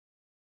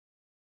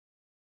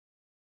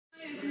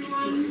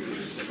everyone.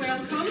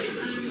 Welcome.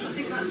 I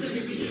think that's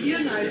everybody here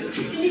now.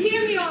 Can you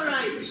hear me all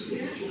right?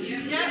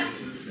 Yeah?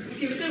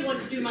 Okay, we didn't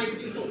want to do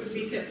mics, we thought we'd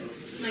make it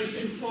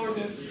nice and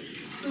formal.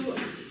 So,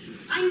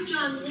 I'm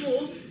Jan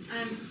Lowe.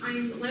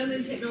 I'm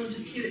Learning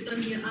Technologist here at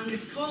Dundee and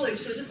Angus College,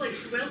 so I'd just like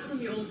to welcome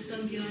you all to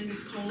Dundee and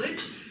Angus College.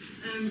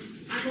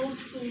 I'm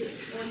also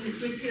on the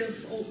committee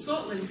of ALT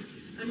Scotland,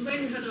 and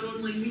when we had our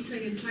online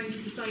meeting and trying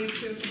to decide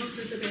where to have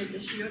this event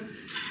this year,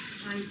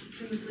 I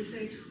timidly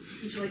said,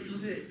 would you like to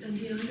have it at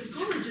Dundee and Angus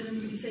College? And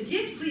everybody said,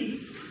 yes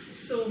please.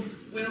 So,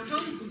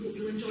 welcome. We hope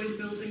you'll enjoy the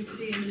building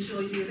today and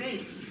enjoy the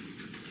event.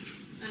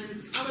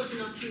 Others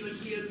in our team are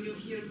here, and you'll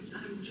hear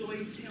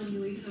Joy telling you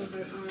later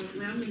about our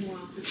learning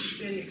lab, which is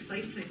very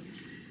exciting.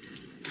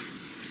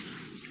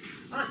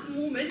 At the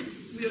moment,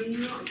 we are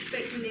not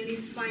expecting any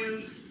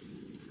fire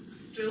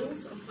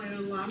drills or fire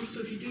alarms, so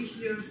if you do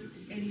hear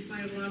any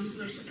fire alarms,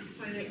 there's a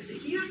fire exit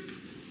here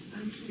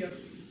and here.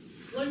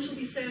 Lunch will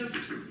be served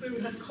where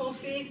we had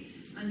coffee,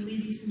 and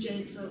ladies and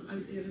gents are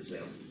out there as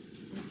well.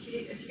 Okay,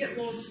 if you get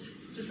lost,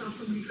 just ask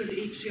somebody where the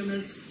atrium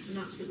is, and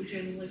that's what we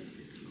generally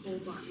call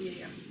that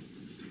area.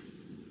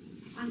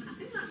 And I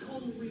think that's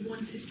all we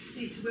wanted to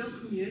say to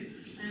welcome you.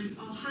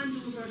 I'll hand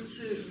over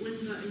to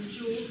Linda and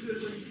Joe, who are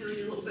going to tell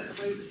you a little bit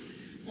about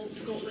ALT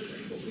Scotland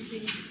and what we've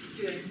been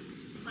doing.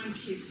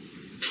 Thank you.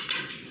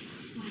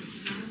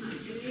 Thanks, Jan,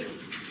 that's great.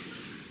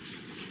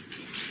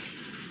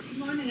 Good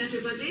morning,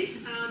 everybody.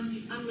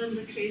 I'm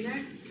Linda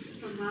Craner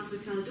from Glasgow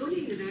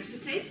Caledonia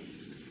University.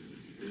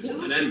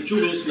 And I'm Joe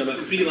Wilson. I'm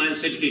a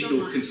freelance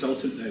educational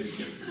consultant now.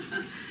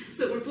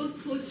 So we're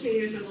both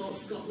co-chairs of ALT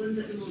Scotland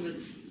at the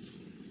moment.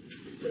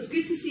 So it's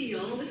good to see you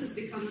all. This has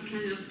become a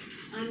kind of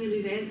annual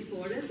event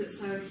for us. It's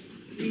our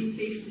main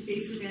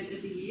face-to-face event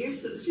of the year,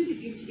 so it's really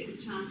good to get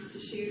the chance to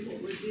share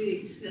what we're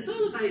doing. And it's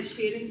all about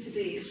sharing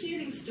today. It's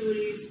sharing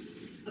stories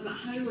about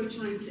how we're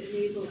trying to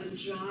enable and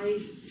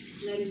drive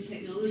learning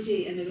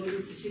technology in our own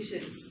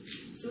institutions.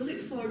 So we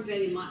look forward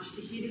very much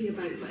to hearing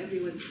about what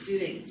everyone's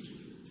doing.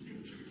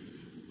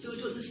 Joe,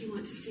 I don't know if you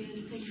want to say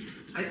anything.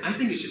 I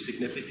think it's just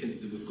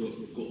significant that we've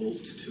got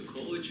ALT to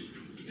college.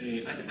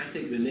 I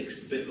think the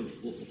next bit of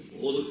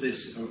all of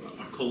this are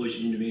our college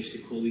and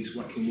university colleagues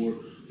working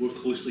more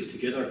closely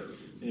together.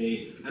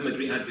 I'm a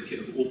great advocate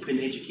of open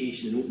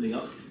education and opening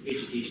up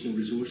educational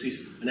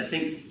resources, and I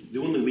think the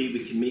only way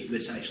we can make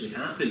this actually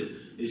happen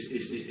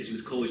is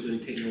with college learning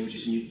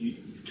technologies and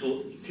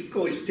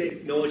college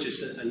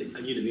technologists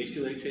and university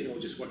learning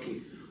technologists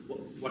working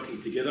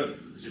together.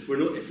 Because if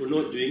we're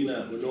not doing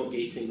that, we're not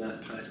getting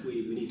that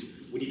pathway we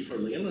need for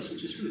learners,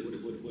 which is really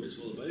what it's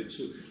all about.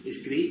 So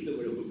it's great that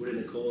we're in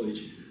a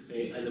college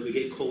and that we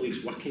get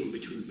colleagues working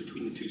between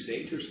the two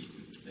sectors.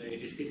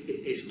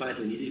 It's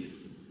badly needed.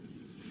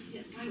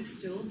 Yeah,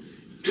 thanks, Joe.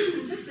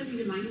 And just a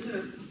wee reminder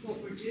of what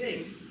we're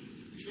doing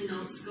in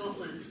ALT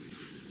Scotland.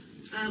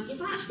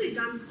 We've actually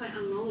done quite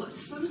a lot.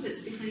 Some of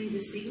it's behind the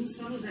scenes,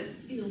 some of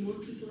it, more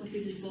people have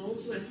been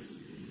involved with.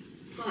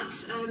 But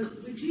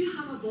we do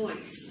have a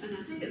voice, and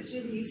I think it's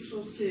really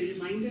useful to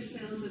remind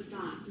ourselves of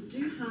that. We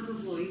do have a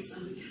voice,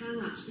 and we can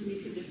actually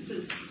make a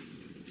difference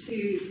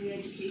to the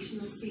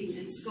educational scene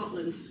in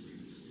Scotland.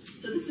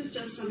 So this is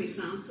just some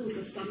examples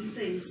of some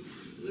things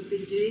that we've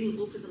been doing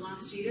over the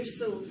last year or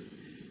so.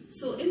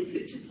 So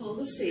input to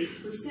policy,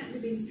 we've certainly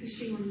been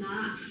pushing on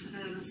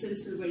that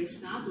since we were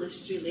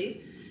established,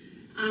 really.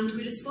 And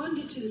we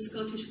responded to the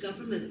Scottish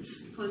Government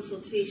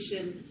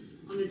consultation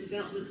on the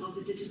development of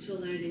the digital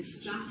learning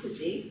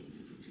strategy,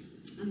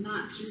 and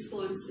that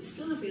response is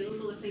still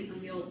available, I think,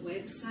 on the ALT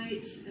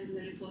website in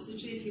the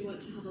repository if you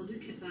want to have a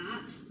look at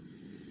that.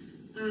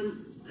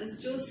 As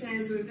Joe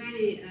says, we're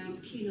very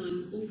keen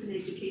on open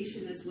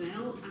education as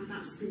well, and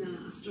that's been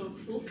a strong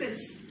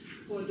focus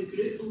for the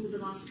group over the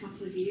last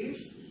couple of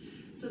years.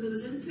 So there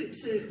was input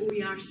to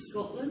OER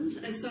Scotland,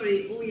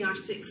 OER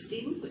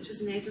 16, which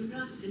was in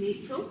Edinburgh in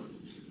April,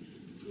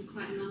 and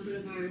quite a number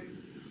of our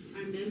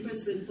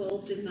members were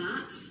involved in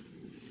that.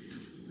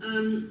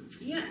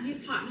 New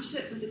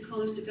partnership with the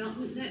College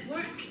Development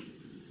Network,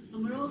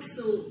 and we're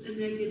also in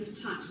regular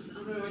touch with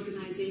other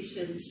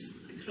organisations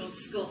across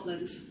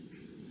Scotland.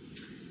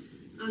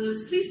 And I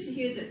was pleased to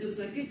hear that there was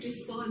a good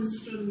response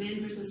from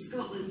members in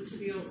Scotland to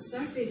the ALT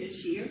survey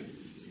this year,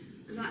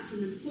 because that's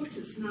an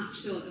important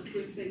snapshot of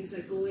where things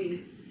are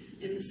going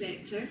in the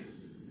sector.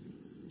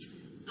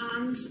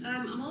 And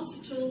I'm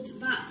also told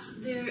that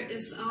there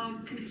is a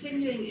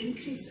continuing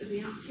increase in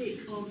the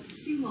uptake of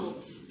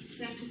CMALT,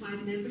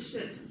 certified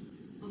membership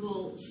of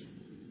ALT,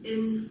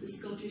 in the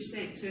Scottish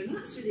sector, and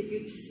that's really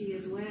good to see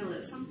as well.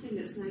 It's something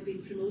that's now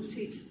being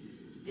promoted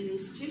in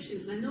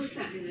institutions. I know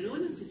certainly in our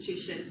own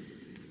institution,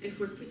 if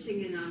we're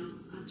putting in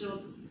a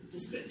job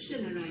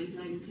description around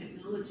learning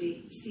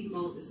technology,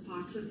 CMALT is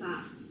part of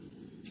that.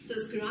 So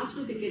it's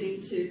gradually beginning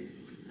to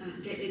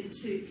get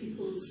into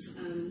people's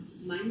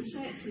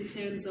mindsets in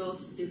terms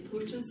of the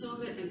importance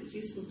of it, and it's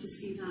useful to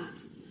see that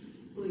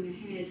going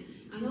ahead.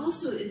 And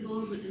also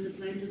involvement in the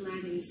Blended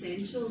Learning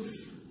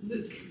Essentials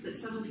MOOC that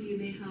some of you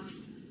may have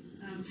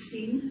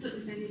seen. I don't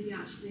know if any of you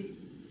actually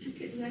took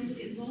it. Did anybody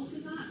get involved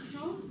in that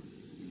at all?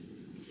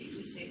 take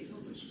the second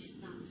one, which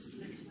starts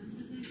next month,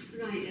 I think.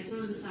 Right, it's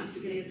one starts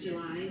at the beginning of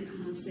July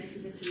and has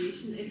second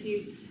iteration. If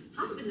you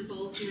haven't been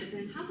involved in it,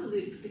 then have a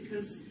look,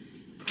 because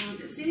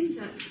it's aimed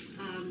at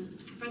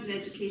further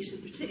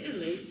education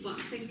particularly, but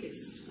I think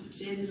it's of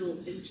general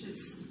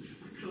interest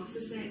across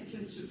the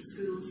sectors, from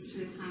schools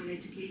to higher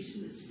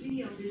education. It's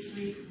free,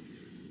 obviously.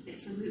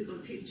 It's a MOOC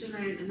on Future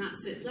Learn, and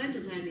that's it.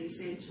 Blended Learning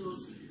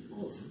Essentials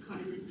also have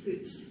quite an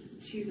input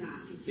to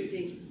that,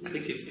 including... I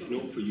think if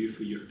not for you,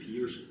 for your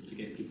peers, to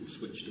get people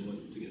switched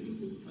on, to get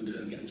them under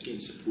and getting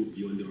support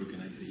beyond the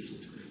organisation.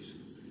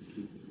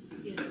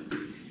 Yeah.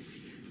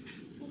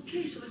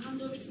 Okay, shall I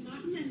hand over to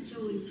Martin then,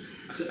 Joan?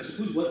 I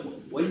suppose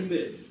one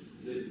bit,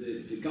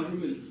 the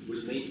government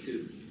was meant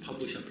to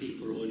publish a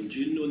paper on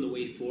June on the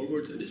way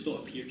forward, and it's not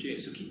appeared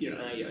yet, so keep your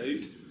eye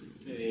out.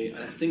 And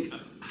I think,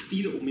 I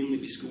fear it will mainly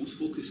be schools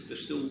focused. They're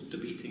still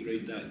debating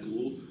around that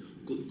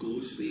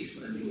GLOW space,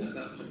 but I think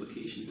that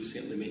publication was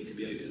certainly meant to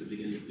be out at the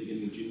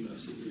beginning of June, but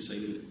I've seen no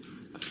sign of it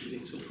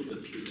appearing, so it'll probably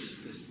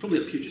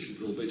appear just as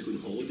we're about to go on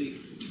holiday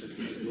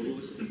as normal.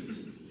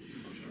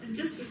 And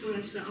just before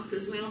I shut up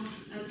as well,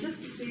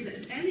 just to say that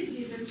if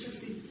anybody's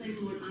interested in playing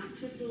a more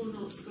active role in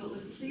ALT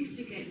Scotland, please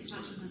do get in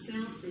touch with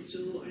myself or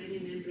Joe or any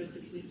member of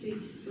the committee.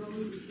 We're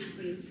always looking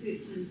for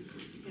input and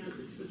help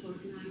with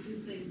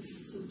organising things,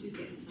 so do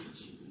get in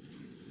touch.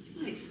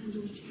 Right, hand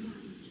over to you,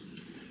 Martin.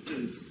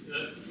 And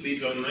that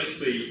leads on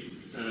nicely.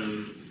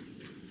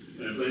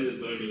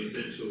 Blended Learning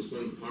Essentials,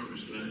 one of the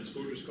partners for that is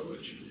Edinburgh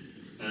College,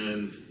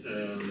 and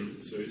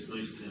so it's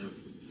nice to have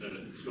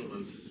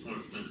Scotland part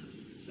of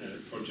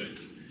that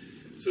project.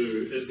 So,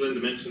 as Linda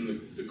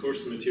mentioned, the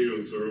course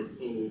materials are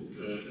all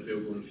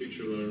available on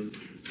Future Learn,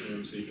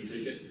 so you can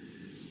take it.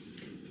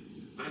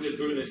 Added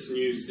bonus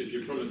news: if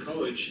you're from a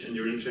college and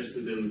you're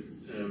interested in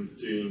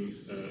doing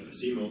a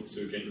CMOC,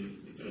 so getting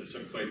a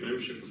certified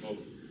membership of ALT,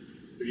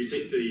 if you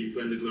take the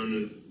Blended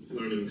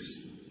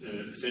Learning's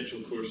essential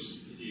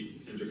course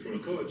and you're from a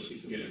college, you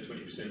can get a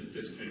 20%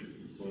 discount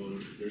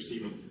on your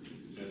CMOC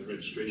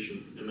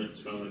registration, and that's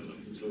valid up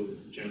until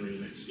January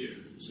next year.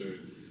 So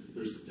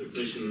there's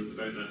information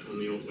about that on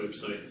the ALT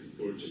website,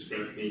 or just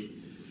grab me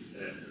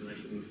and I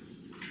can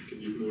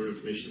give you more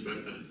information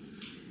about that.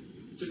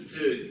 Just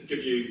to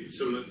give you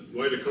some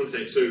wider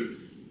context, so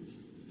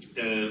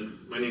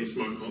my name is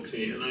Martin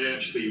Hoxie, and I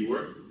actually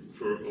work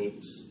for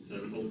ALT.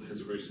 ALT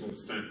has a very small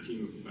staff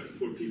team of about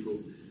 4 people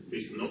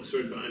based in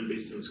Oxford, but I'm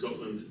based in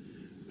Scotland,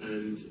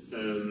 and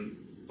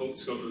ALT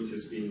Scotland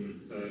has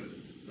been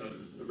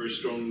a very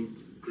strong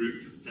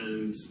group,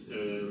 and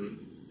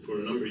for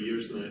a number of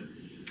years now,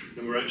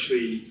 and we're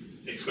actually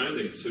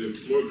expanding, so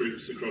more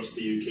groups across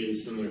the UK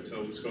similar to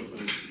ALT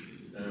Scotland.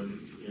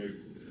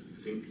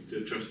 I think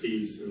the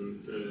trustees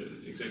and the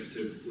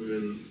executive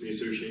within the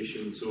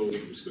association saw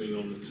what was going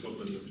on in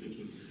Scotland and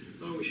thinking,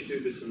 oh, we should do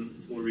this in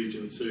more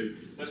regions. So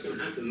that's going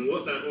to happen. And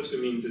what that also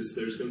means is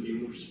there's going to be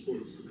more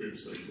support for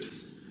groups like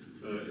this,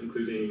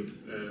 including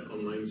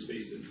online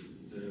spaces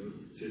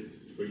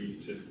for you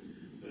to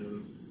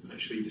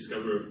actually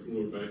discover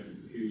more about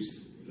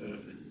who's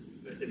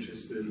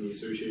interested in the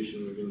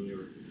association within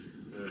your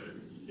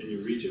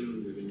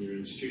region, within your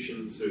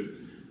institution. So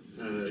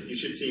you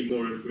should see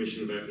more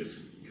information about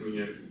this coming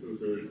out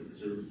over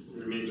the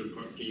remainder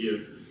part of the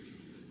year.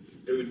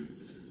 It would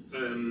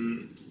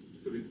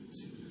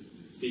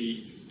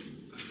be,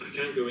 I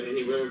can't go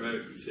anywhere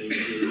without saying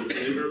if you're not a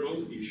member of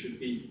ALT, you should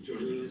be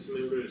joining as a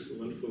member. It's a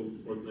wonderful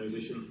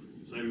organisation.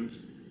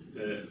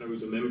 I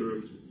was a member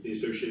of the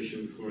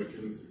association before I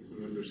became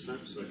a member of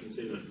staff, so I can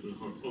say that from the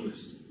heart,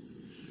 honest.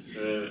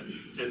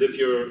 And if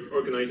your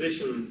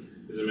organisation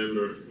is a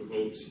member of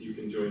ALT, you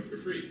can join for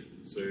free.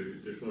 So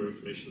there's more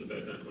information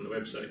about that on the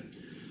website.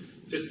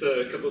 Just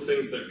a couple of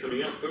things that are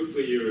coming up.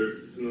 Hopefully you're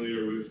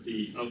familiar with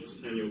the ALT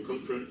Annual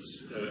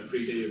Conference, a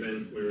free-day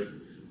event where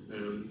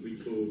we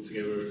pull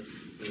together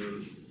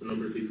a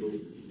number of people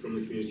from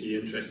the community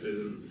interested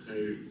in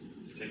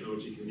how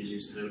technology can be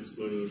used to enhance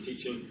learning and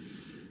teaching.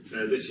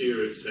 This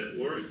year it's at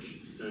Warwick,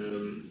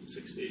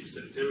 6th to 8th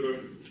September.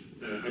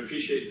 I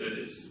appreciate that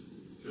it's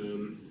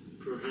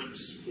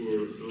perhaps for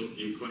a lot of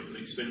you quite an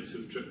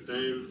expensive trip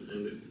down,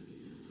 and it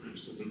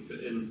perhaps doesn't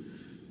fit in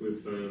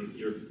with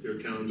your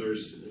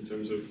calendars in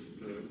terms of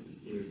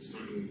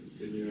starting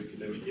the new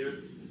academic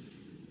year.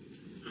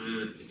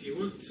 If you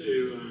want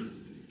to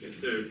get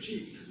there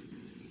cheap,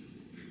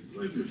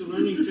 apply for the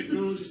Learning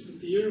Technologist of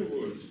the Year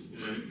award,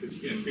 because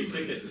you get a free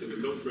ticket to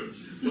the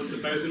conference, plus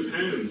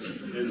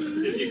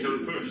 £1,000 if you come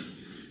first.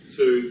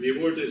 So the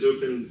award is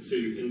open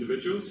to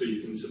individuals, so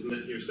you can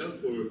submit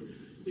yourself or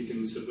you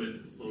can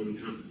submit on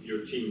behalf of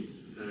your team.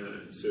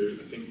 So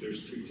I think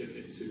there's 2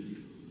 tickets if you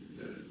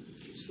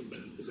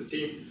submit as a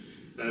team.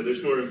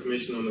 There's more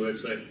information on the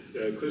website.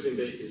 Closing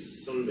date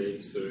is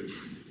Sunday, so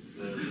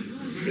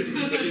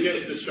if you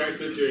get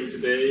distracted during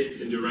today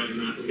and you're writing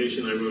an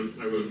application, I won't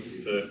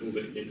hold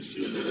it against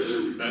you.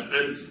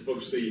 And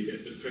obviously you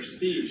get the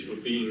prestige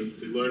of being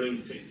the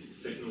Learning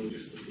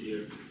Technologist of the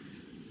Year.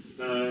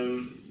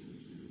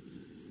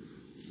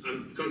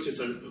 I'm conscious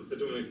I don't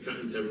want to cut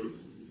into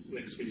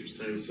next speaker's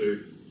time, so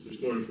there's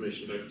more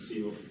information about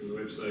CMOC on the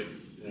website,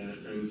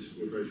 and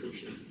we're very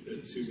fortunate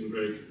that Susan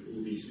Gregg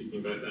will be speaking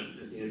about that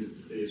at the end of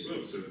today as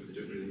well, so I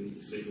don't really need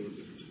to say more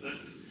about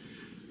that.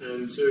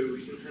 And so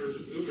we can hand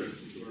it over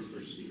to our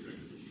first speaker.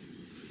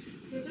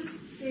 We'll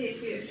just say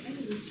if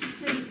anyone's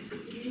tweeting, if we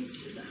could use,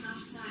 is it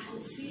hashtag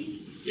ALT-C?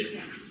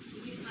 Yeah.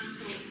 Use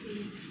hashtag ALT-C.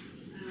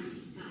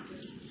 That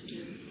was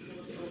all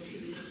of the old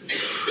community.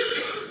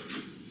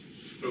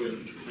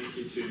 Brilliant. Thank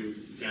you to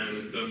Jan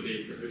and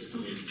Dundee for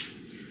hosting it.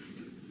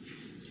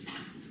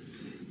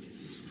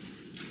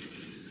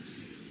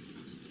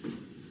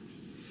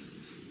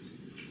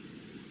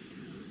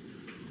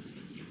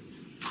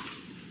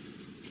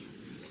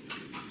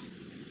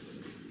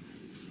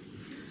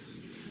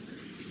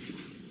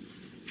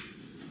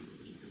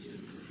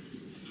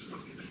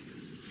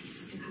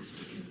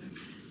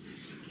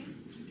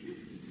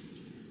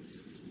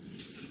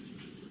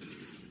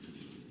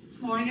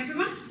 Morning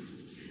everyone,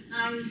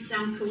 I'm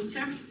Sam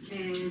Coulter,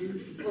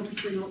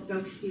 obviously not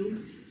Bill Steele,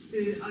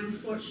 who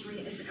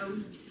unfortunately is ill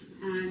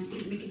and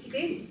couldn't make it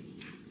today.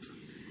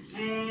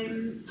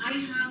 I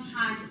have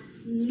had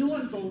no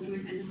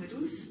involvement in the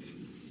Huddles,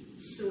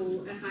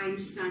 so if I'm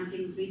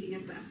standing reading a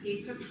bit of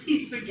paper,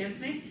 please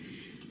forgive me.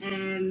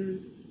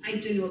 I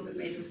do know about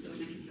medals though,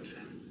 and I can help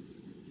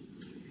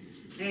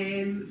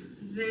them.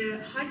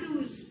 The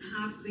Huddles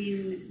have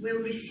been well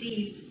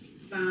received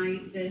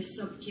by the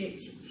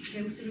subject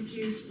health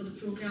reviews for the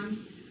programmes,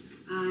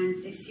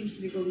 and it seems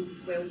to be going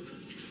well.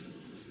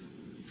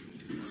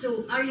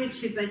 So, are you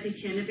too busy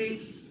to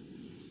innovate?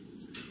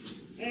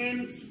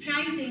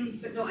 Surprising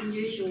but not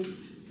unusual.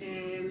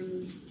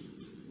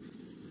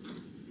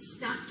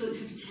 Staff don't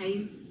have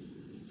time,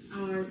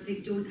 or they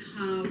don't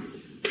have.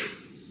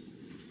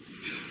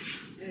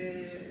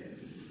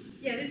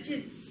 They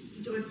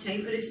just don't have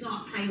time, or it's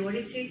not a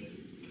priority.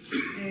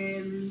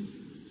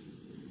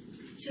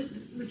 So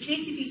we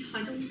created these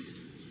huddles,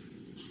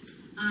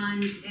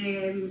 and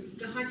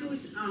the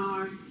huddles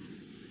are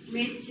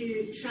meant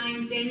to try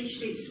and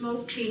demonstrate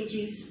small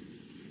changes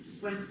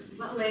with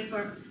little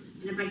effort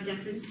and a big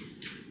difference.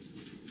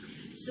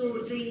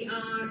 So they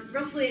are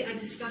roughly a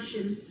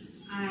discussion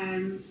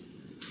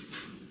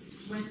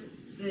with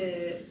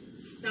the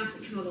staff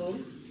that come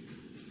along,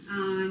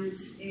 and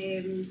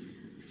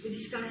we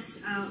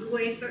discuss a low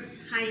effort,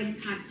 high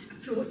impact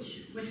approach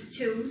with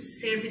tools,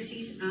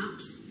 services,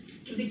 apps.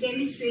 Can be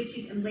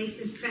demonstrated in less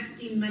than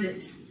 15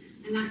 minutes,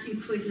 and that's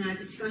including a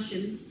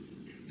discussion.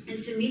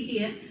 It's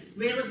immediate,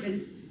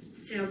 relevant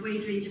to a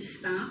wide range of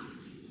staff.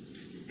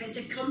 It's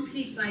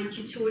accompanied by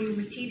tutorial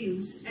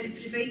materials, and it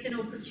provides an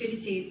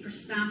opportunity for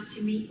staff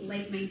to meet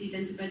like-minded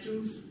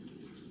individuals.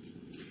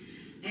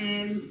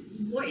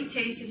 What it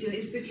tends to do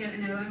is book out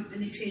an hour in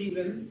the training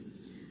room,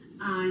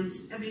 and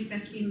every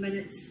 15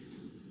 minutes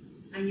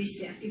a new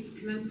set of people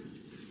come in.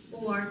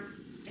 Or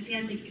if he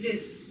has a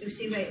group, they'll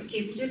say, right,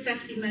 okay, we'll do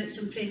 15 minutes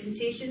on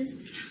presentations,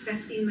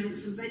 15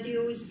 minutes on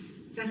videos,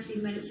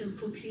 15 minutes on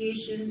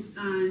co-creation,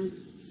 and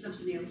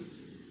something else.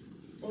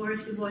 Or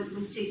if they want,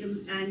 we'll take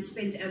them and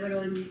spend an hour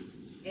on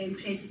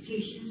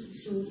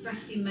presentations, so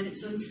 15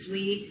 minutes on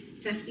Sway,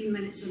 15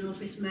 minutes on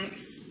Office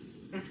Mix,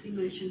 15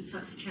 minutes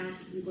on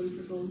Touchcast, and going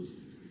for Bombs,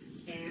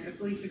 or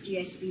going for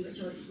GSB, which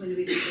I'll explain a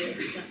wee bit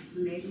later, that's for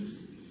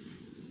medals.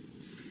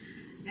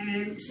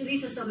 So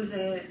these are some of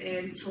the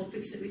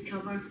topics that we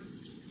cover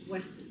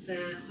with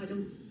the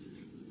huddle.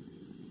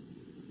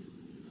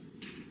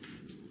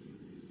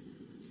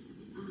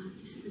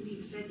 This is the wee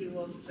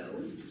video of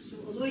Bill. So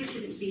although he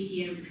couldn't be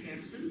here in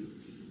person,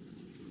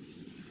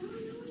 oh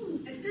no,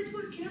 it did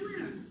work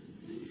earlier.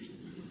 Why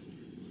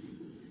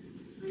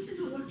is it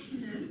not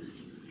working now?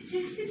 I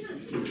tested it.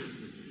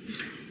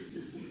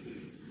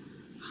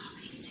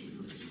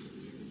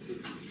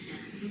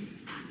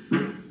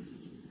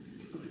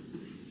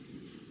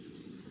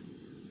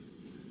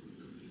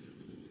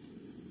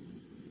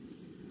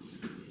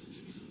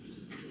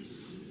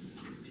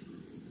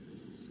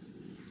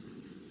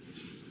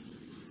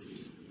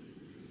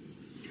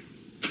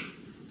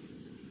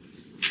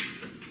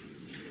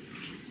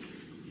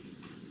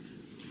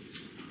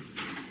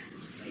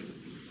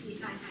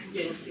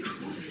 Yes,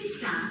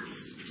 it's that.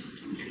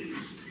 Just in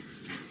case.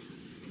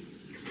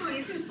 Sorry, I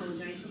do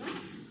apologise for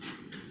this.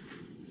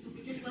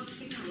 We just love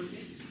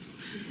technology.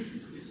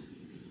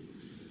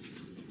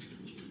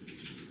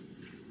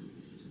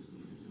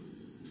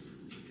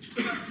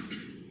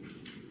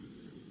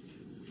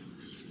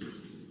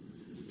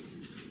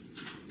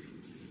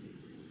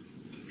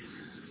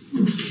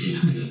 Okay,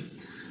 hi.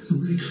 I'm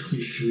going to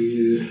quickly show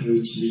you how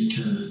to make a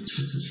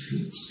Twitter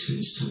feed to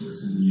install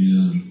within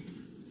your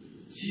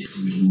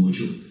Moodle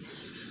module.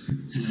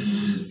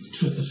 The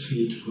Twitter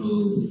feed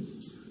will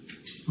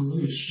allow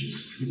your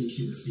students to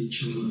communicate with each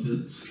other,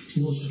 but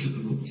will also give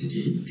them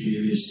up-to-date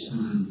views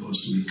and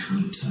possibly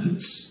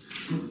contacts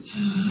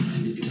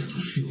in the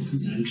particular field that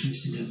you're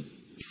interested in.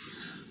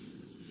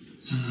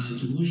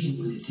 The module I'm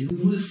going to deal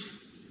with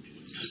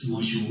is the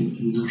module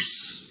Nurse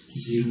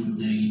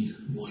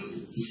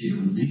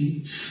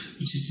 09109,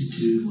 which is to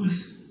do with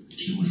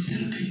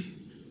chemotherapy.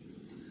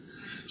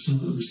 So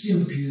you see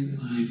up here,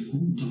 I've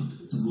opened up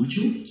the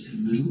module in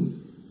Moodle,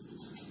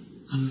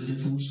 and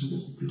I've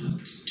also opened up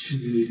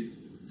two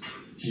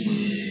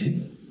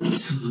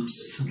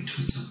tabs for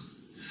Twitter,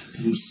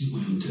 and you'll see why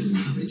I'm doing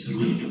that later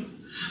on.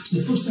 So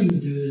the first thing you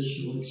do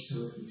is you log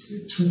yourself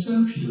into Twitter.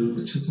 If you don't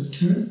have a Twitter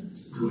account,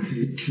 go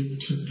ahead, create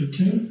a Twitter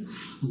account,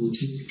 and we'll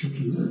take a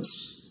couple of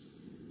minutes.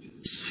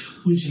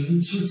 Once you're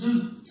in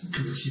Twitter,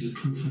 go to your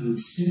profile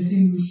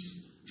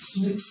settings,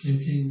 select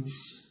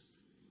settings,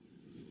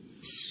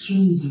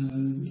 scroll down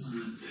and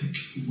pick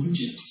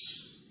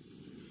widgets,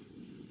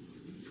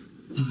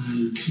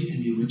 and create a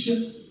new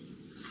widget.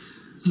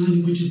 And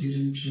the widget you're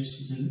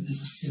interested in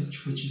is a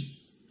search widget.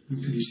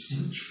 We're going to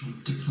search for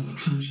particular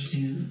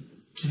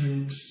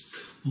hashtags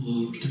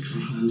or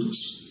particular handles.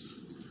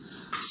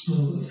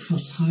 So the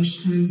first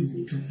hashtag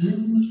we'll put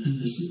in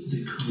is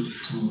the code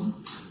for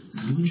the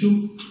module,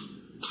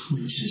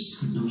 which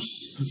is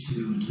nurse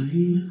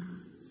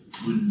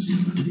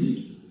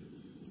 09109.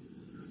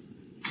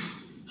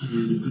 And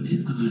we're going to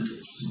add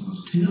some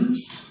other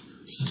terms.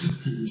 So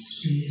put in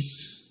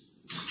space,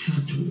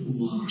 capital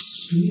OR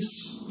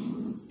space.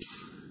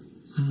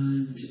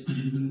 And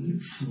I'm going to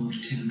look for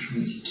terms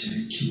related to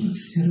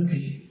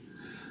chemotherapy.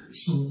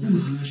 So I'll put a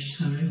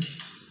hashtag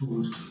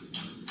for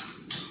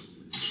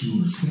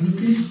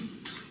chemotherapy,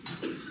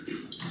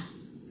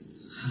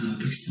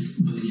 because I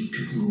believe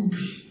people will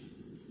be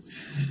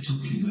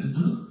talking about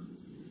that.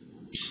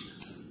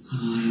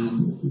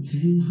 I'll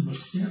then have a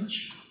search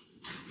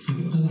for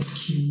other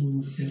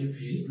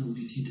chemotherapy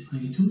related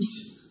items.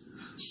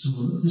 So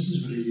this is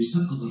where I use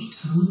that other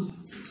tab,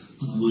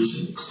 otherwise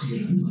it will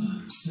clear out my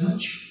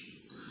search.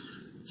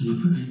 And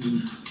I'll put in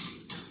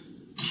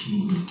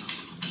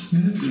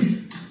chemotherapy.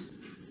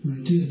 When I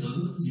do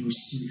that, you'll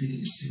see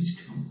various things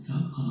come up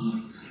that are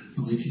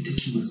related to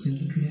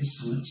chemotherapy,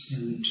 so let's say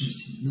I'm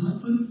interested in that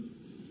one.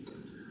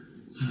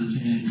 And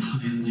then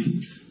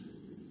highlight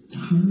the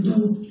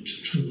handle,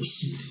 Control-C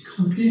to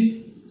copy,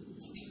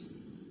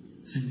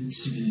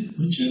 into the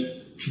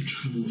widget,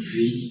 Control-V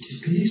to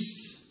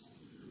paste,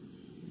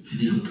 and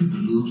then I'll put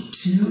another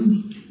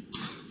term,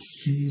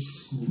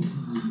 space or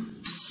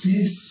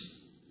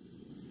space,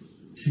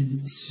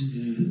 into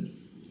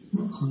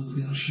what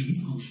version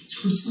of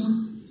Twitter,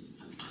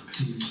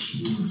 and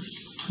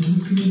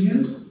chemotherapy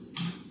again.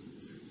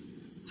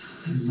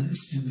 And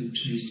let's say I'm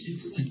interested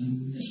in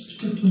this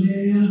particular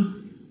area,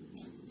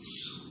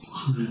 so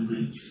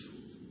highlight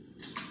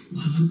the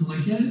handle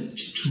again,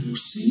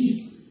 Control-C,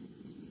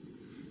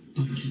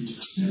 back into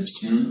the search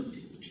term,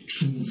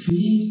 Control-V.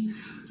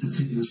 I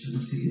think that's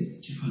enough to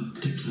give a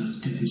particular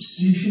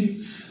demonstration,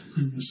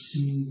 and you'll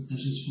see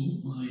this is what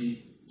my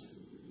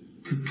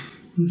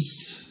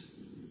proposed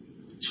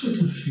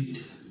Twitter feed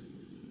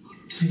or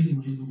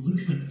timeline will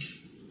look like.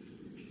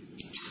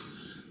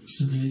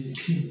 So then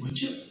create a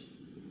widget,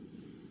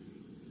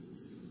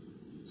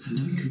 and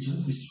that comes up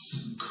with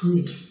some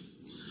code.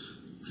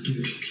 I do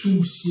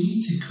Control-C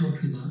to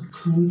copy that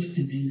code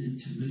and then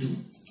into Moodle.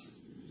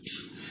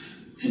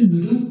 In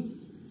Moodle,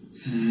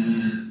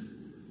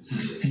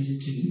 if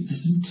editing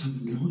isn't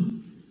turned on,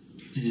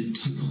 then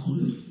turn it on.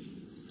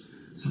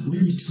 And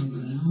when you turn it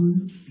on,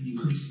 and you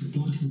go to the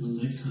bottom of the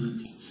left-hand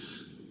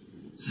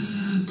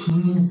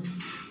panel,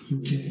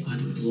 you'll get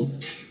add a block.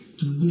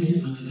 And I'm going to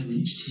add an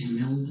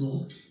HTML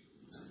block.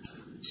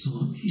 So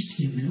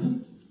HTML,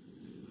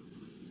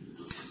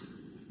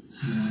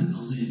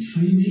 I'll then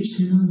find the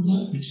HTML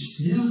block which is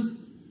there,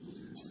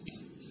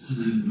 and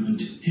I'm going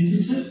to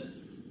edit it,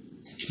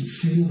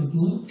 configure the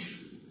block.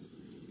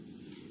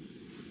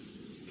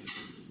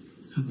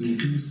 I'm going to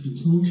go to the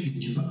block and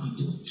give it a block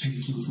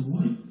title of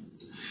 1.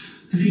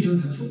 If you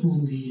don't have all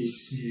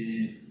these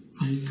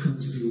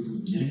icons available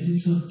in your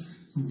editor,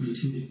 I'm going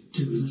to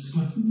do this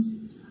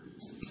button.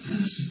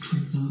 So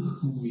click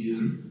that, all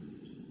your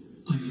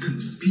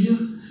icons appear.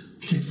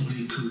 Particular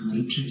icon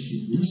we're interested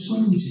in this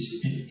one, which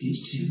is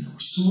HTML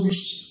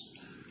source.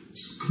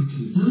 So click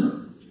on that.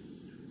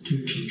 Do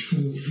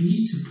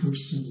Control-V to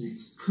post in the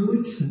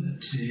code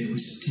that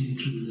was obtained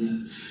from the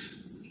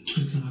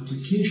Twitter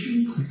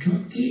application. Click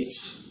Update.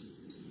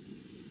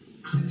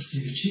 Click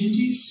Save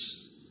Changes.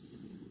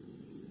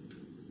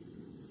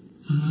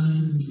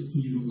 And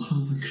you will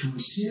have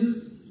across here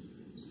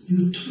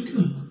your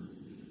Twitter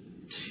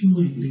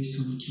timeline based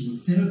on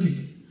chemotherapy.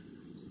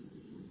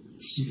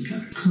 So you've got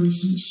a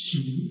constant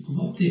stream of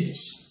updates.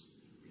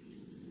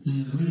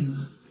 Now when a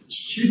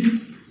student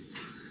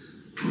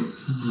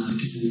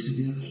goes into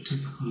their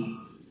particular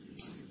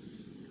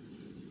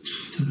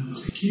Twitter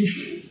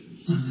application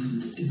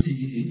and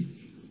they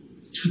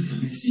tweet a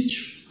message,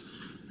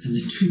 and they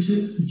tweet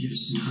it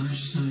using the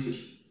hashtag,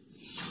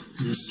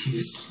 in this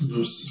case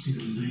nurse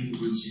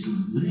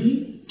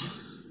 09109,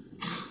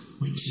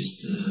 which is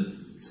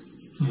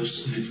the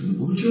hashtag for the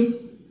module,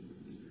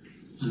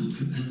 and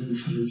put in,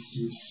 for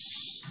instance,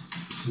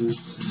 this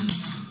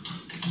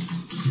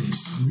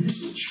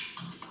message,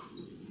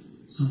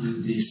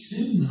 and they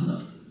send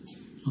that,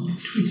 or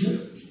tweet it,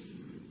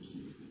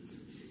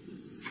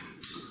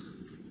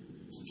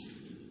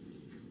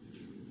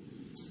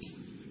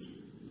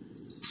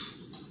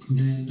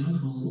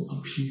 that will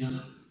appear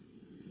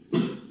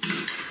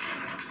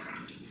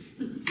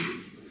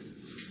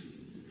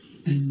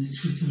in the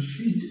Twitter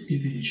feed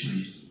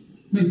eventually.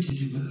 Might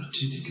take a minute or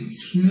two to come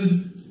through.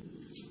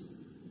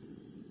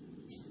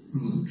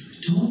 Roll up to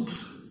the top.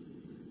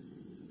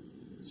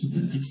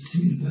 And it's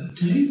taking a bit of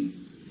time.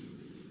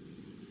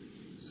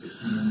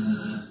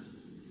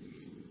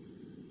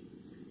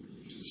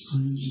 So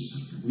you just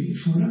have to wait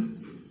for it.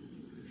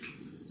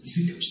 I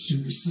think it's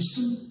through the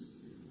system.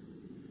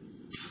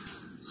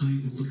 I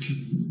will look in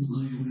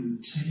my own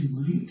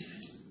timeline.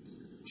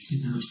 See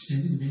now I've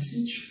sent the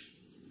message.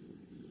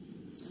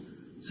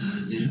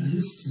 And there it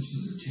is. This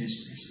is the test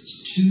message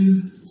 2.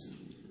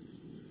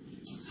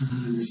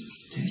 And this is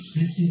the test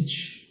message.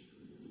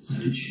 And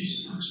it's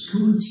using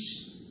postcodes.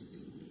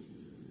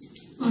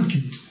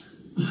 Okay.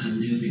 And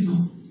there we go.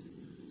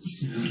 It's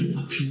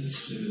now appeared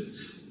through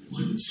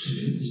onto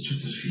the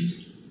Twitter feed.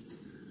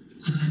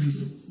 And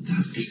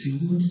that's basically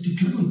all I wanted to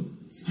cover.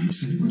 Thanks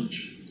very much.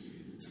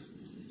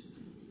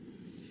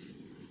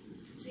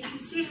 So you can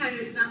see how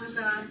that was a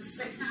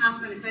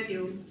 6.5 minute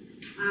video,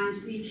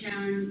 and we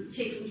can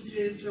take them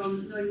through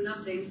from knowing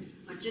nothing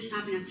or just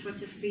having a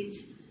Twitter feed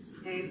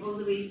all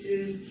the way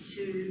through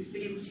to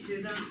being able to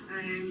do that,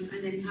 and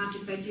then have the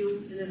video,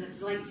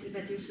 the link to the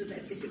video, so that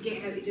if they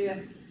forget how to do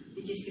it,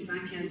 they just get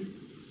back in.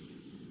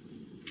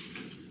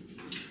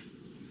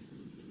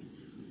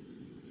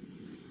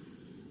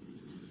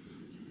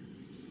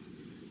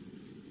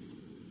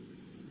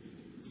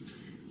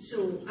 So,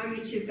 are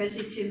you too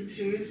busy to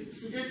improve?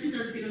 So this is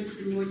us going on to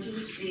the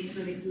modules,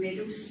 the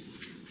medals.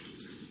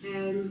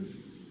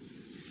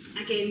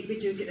 Again, we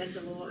do get this a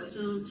lot. It's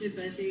I'm too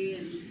busy,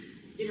 and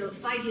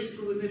 5 years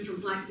ago we moved from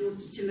Blackboard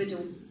to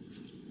Moodle,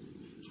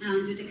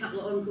 and with a couple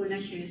of ongoing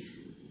issues.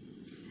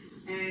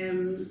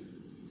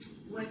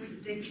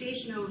 With the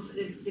creation of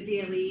the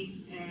VLE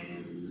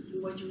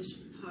modules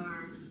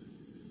per,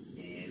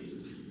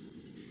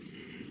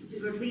 they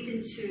were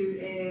leading to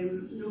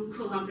no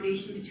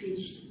collaboration between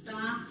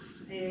staff,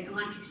 a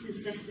lack of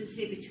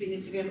consistency between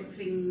the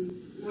developing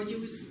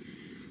modules,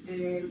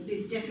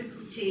 the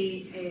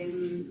difficulty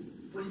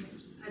with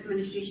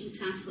administration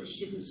tasks like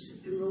students'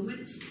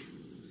 enrolment,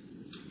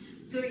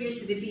 poor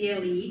use of the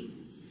VLE,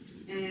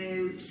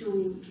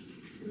 so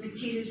the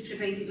materials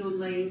provided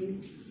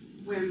online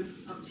weren't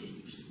up to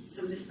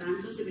some of the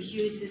standards. It was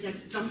used as a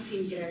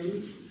dumping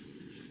ground,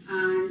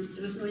 and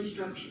there was no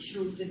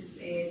instructional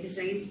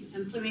design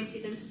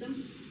implemented into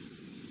them.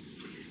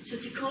 So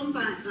to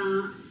combat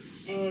that,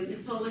 the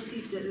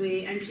policies that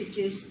we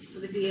introduced for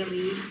the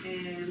VLE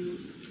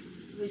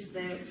was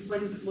the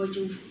one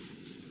module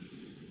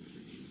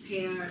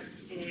per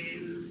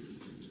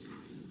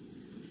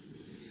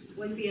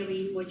one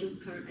VLE module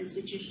per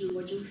institutional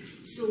module.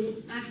 So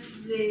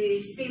if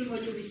the same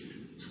module was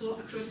taught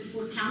across the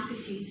 4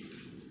 campuses,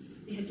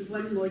 they had the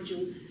one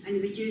module, and they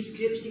would use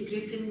groups and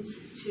groupings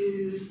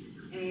to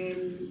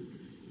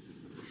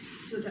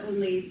so that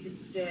only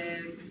the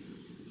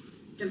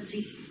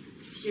Dumfries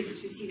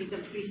students would see the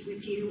Dumfries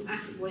material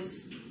if it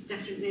was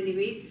different in any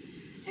way.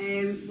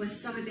 With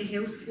some of the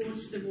health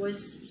boards, there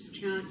was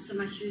some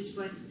issues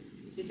with,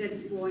 they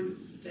didn't want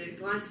the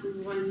Glasgow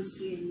ones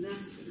seeing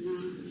this and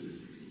that,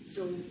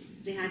 so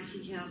they had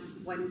to have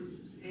one,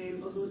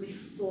 although they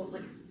fought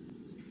like,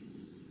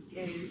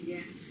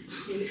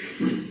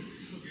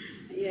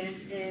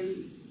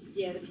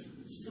 there was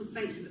some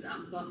fights about that,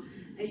 but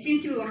it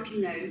seems to be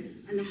working now,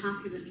 and they're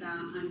happy with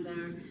that, and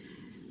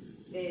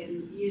they're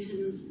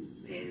using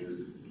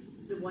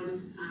the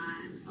one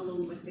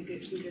along with the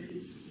groups and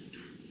groupings.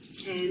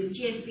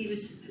 GSB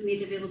was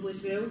made available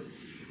as well,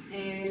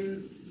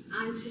 and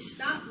to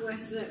start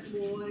with, it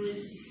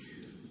was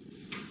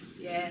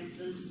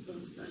there's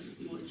this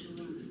module,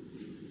 and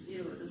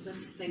there's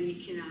this thing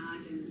you can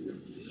add, and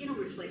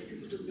what it's like,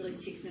 people don't really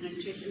take an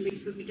interest, and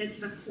we did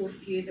have a core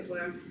few that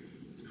were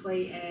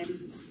quite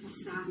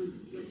what's that,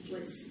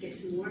 let's get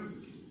some more.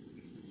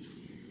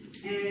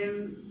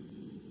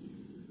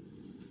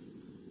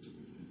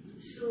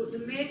 So the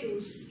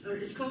medals,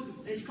 it's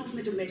called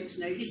Middle Medals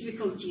now. It used to be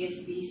called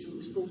GSB, so it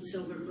was gold,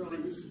 silver,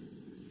 bronze.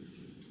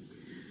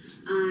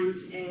 And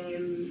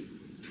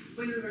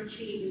when we were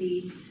creating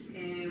these,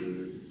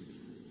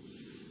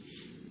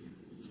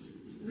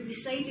 we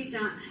decided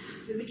that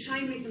we would try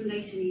and make them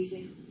nice and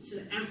easy, so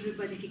that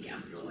everybody could get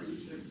a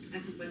bronze, or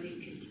everybody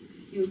could,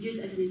 use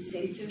it as an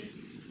incentive.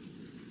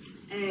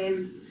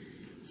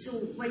 So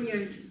when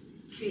you're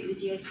creating the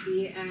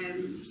GSB,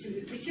 so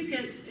we took a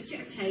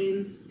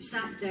time, we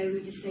sat down,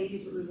 we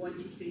decided what we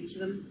wanted for each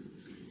of them.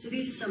 So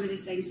these are some of the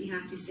things we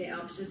have to set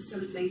up. So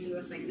some of the things we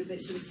were thinking about,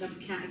 so the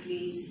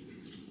subcategories,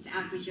 the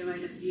average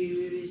amount of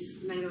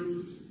views,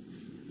 minimum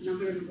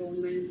number of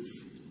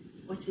enrolments,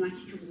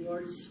 automatic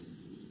awards.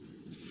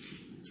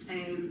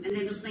 And then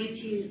there's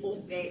 19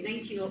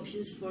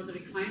 options for the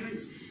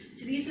requirements.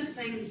 So these are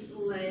things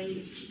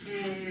like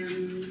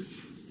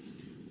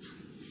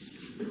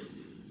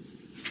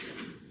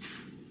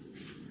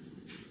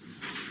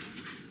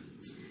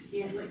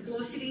like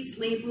glossaries,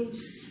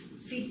 labels,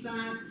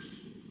 feedback,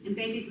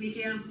 embedded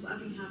media,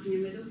 whatever you have in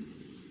your middle.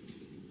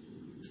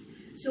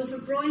 So for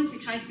bronze, we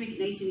try to make it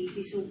nice and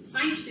easy. So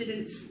 5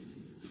 students,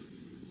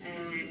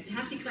 they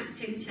have to click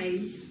 10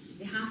 times.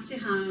 They have to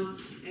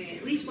have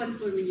at least one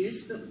form in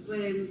use, but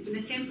when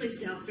the template's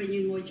set up for a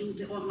new module,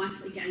 they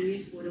automatically get a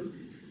news for them.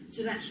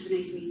 So that should be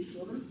nice and easy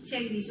for them.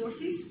 10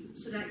 resources,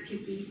 so that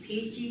could be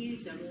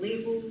pages or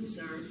labels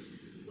or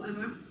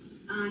whatever,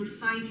 and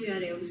 5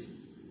 URLs.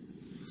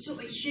 So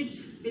it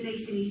should be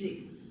nice and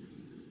easy.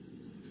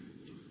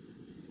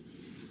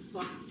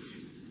 But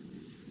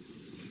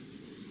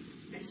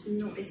it's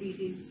not as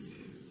easy as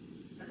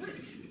it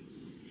looks.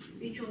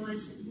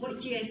 Because what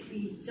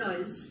GSB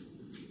does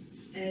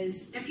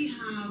is if you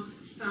have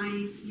 5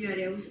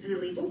 URLs in a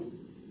label,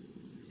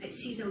 it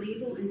sees a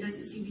label and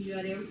doesn't see the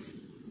URLs.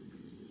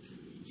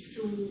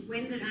 So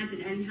when they're adding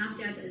in, you have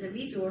to add it as a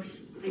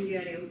resource and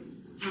URL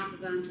rather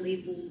than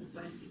label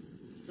with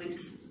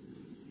links.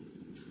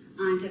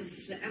 And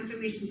if the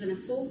information's in a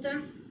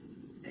folder,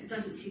 it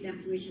doesn't see the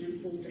information in a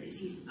folder, it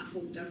sees a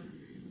folder.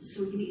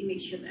 So you need to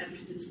make sure that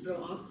everything's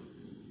brought up.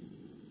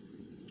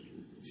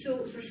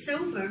 So for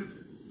silver,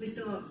 we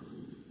thought,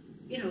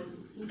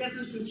 we'll give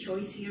them some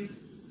choice here.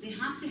 They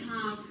have to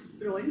have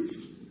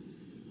bronze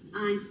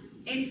and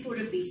any 4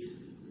 of these.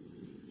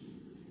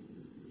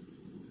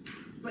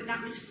 But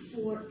that was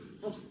 4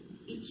 of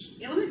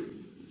each element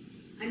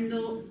and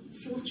not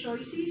 4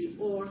 choices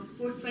or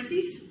 4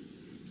 quizzes.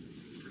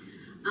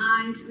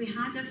 And we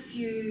had a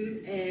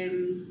few,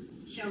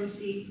 shall we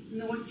say,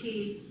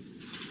 naughty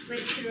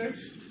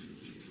lecturers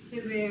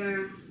who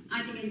were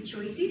adding in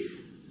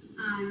choices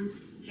and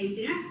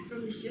hiding it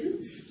from the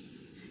students,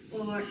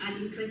 or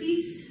adding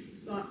quizzes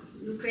but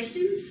no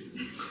questions,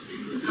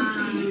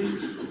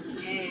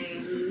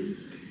 and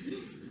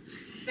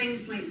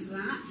things like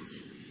that.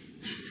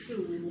 So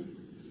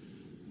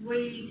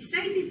we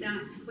decided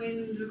that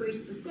when we were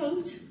going for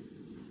gold,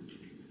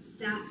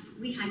 that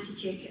we had to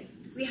check it.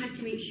 We had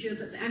to make sure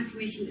that the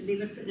information that they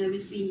were putting in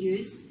was being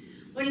used.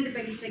 One of the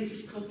biggest things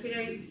was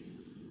copyright,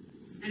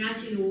 and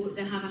as you know,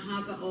 they have a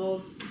habit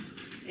of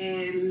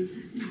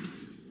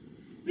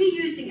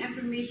reusing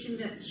information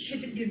that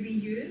shouldn't be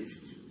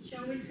reused,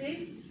 shall we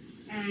say.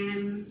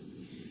 And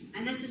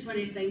this is one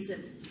of the things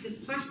that the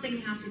first thing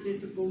you have to do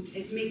for gold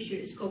is make sure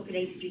it's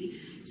copyright free.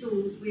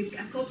 So we've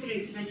got a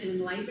copyright division in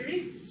the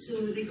library,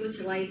 so they go to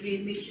the library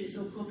and make sure it's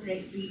all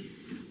copyright free.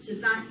 So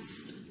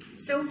that's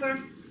silver,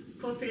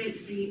 copyright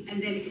free,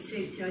 and then it gets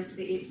sent to us,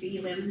 the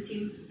e-learning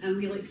team, and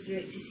we look through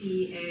it to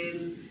see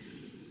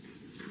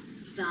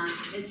that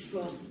it's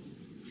got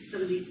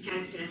some of these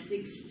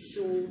characteristics.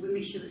 So we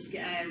make sure that it's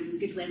got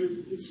good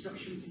learning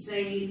instructional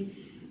design,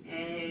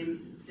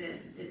 that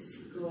it's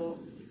got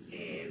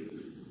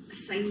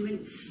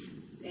assignments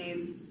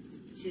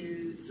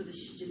for the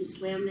students'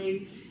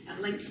 learning. It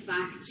links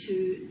back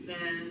to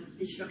the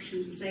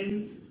instructional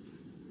design,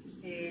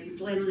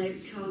 learning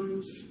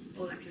outcomes,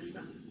 all that kind of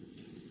stuff.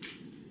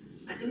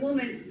 At the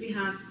moment, we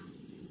have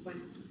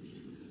one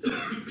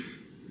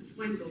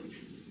gold,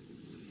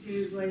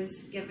 who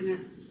was given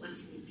it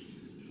last week.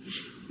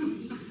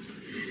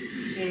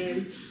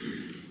 And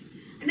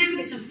then we've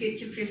got some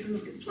future-proofing.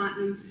 We've got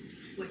platinum,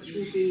 which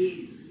will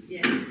be,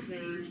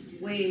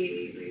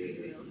 way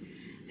well.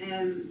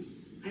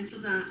 And for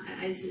that,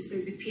 it's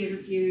going to be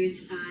peer-reviewed,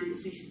 and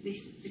it's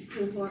the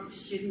cohort of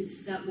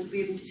students that will be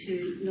able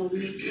to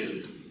nominate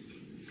it.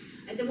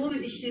 At the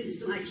moment, the students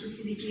don't actually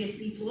see the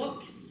GSB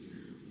block,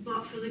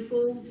 but for the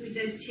gold, we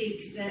did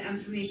take the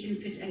information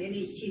and put it in an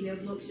HTML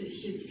block so the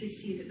students could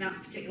see that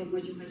that particular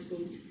module has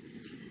gold.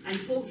 And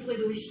hopefully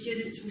those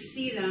students will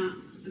see that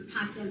and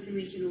pass the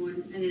information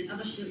on, and then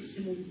other students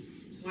say, well,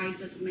 why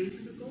doesn't mine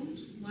have a gold?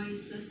 Why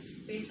is this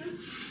better?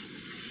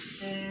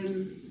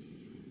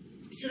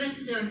 So this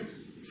is our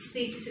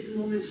status at the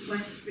moment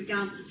with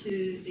regards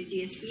to the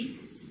GSB.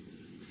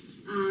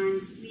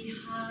 And we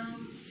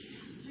have,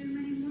 how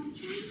many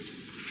modules?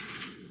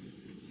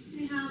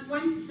 We have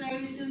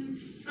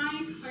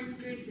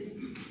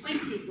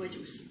 1,520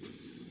 modules.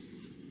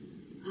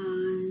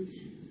 And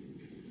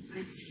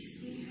let's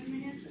see how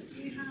many of it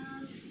we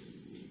have.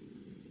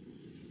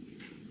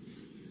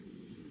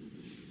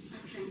 I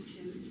can't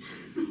count.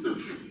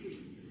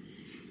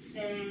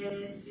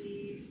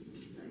 3,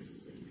 5,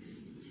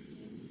 6, 10.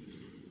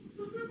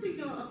 We've probably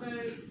got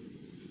about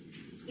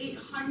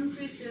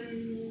 800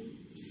 and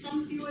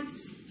something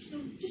odds,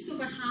 so just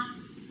over half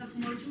of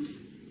modules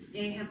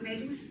have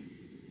medals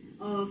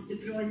of the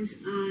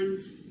bronze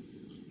and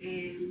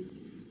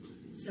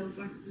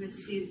silver. And as I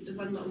say, the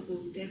one little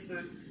gold there for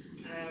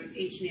our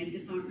H&M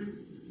department.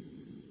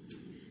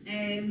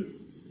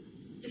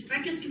 The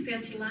figures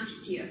compared to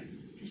last year,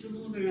 because we've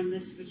only been on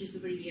this for just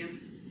over a year,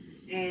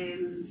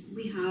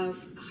 we have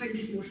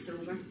 100 more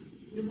silver.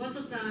 Now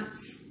whether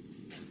that's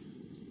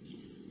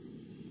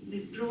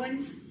the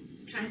bronze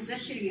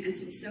transitioning it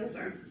into the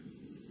silver,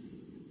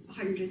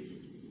 100,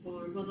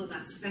 or whether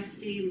that's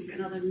 50, we've got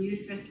another new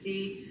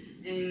 50,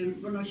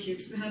 we're not sure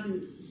because we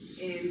haven't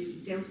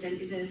delved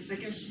into the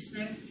figures just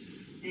now.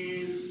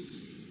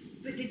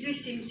 But they do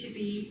seem to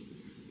be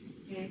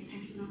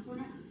picking up on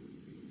it.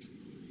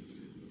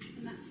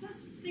 And that's it.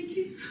 Thank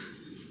you.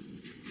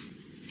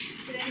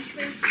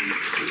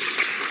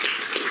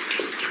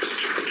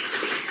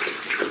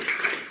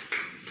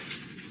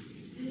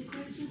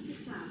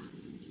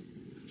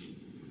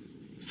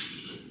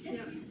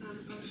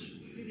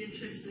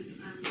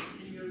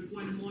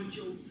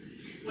 module,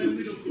 one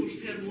middle course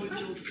per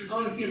module, because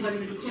we've been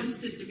having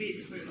constant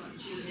debates about that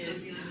here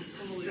at Huddles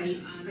College,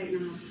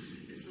 and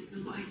it's like,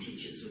 no, but I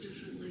teach it so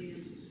differently,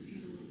 and you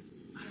know,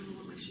 I don't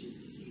want my students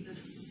to see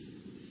this.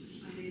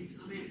 I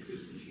met a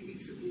group a few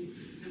weeks ago,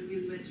 and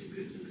we went through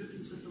groups and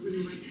groupings with them, and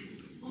they're like,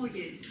 oh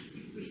yeah,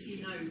 we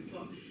see now,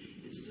 but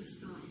it's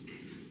just that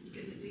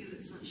getting it there,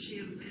 it's that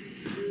sharing,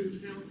 and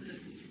developing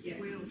it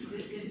well.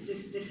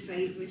 The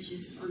fight was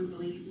just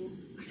unbelievable.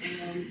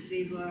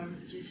 They were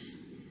just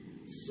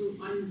so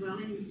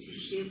unwilling to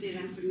share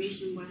their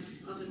information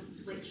with other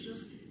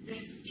lecturers. They're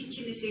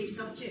teaching the same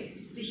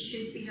subject. They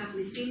should be having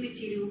the same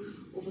material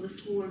over the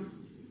 4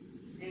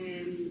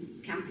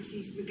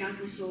 campuses,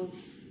 regardless of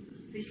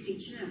who's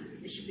teaching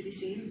it. It should be the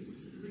same.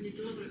 So when you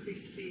deliver it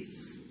face to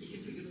face, you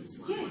can put your own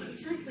slant on it.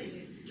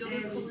 Exactly. Do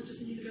other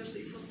colleges and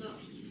universities have that?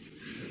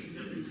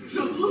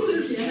 No,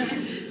 colleges, yeah.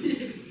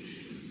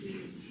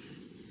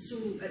 So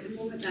at the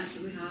moment, that's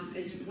what we have,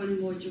 is 1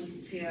 module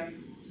per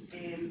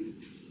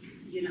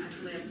unit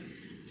of learning.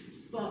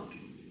 But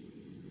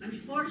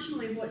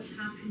unfortunately, what's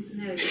happened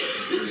now is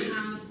we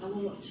have a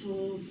lot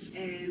of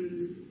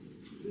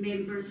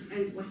members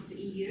out with the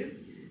EU.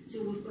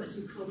 So we've got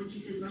some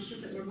colleges in Russia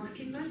that we're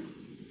working with,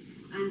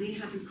 and they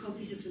have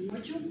copies of the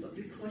module, but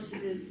because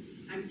of the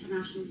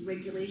international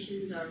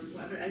regulations or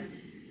whatever it is,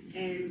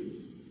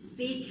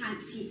 they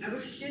can't see our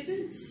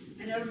students,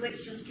 and our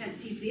lecturers can't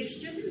see their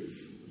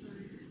students.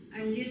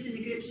 And using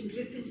the groups and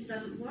groupings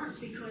doesn't work,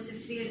 because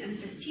if they're in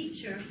as a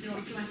teacher, they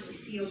automatically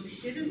see all the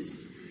students.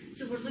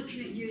 So we're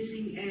looking at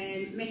using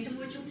meta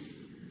modules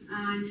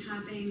and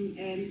having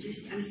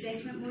just an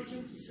assessment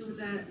module, so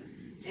that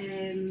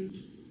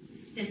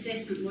the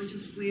assessment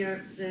modules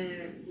where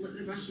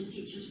the Russian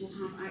teachers will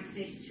have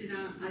access to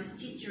that as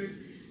teachers,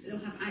 they'll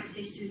have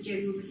access to the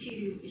general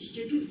material as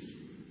students.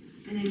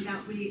 And then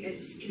that way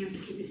it's kind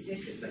of keeping it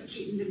separate, but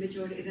keeping the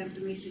majority of the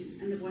information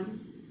in the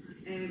one.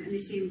 In the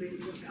same way,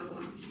 we've got a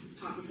lot of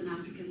partners in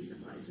Africa and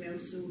stuff like that as well.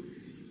 So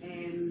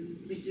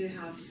we do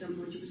have some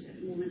modules at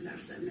the moment that are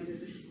sitting there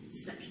with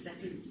 6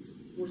 different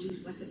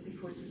modules with it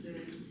because of the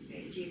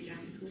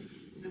geographical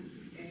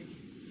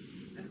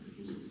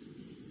applications.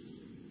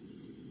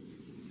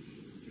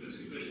 Can I ask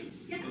a question?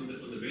 Yeah. On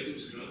the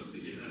medals graph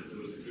that you had, there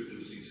was a group that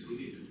was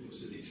excluded.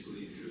 What's an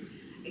excluded group?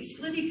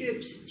 Excluded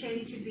groups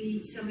tend to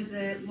be some of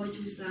the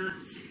modules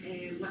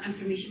that, like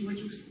information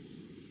modules,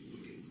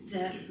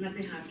 that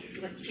maybe have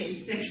like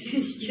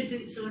 10,000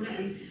 students on it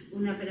and will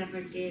never ever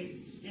get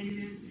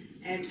anywhere.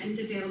 In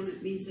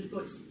development means they've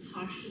got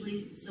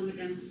partially some of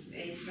them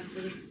stuff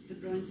with the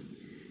bronze.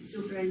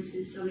 So for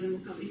instance, some of them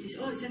will come and say,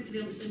 oh, it's in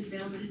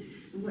development,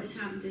 and what's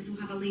happened is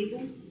they'll have a label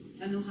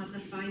and they'll have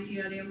their 5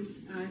 URLs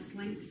as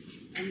links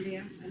in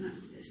there, and that,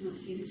 it's not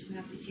seen, so we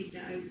have to take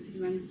that out and put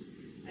them in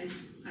as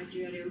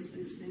URLs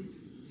instead.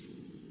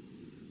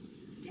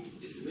 Yeah.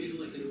 Is the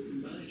medal like an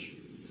open badge?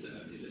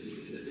 Is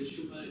it a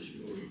digital badge?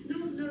 Or?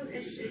 No,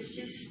 it's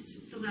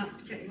just for that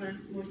particular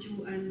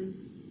module,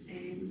 and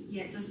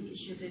yeah, it doesn't get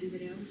shared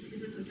anywhere else,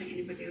 because I don't think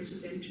anybody else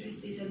would be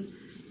interested in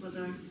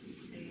whether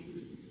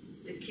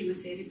the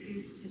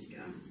chemotherapy has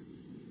got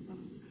a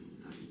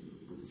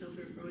gold,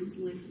 silver, bronze,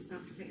 unless it's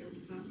that particular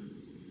department.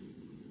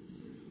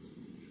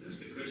 That's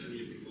the question.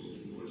 You can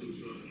multiple modules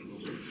or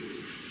multiple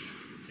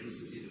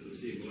instances of the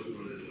same module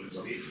running in one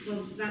space.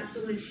 Well, that's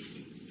only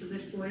for the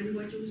foreign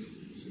modules,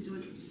 so we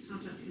don't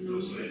have that for No,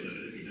 normal. sorry, I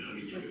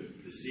mean, you've got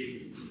the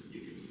same, you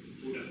can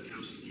 4 different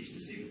campuses teaching the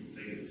same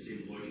thing in the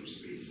same module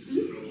space, so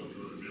they're all up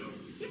on the rail.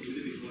 Would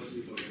it be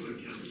possible for one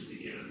campus to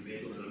get a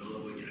medal and another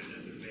one get a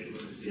different medal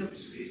in the same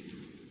space?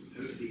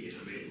 How do they get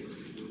a medal if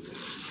they both work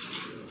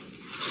together?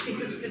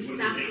 Because they've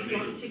started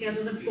working together,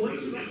 they've got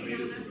to work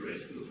together now. The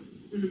rest of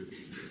them.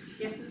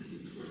 Yeah.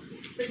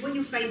 But what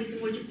you'll find is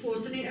the module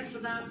coordinator for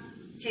that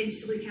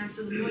tends to look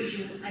after the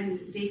module, and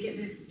they get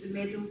the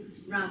medal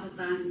rather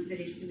than the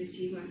rest of the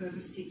team or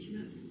whoever's teaching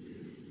it.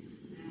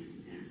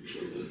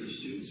 Well, the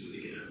students, when they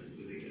get a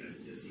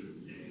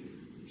different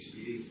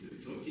experience, they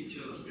talk to each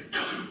other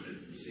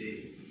and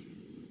say,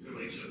 our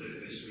lecture did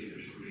it this way, it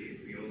was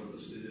great, we all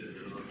understood it, and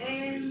another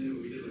person say, oh,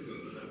 we never got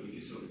that, we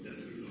did something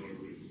different, or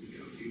we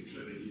got a field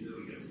trip, and you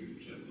never get a field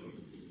trip, or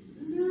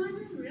No,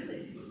 not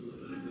really. nothing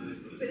like that.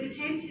 No. But they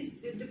tend to,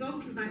 they've all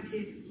come back to,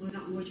 well,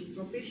 that module's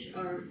rubbish,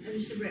 or, and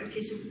you say, right,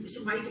 okay, so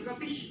why is it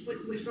rubbish?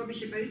 What's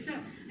rubbish about it?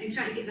 And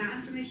try to get that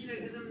information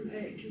out of them,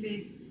 it can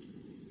be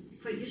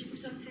quite useful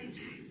sometimes.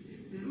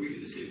 Yeah. We've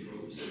had the same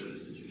problems in our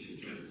institution,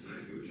 trying to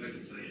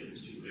tie it in the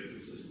student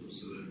record system,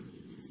 so that,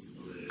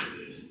 or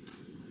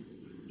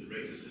the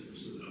record system,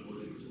 so that a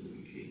module was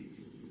only UK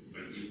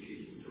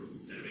from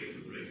direct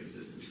from the record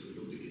system, so that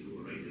nobody could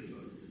override it,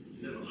 but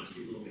it never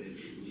lasted long, and then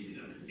people needed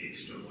an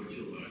extra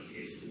module or a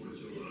test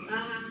module, or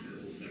and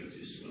the whole thing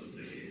just slipped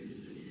ahead.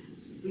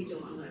 We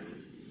don't allow it.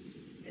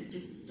 It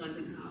just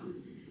doesn't happen.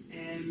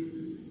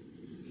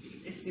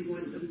 If they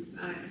want them,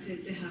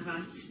 if they have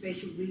a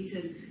special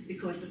reason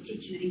because they're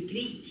teaching it in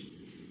Greek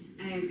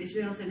as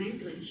well as in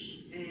English,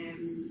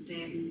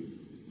 then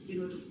you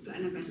know they'll put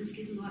in a business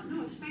case and be like,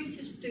 no, it's fine,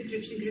 just do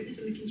groups and groupings,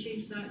 and we can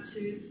change that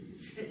to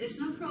It's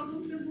no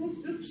problem,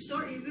 we'll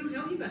sort you, we'll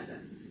help you with it,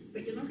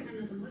 but you're not getting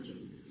another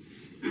module.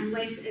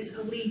 Unless it's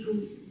a legal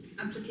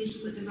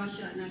application with the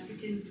Russia and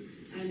African,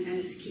 and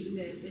it's keeping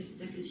the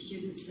different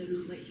students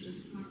and lecturers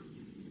apart.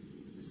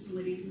 That's the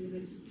only reason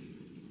there is.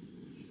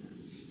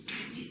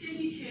 You said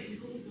you check the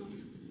gold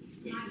ones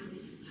Yes.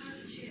 manually. How do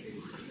you check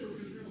the silver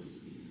and bronze?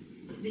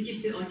 They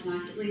just do it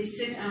automatically as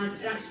soon as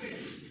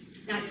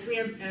that's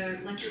where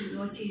little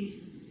naughty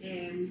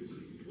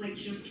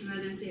lecturers come in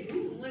and say,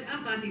 oh look,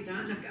 I've added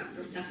that and I've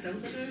got a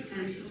silver out,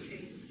 and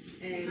Okay.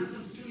 That's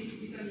something you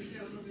can do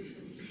yourself,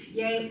 obviously.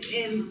 yeah,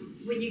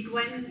 when you go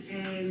in,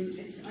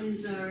 it's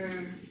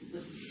under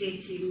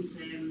settings,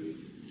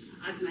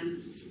 admin,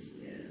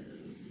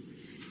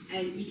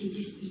 and you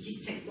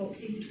just tick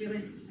boxes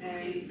really,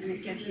 and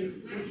it gives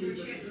you. Let them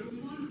check their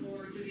own one,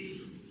 or do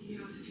you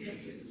have to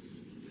check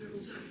it their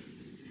own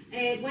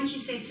side? Once you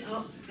set it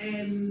up,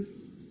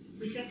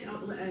 we set it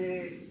up,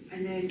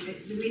 and then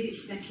the way that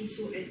it's sticky,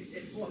 so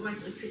it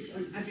automatically puts it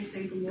on every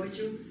single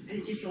module, and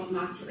it just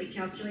automatically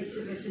calculates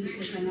it as soon as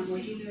it's in that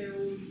module. See their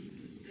own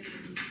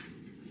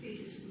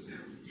status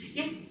themselves.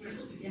 Yeah, Right,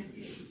 okay.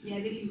 yeah,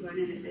 they can go in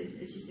and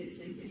it's just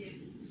outside. Yeah.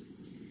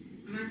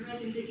 And I've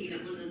been thinking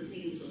that one of the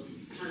things or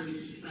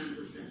challenges we found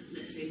was that,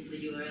 let's say for the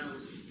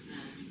URLs,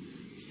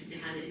 if they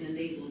had it in a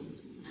label,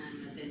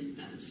 then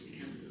that would just be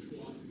counted as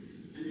one.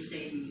 And the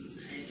same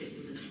if it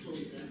was in a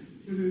folder.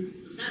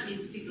 Mm-hmm. Does that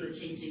mean people are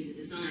changing the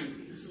design?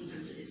 Because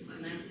sometimes it is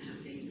quite nice to have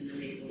things in the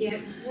label. Yeah,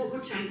 what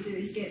we're trying to do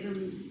is get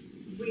them,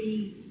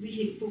 we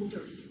hate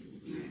folders,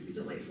 we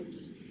don't like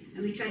folders,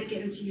 and we try to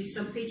get them to use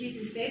sub-pages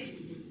instead,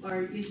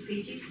 or use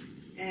pages,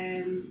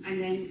 and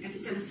then if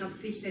it's in a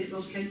sub-page then it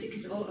will count it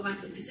because it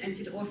automatically puts it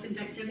into the orphaned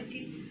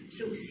activities,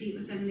 so it will see it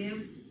within there.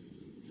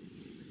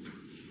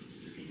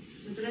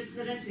 So there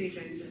is ways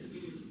around it,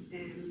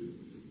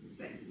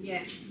 but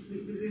yeah,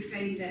 we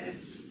find that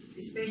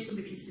especially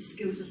because the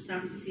schools are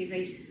starting to say,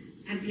 right,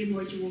 every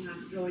module will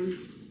have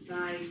bronze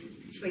by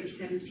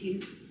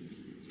 2017.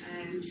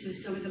 So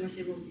some of them are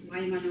saying, well, why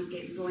am I not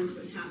getting bronze?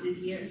 What's happening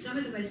here? And some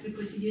of them is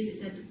because they use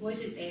it as a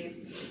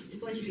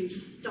depository and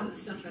just dump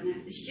stuff in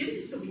it. The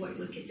students don't want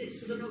to look at it,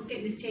 so they're not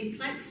getting the 10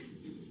 clicks.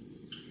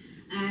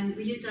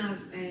 We use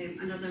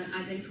another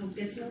add-in called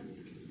Gizmo,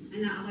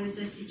 and that allows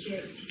us to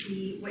check to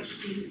see which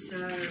students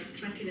are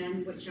clicking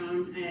in, which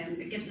aren't.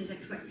 It gives us a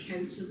quick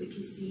count so we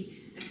can see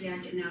if they are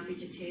getting an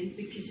average of 10,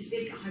 because if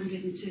they've got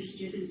 102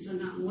 students on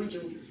that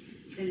module,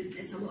 then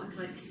it's a lot of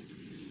clicks.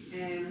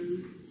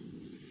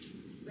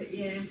 But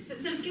yeah,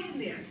 they're getting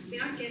there. They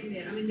are getting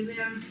there. I mean, they were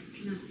kind of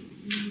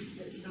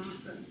at the start,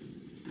 but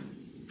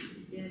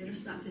yeah, they're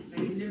starting to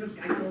find. Now we've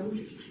got gold.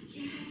 It's like,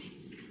 yeah.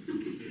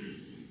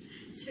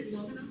 It's took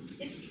long enough.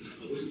 Yes.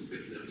 I wasn't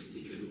quick enough to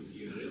take a note of the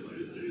URL. I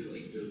really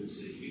like Bill's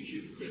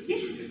YouTube clip.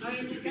 Yes, I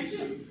understand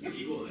it. Have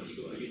you got a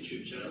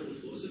YouTube channel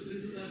with lots of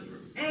things like that?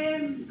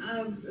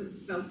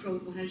 Bill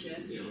probably has, yeah.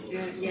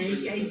 Yeah,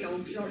 He's got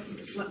all sorts.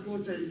 He's got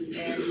Flipboard and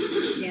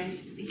yeah,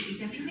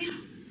 he's everywhere.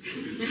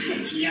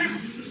 He's here.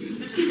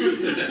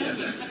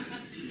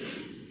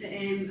 But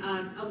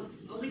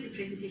I'll leave the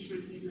presentation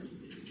on here now.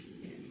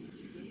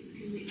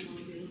 Can make them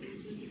all available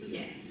to people.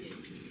 Yeah.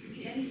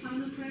 Okay, any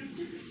final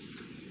questions?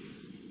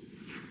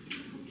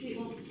 Okay,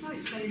 well,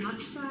 thanks very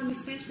much, Sam,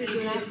 especially if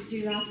we're asked to do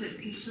that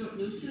at short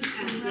notice.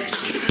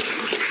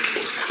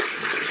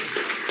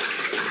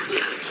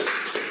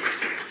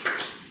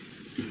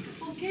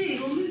 Okay,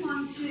 we'll move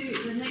on to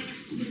the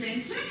next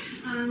presenter,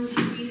 and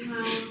we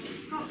have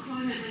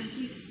Connor and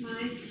Keith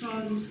Smyth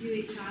from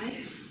UHI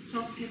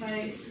talking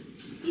about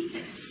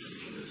eTIPS.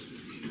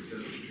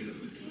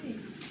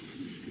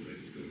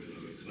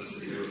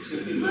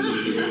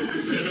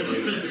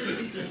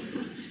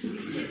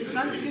 The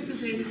front of your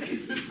presenting.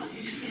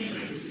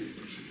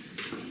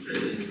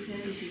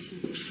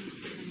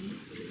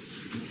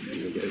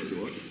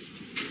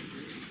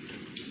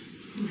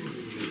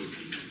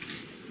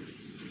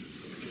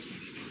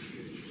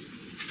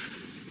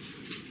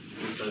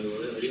 Stand over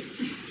there, are you?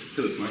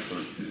 Good, it's my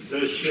turn.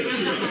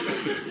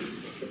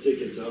 I'll take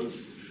it turns.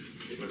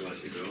 Take my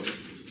glasses off.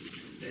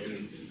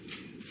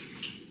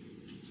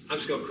 I'm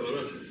Scott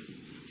Connor.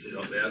 This is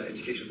up there,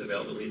 Educational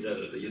Development Leader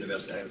at the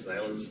University of Highlands and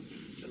Islands,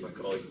 and my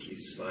colleague Keith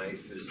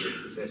Smyth, who's the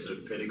Professor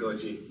of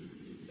Pedagogy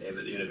at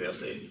the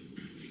university.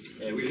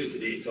 We're here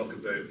today to talk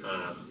about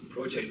a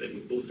project that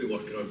we've both been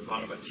working on,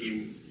 part of a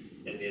team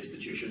in the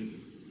institution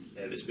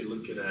that's been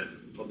looking at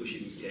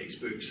publishing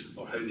e-textbooks,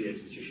 or how the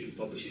institution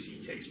publishes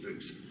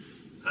e-textbooks,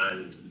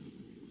 and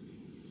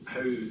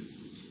how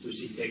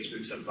those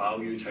e-textbooks are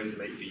valued, how they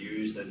might be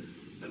used, and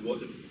what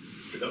the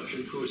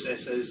production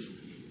process is,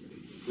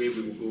 where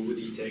we will go with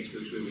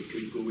e-textbooks, where we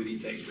could go with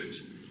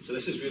e-textbooks. So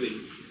this is really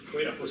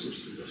quite a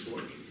whistle-stop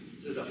work.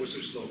 This is a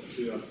whistle-stop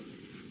tour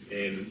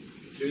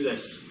through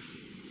this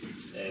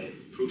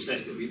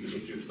process that we've been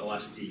going through for the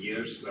last 3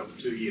 years, well,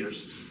 2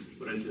 years.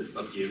 We're into the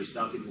third year. We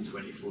started in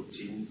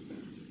 2014,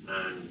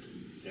 and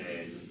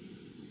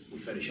we'll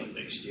finish up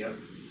next year.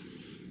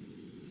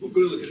 We're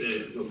going to look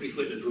at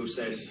briefly at the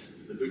process,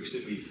 the books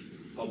that we've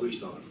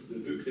published, or the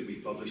book that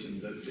we've published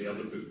and the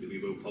other book that we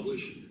will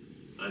publish,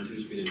 and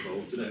who's been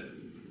involved in it.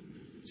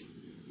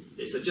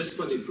 It's a just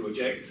funded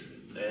project,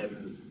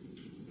 and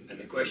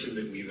the question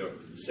that we were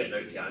setting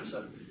out to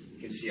answer,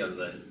 you can see on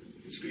the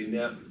screen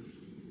there.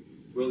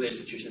 Will the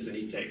institutions in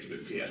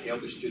eTextbook create a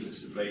help the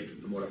students to provide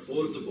a more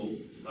affordable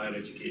higher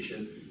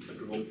education and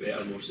promote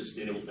better, more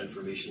sustainable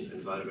information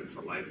environment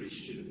for libraries,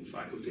 students and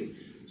faculty?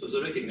 So there's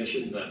a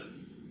recognition that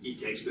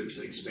e-textbooks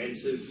are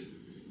expensive,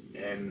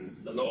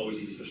 they're not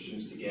always easy for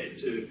students to get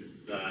to,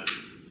 that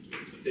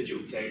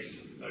digital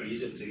texts are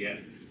easy to get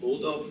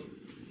hold of,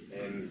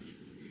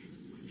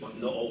 but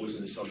not always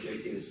in the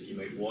subject areas that you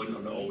might want,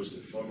 or not always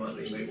in the format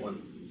that you might want.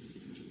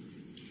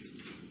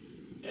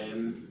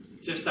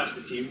 Just ask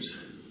the teams,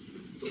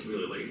 don't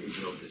really like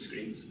moving off the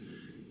screens,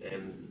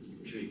 I'm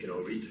sure you can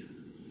all read.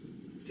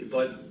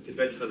 To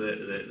bid for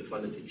the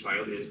funding to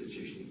trial the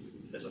institution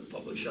as a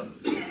publisher,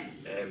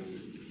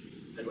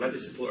 and we had to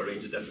support a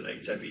range of different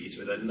activities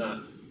within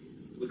that,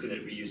 looking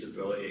at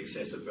reusability,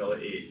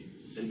 accessibility,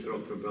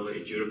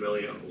 interoperability,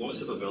 durability,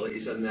 lots of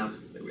abilities in there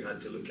that we had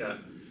to look at.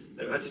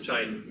 And we had to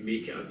try and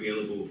make it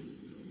available,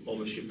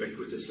 almost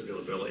ubiquitous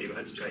availability. We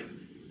had to try and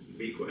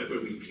make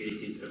whatever we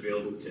created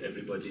available to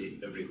everybody,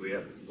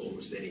 everywhere,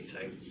 almost any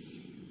time.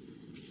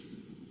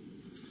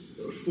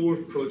 There were 4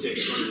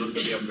 projects running under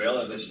the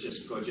umbrella of this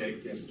just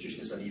project. The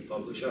institution is an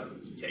e-publisher,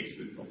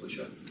 textbook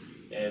publisher.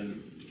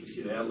 You can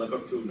see there,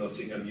 Liverpool,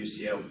 Nottingham,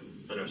 UCL,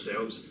 and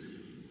ourselves.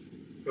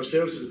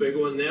 Ourselves is the big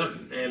one there.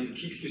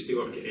 Keith used to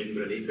work at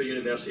Edinburgh and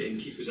University, and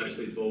Keith was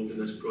actually involved in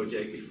this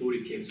project before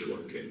he came to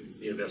work at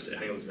the University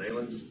of Highlands and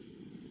Islands.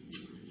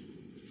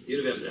 The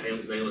University of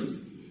Highlands and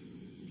Islands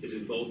is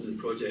involved in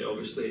the project,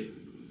 obviously,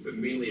 but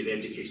mainly the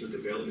Educational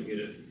Development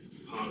Unit,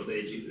 part of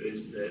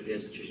the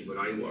institution where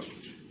I work,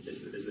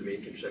 is the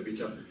main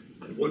contributor.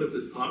 And one of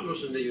the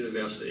partners in the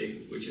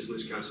university, which is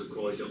Lewis Castle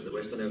College up in the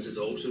Western Isles, is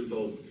also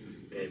involved.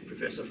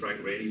 Professor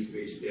Frank Rennie's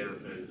based there,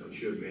 and I'm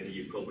sure many of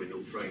you probably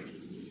know Frank.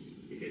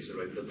 He gets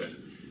around a bit.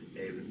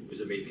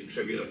 Was a main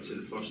contributor to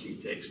the first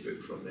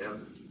e-textbook from there.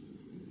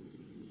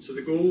 So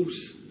the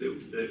goals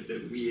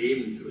that we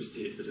aimed was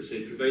to, as I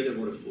said, provide a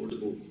more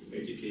affordable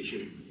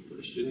education for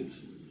the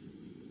students,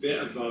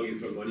 better value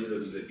for money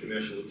than the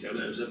commercial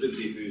alternatives.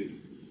 Everybody who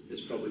has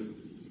probably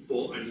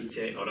bought an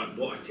e-text or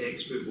bought a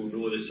textbook will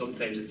know that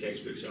sometimes the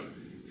textbooks are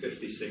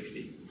 50,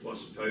 60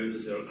 plus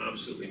pounds. They're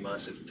absolutely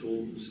massive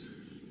tomes,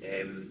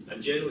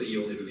 and generally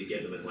you only really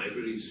get them in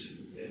libraries.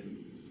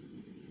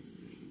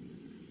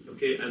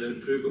 Okay, and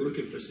improve. We're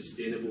looking for a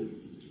sustainable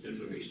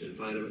information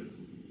environment.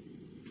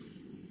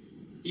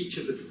 Each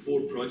of the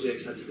 4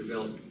 projects had to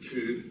develop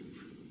 2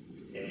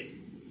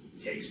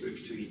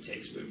 textbooks, 2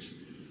 e-textbooks,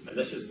 and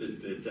this is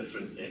the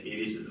different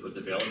areas that we're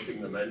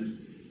developing them in.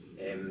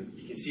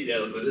 You can see there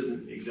that there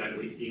isn't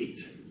exactly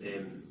 8,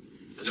 and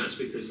that's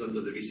because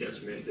under the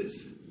research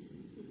methods,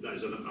 that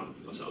is a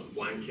sort of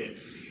blanket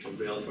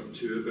umbrella for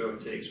 2 of our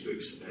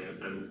textbooks,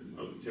 and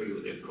I'll tell you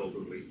what they're called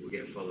when we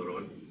get further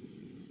on.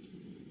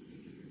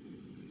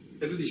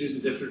 Everybody's using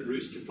different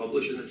routes to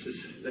publish, and this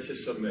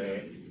is some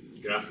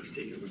graphics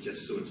taken from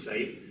Just So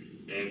Inside.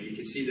 You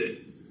can see that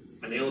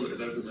an element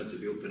of everything had to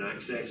be open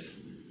access.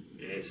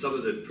 Some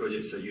of the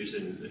projects are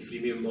using the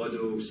freemium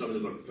model, some of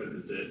them are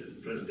print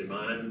on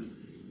demand.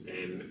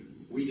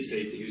 We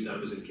decided to use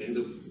Amazon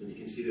Kindle, and you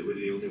can see that we're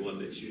the only one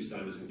that's used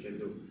Amazon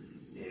Kindle,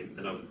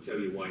 and I'll tell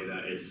you why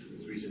that is.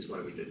 There's reasons why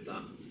we did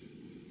that.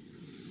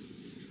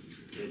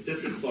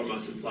 Different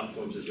formats and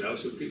platforms as well,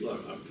 so people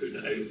are putting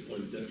it out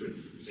on different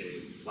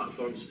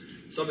platforms.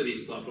 Some of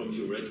these platforms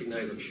you'll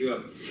recognise, I'm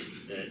sure.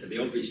 The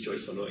obvious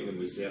choice for Nottingham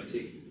was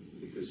Xerti,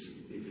 because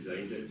they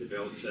designed it,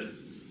 developed it,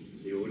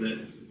 they own it,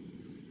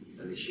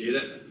 and they share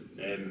it.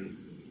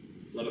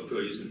 Liverpool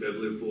are using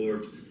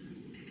Biblioboard.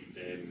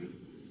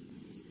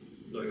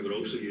 Nottingham are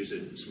also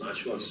using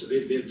Smashwords, so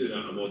they're doing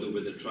a model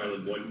where they're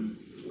trialling one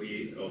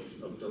way of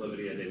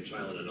delivery and then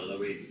trialling another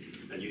way.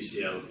 And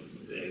UCL,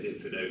 they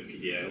put out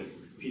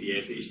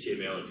PDF,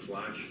 HTML and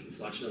Flash.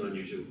 Flash is an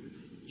unusual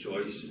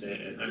choice,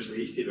 and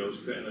actually HTML is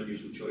quite an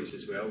unusual choice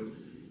as well.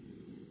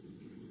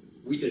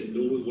 We didn't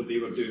know what they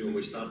were doing when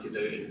we started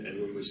out,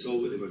 and when we saw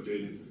what they were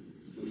doing,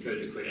 we found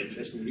it quite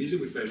interesting. The reason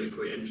we found it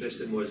quite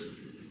interesting was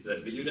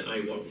that the unit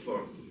I work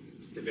for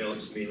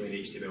develops mainly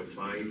in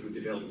HTML5. We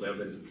develop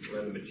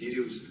learning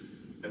materials,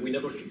 and we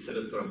never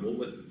considered for a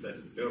moment that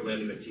our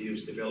learning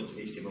materials developed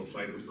in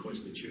HTML5 would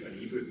constitute an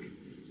ebook.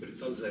 But it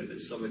turns out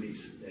that some of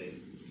these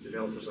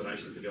developers are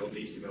actually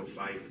developing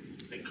HTML5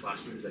 and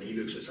classing it as an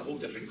ebook, so it's a whole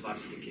different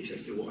classification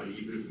as to what an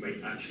ebook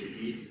might actually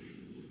be.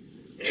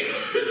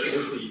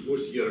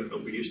 Most of you will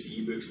be used to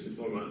ebooks in the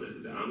format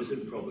that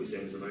Amazon probably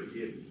sends them out to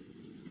you.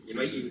 You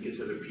might even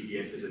consider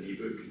PDF as an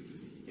ebook.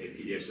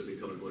 PDFs are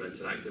becoming more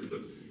interactive, but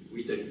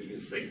we didn't even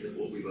think that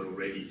what we were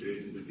already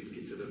doing would be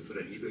considered for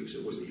an ebook, so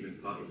it wasn't even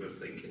part of our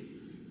thinking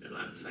at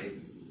that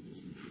time.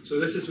 So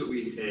this is what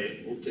we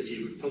hope to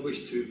achieve. We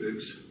published 2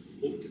 books,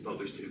 hope to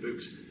publish 2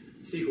 books.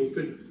 Say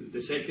hoping.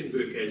 The second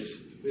book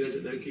is, where is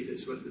it now, Keith?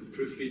 It's with the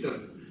proofreader,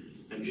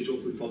 and should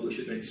hopefully publish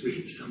it next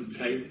week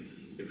sometime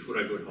before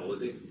I go on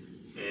holiday.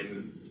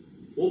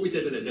 What we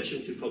did in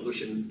addition to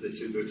publishing the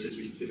 2 books is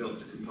we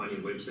developed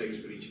companion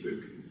websites for each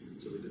book.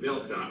 So we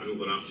developed an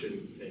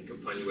overarching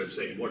companion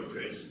website in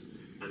WordPress,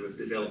 and we've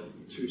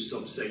developed 2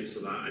 sub-sites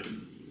of that.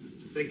 And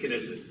the thinking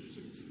is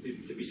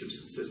that to be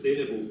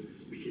sustainable,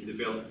 we can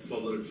develop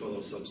further and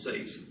further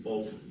sub-sites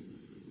of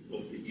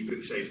the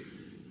ebook site.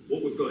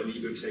 What we've got in the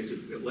ebook site is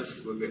we've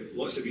got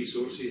lots of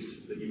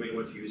resources that you might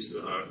want to use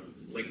that are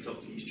linked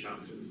up to each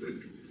chapter in the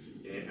book,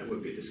 and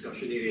we've got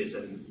discussion areas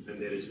in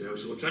there as well.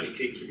 So we're trying to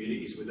create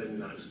communities within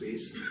that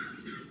space.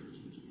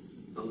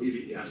 I'll leave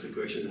you to ask the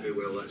question of how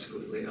well that's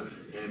going later.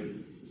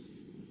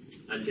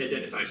 And to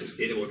identify a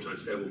sustainable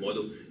transferable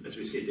model, as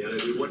we said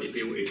earlier, we want to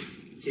be able to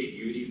take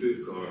your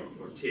ebook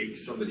or take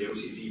somebody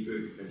else's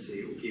ebook and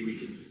say, okay, we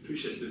can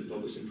push this through the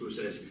publishing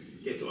process,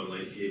 get it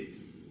online for you,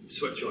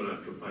 switch on a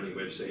companion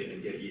website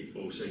and get you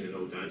all singing,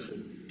 all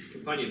dancing.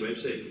 Companion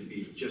website could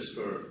be just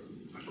for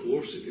a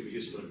course, it could be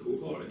just for a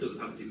cohort, it doesn't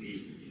have to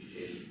be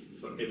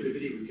for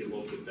everybody. We can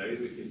lock it down,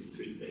 we can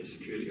put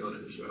security on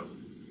it as well.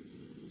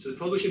 So the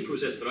publishing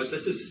process for us,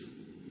 this is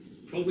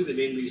probably the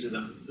main reason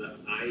that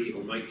I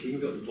or my team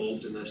got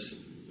involved in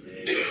this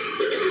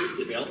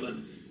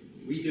development.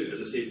 We do,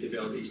 as I said,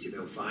 develop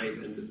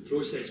HTML5, and the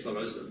process for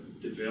us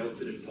of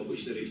developing and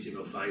publishing our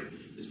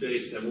HTML5 is very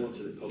similar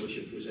to the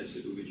publishing process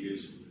that we would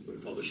use when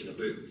publishing a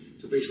book.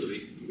 So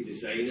basically, we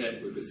design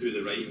it, we go through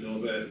the writing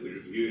of it, we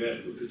review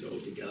it, we put it all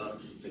together,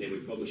 and then we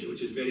publish it,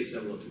 which is very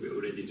similar to what we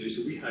already do.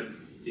 So we had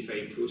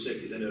defined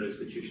processes in our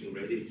institution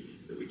already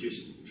that we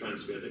just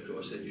transferred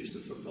across and used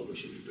them for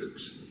publishing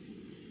books.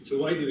 So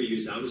why do we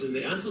use Amazon?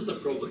 The answers are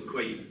probably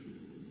quite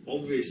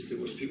obvious to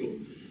most people.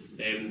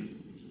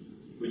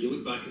 When you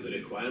look back at the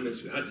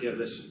requirements, we had to have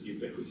this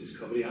ubiquitous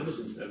coverage.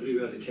 Amazon's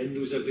everywhere, the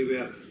Kindle's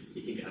everywhere.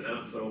 You can get an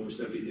app for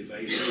almost every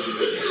device.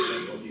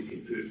 You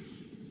can put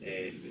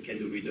the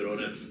Kindle reader on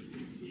it.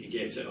 You can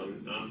get it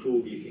on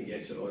Apple, you can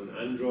get it on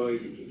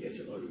Android, you can get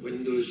it on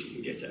Windows, you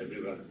can get it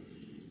everywhere.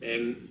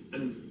 And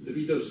the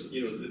readers,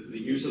 the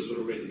users were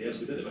already there,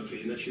 so we didn't have a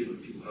training issue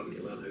with people having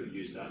to learn how to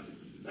use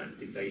that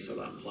device or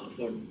that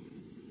platform.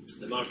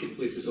 The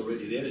marketplace is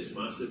already there, it's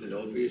massive and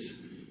obvious,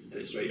 and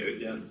it's right out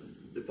there.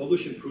 The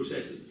publishing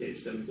process is dead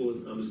simple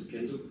on Amazon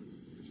Kindle.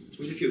 I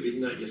suppose if you're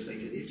reading that, you're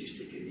thinking, they've just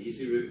taken the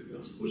easy route.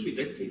 Well, I suppose we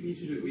did take the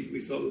easy route. We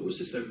thought, well, what's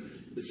the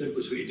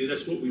simplest way to do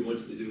this? What we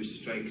wanted to do was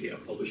to try and create a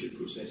publishing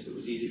process that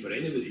was easy for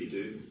anybody to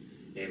do,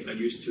 and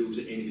use tools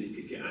that anybody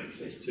could get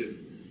access to.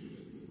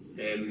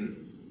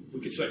 We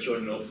could switch on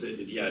and off the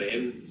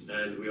DRM,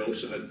 and we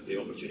also had the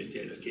opportunity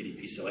to enter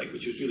KDP Select,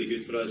 which was really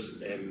good for us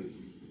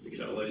because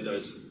it allowed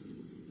us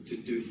to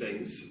do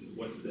things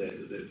with the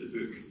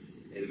book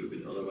that we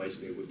wouldn't otherwise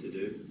be able to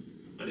do.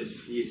 And it's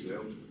free as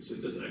well, so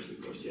it doesn't actually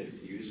cost you anything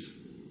to use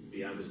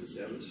the Amazon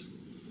service.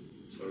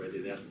 It's already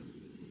there.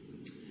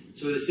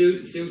 So the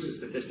sales and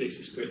statistics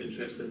is quite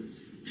interesting.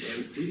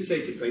 We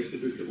decided to price the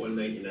book at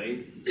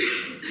 $1.99.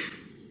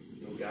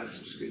 No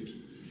gasps, good.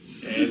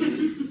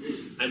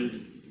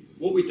 And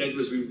what we did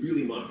was we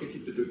really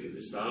marketed the book at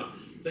the start.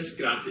 This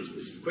graph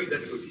is quite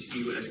difficult to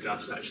see what this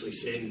graph is actually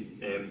saying.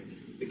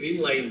 The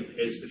green line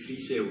is the free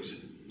sales.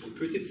 We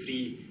put it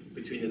free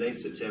between the 9th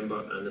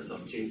September and the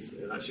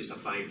 13th, and that's just a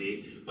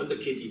 5-day. Under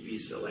KDP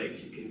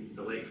Select, you can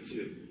elect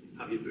to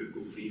have your book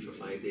go free for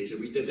 5 days,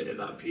 and we did it at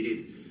that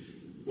period,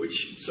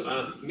 which sort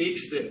of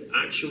makes the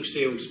actual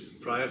sales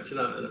prior to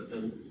that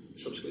and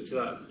subsequent to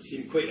that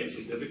seem quite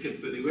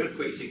insignificant, but they were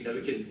quite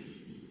significant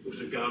with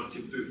regard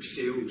to book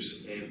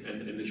sales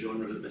in the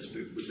genre that this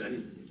book was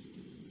in.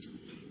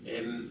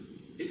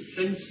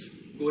 Since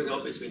going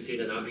up, it's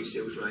maintained an average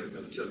sales rank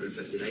of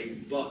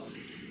 259, but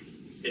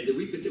in the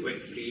week that it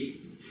went free,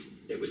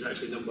 it was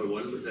actually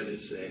 #1 within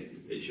its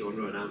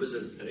genre on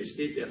Amazon, and it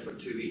stayed there for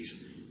 2 weeks.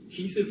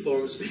 Keith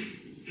informs me,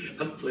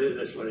 I'm playing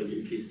this one in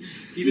UK,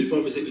 Keith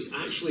informs us it was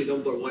actually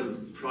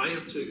 #1 prior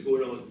to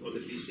going on the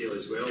free sale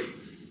as well,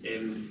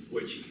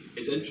 which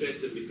is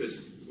interesting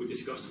because we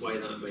discussed why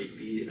that might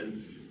be,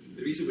 and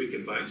the reason we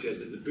came back to is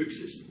that the books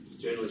that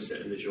generally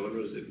sit in the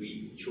genres that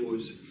we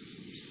chose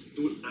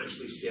don't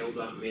actually sell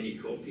that many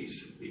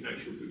copies. The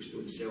actual books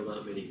don't sell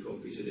that many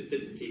copies, and it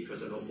didn't take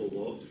us an awful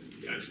lot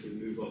to actually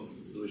move up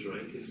those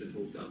rankings and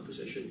hold that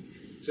position.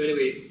 So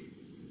anyway,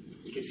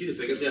 you can see the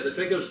figures there. The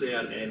figures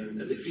there, in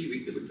the free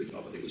week that we put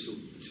up, I think we sold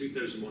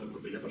 2,001,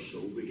 but we never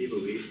sold. We gave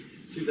away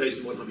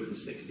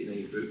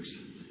 2,169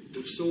 books.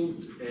 We've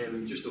sold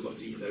just over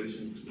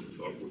 3,000,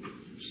 or we've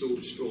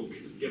sold stroke,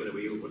 given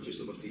away over just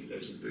over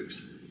 3,000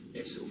 books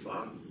so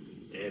far.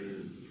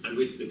 And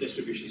with the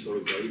distributions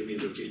worldwide, I mean,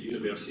 we've got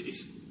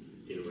universities,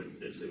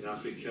 in South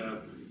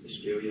Africa,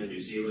 Australia,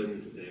 New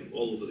Zealand,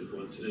 all over the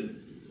continent,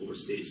 over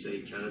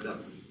stateside, Canada,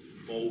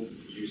 all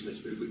using this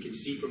book. We can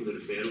see from the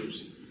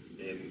referrals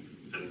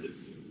and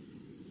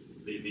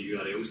the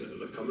URLs that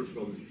they're coming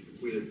from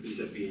where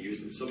these are being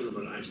used, and some of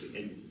them are actually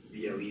in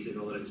VLEs in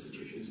other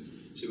institutions.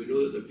 So we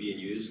know that they're being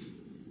used.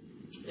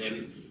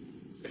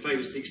 If I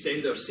was to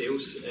extend our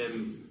sales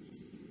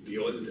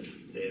beyond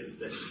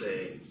this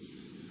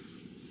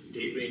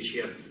date range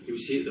here, you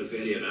would see that they're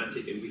very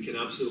erratic, and we can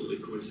absolutely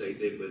coincide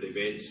them with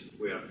events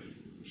where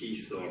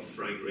Keith or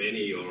Frank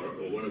Rennie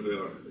or one of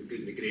our good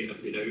and the great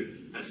have been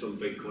out at some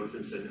big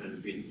conference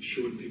and been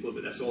showing people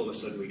about this. All of a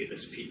sudden we get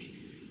this peak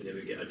and then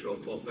we get a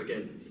drop off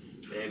again.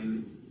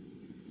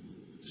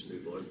 Let's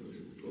move on.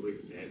 Probably,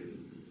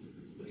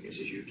 I guess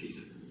it's you,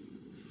 Keith.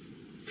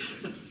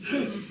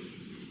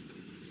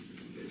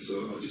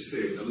 So I'll just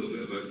say a little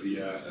bit about the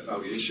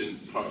evaluation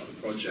part of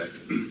the project.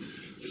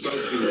 As well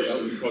as being a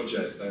development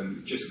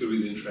project, just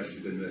really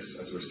interested in this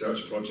as a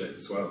research project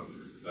as well.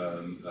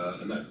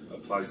 And that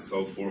applies to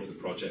all 4 of the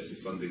projects they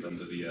funded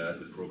under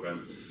the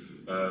programme.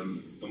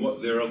 And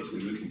what they're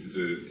ultimately looking to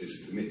do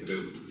is to make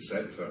available to the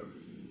sector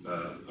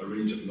a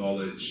range of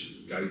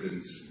knowledge,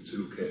 guidance,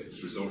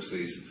 toolkits,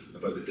 resources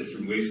about the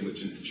different ways in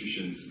which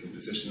institutions can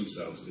position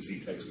themselves as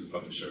e-textbook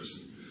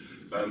publishers.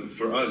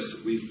 For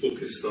us, we've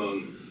focused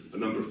on a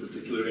number of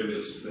particular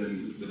areas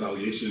within the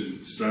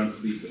valuation strand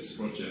of the eTIPS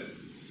project.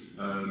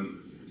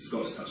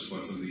 Scott's touched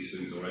upon some of these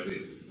things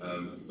already,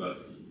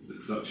 but the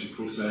production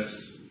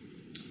process,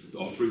 the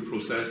authoring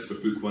process for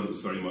book 1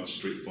 was very much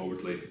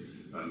straightforwardly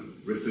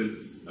written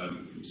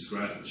from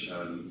scratch.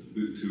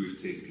 Book 2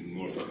 we've taken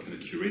more of a kind of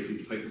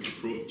curated type of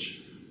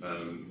approach,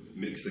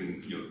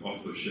 mixing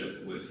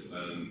authorship with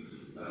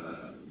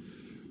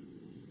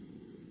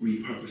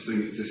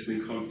repurposing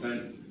existing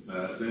content.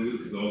 Then we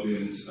look at the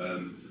audience,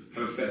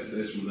 how effective it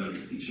is from a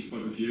learning and teaching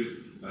point of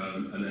view,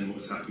 and then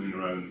what's happening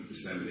around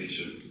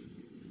dissemination.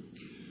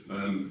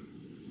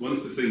 One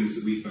of the things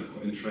that we found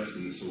quite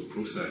interesting in this whole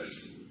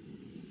process,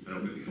 and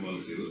I'll maybe come on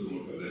and say a little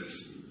more about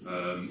this,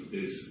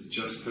 is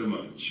just how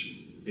much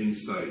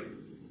insight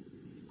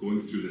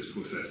going through this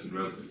process in a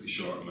relatively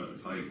short amount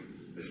of time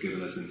has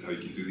given us into how you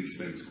can do these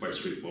things quite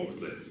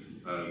straightforwardly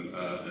and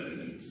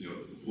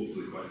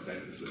hopefully quite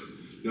effectively.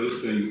 The other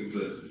thing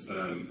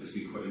that has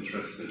been quite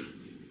interesting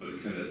are the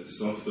kind of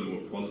softer,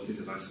 more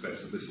qualitative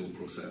aspects of this whole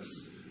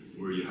process,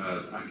 where you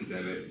have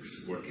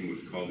academics working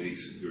with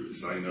colleagues who are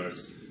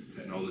designers,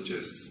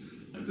 technologists,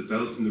 and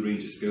developing the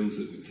range of skills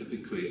that would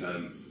typically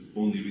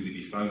only really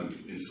be found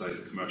inside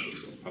a commercial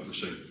sort of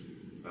publishing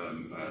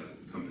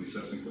company. So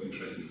that's been quite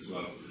interesting as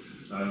well.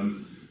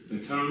 In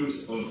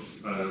terms of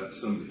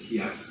some of the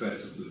key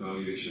aspects of the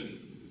valuation,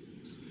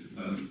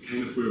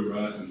 kind of where we're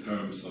at in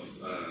terms of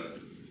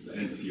the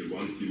end of year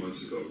 1 a few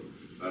months ago,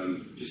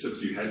 just a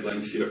few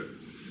headlines here.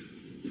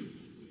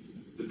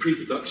 The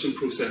pre-production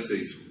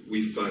processes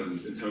we've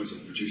found in terms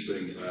of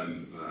producing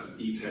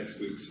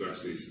e-textbooks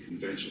versus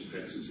conventional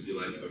textbooks, if you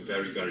like, are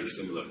very, very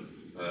similar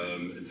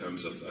in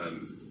terms of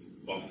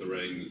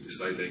authoring,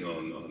 deciding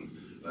on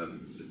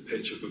the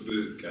pitch of a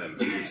book,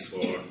 who it's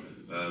for,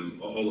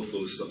 all of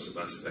those sorts of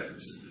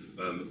aspects.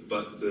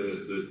 But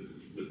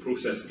the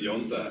process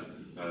beyond that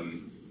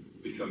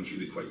becomes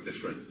really quite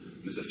different.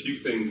 And there's a few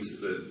things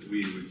that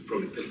we would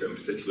probably pick out in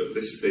particular at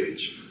this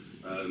stage.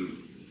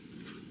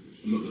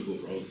 I'm not going to go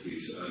over all of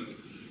these,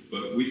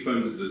 but we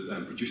found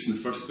that producing the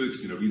first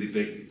book's been a really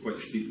big, quite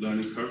steep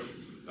learning curve,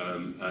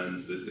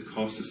 and the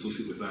cost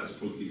associated with that has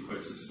probably been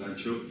quite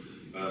substantial.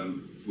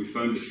 We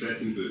found the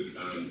second book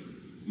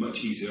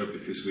much easier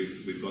because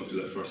we've gone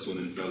through that first one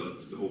and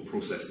developed the whole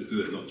process to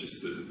do it, not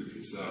just the book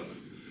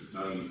itself.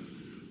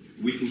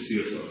 We can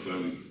see a sort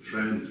of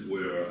trend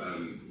where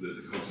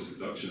the cost of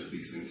production of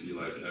these things, if you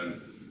like,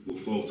 will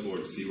fall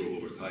towards 0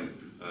 over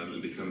time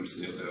and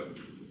becomes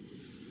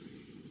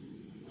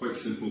quite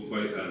simple,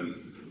 quite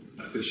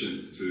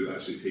efficient to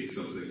actually take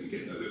something and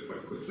get it out of it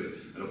quite quickly.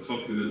 And I'll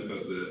talk a minute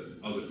about the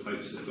other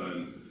types of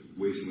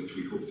ways in which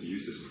we hope to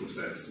use this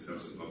process in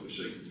terms of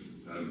publishing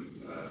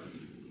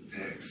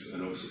texts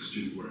and also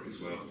student work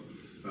as well.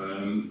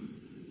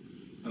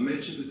 I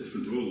mentioned the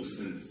different roles,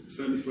 and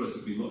certainly for us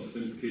there have been lots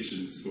of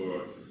implications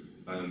for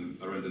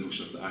around the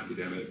notion of the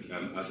academic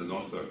as an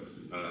author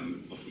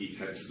of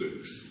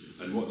e-textbooks,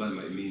 and what that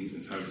might mean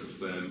in terms of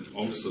them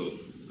also,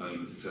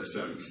 to a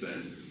certain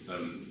extent,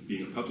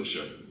 being a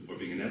publisher or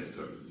being an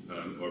editor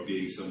or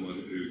being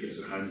someone who gets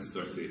their hands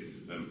dirty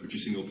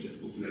producing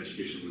open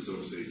educational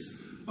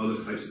resources, other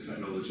types of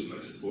technology that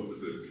might support the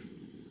book.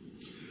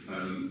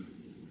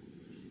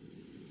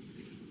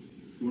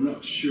 We're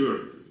not sure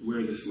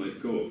where this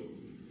might go,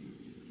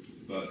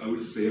 but I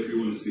would say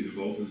everyone that's been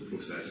involved in the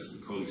process,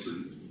 the colleagues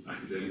in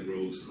academic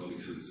roles,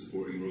 colleagues in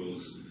supporting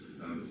roles,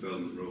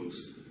 development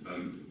roles,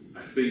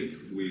 I think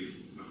we've,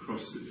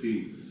 across the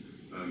team,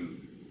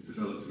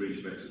 developed a range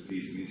of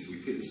expertise. It means if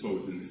we take this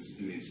forward in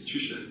the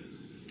institution,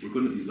 we're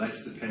going to be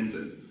less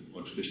dependent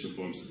on traditional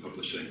forms of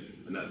publishing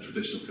and that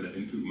traditional kind of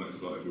input we might have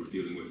got if we're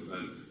dealing with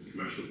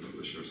commercial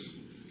publishers.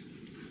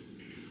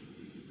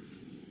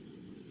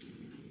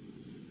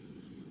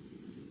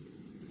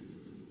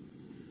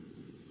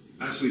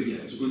 As we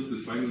go into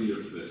the final year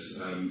of this,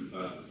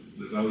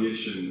 the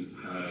valuation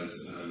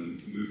has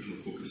moved from a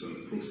focus on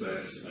the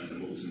process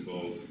and what was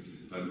involved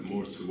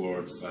more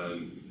towards,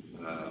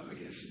 I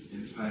guess,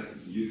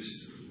 impact,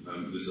 use.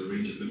 There's a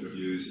range of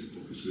interviews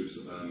and focus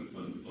groups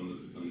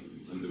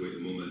underway at the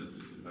moment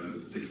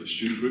with particular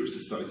student groups who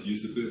started to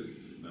use the book,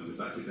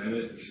 with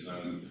academics.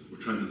 We're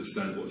trying to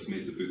understand what's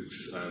made the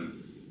books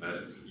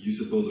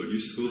usable or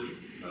useful.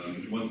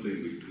 One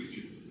thing we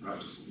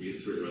perhaps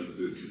reiterate around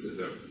the books is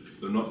that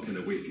they're not kind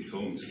of weighty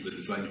tomes. They're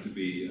designed to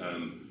be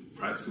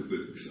practical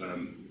books.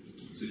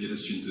 So if you're a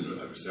student doing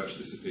a research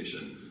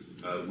dissertation,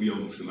 we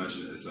almost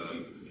imagine it as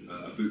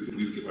a book that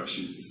we would give our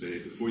students to say,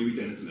 before you read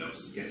anything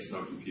else, get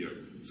started here.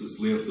 So it's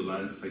lay of the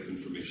land type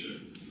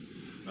information.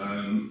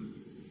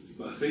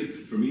 But I think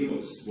for me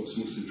what's most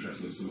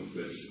interesting in some of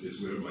this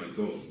is where it might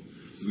go.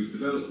 So we've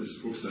developed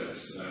this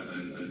process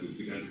and we've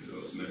begun to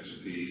develop some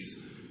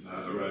expertise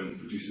around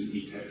producing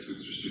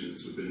e-textbooks for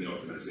students within the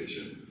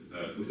organisation,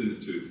 within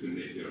the two, within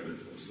Napier and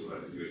also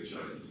at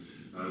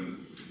UHI.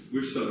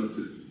 We're starting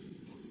to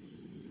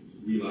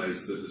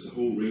realise that there's a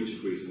whole range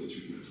of ways in which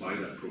we can apply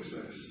that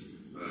process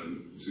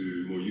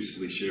to more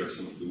usefully share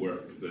some of the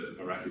work that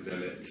our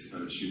academics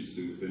and our students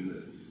do within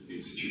the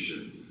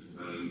institution.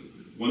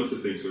 One of the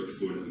things we're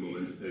exploring at the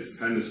moment is,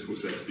 can this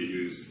process be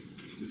used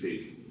to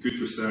take good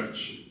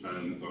research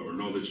or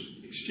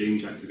knowledge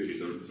exchange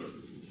activities or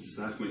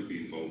staff might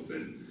be involved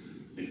in,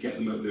 and get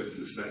them out there to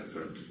the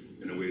sector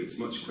in a way that's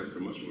much quicker,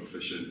 much more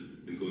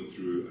efficient than going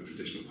through a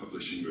traditional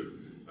publishing route.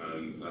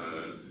 And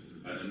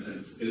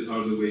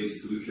are there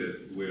ways to look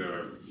at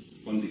where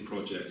funded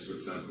projects, for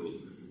example,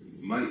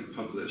 might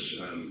publish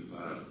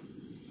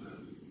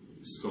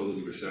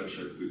scholarly research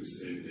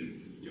outputs in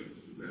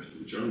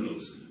reputable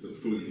journals, but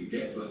before they can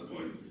get to that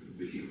point,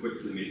 they can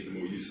quickly make the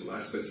more useful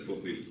aspects of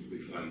what they've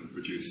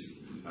produced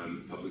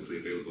publicly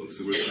available.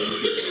 So we're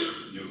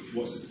looking at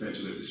what's the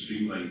potential there to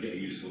streamline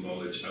getting useful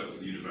knowledge out of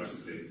the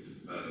university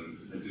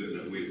and do it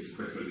in a way that's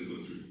quicker than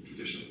going through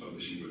traditional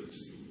publishing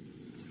routes.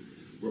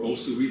 We're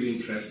also really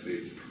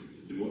interested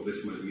in what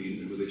this might mean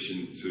in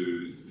relation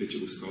to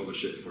digital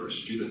scholarship for our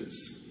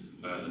students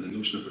and the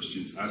notion of our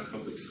students as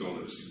public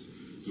scholars.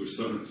 So we're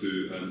starting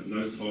to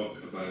now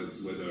talk about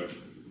whether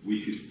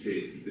we could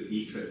take the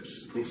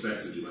eTIPS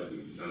process, if you like,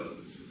 we've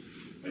developed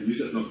and use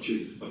it as an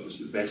opportunity to publish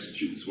the best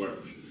students'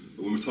 work.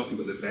 But when we're talking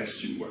about the best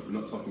student work, we're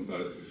not talking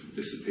about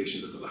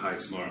dissertations that got the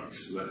highest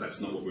marks. So that's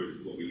not what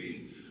we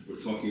mean. We're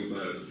talking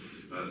about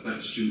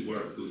that student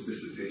work, those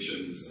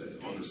dissertations at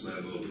honours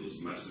level,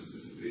 those master's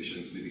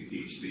dissertations, maybe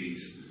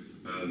PhDs,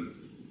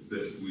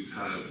 that would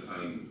have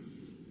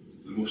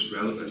the most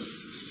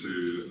relevance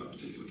to a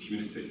particular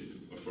community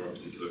or for a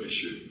particular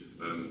issue,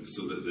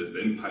 so that the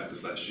impact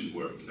of that student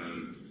work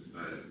can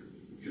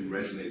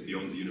resonate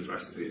beyond the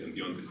university and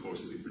beyond the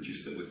course that they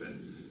produced it within.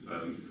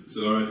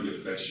 So our idea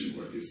of best student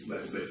work is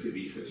let's get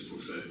the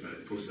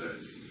eTIPS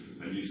process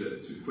and use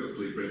it to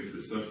quickly bring to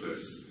the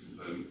surface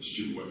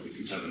student work that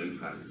could have an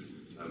impact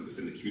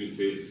within the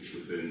community,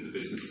 within the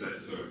business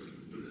sector,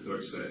 the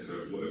research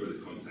sector, whatever the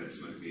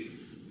context might be.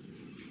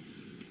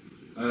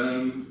 I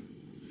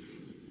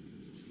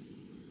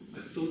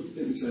don't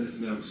think there's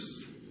anything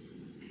else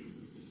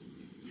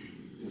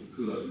we'll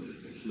pull out in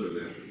particular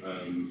there.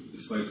 The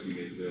slides we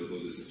made available,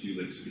 there's a few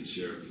links we can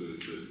share to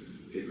the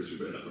papers we've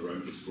written up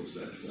around this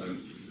process. So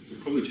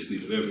we'll probably just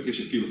leave it there, but it gives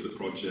you a feel of the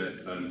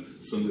project and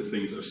some of the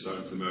things that are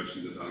starting to emerge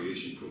through the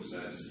evaluation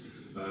process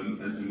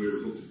and where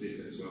we hope to take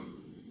it as well.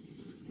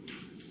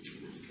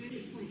 That's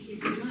great, thank you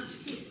very much.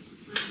 Do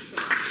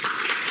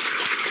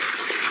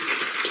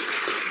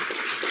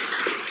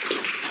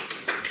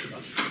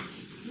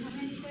you have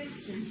any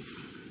questions?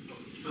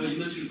 You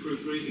mentioned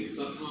proofreading. Is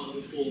that part of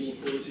the formal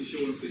quality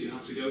assurance that you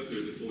have to go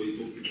through before your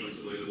book becomes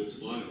available to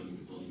buy on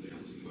the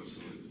ALT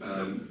website?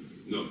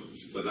 No,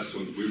 but that's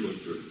one we're going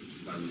through.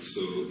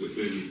 So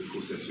within the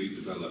process we've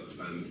developed,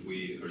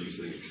 we are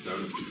using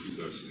external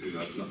proofreaders who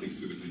have nothing to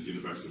do with the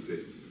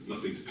university,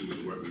 nothing to do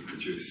with the work we've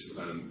produced,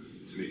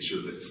 to make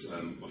sure that it's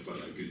of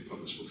a good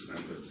publishable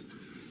standard.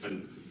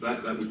 And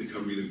that would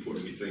become really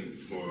important, we think,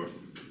 for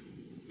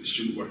the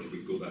student work if we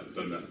go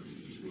down that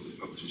road of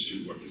publishing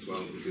student work as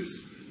well,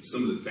 because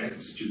some of the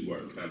best student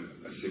work, as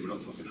I say, we're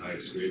not talking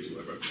highest grades or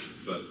whatever,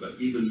 but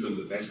even some of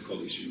the best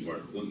quality student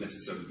work won't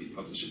necessarily be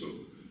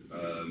publishable.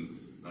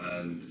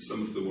 And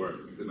some of the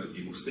work that might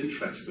be most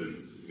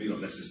interesting may not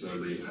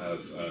necessarily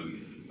have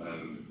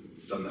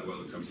done that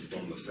well in terms of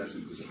formal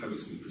assessment because of how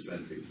it's been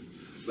presented.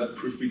 So that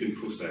proofreading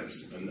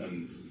process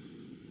and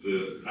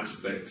the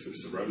aspects that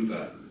surround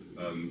that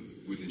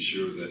would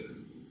ensure that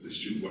the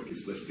student work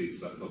is lifted to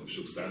that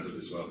publishable standard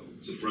as well.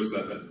 So for us,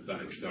 that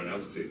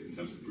externality in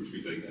terms of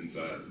proofreading and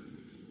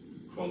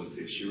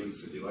quality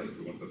assurance, if you like,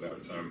 for want of a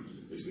better term,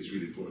 is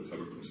really important to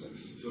our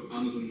process. So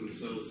Amazon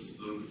themselves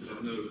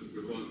have no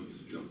requirements?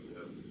 No.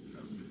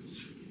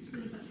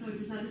 Sorry,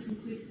 does that just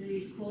include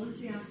the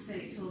quality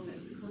aspect of it,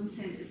 the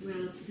content, as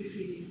well as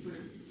proofreading for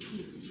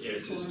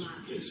yes,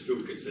 format? It's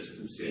full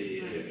consistency,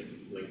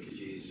 right.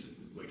 Linkages,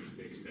 links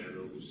to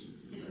externals.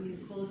 Yeah, I mean,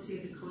 the quality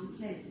of the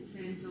content in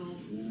terms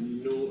of...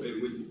 No,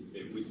 it wouldn't.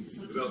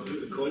 Well,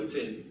 the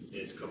content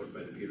is covered by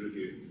the peer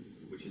review,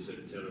 which is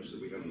internal, so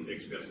we have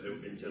experts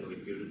internally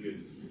peer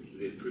reviewing.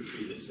 The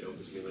proofread itself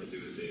is mainly to do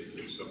with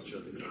the structure,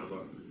 the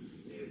grammar,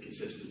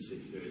 consistency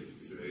throughout.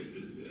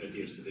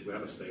 Adheres to we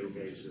have a style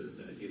guide, so it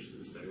adheres to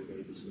the style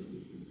guide as well.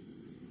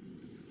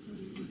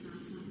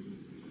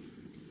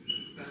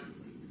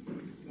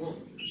 What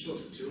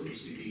sort of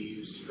tools do you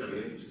use to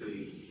create the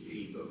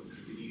e-book?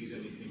 Did you use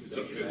anything in It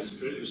particular? was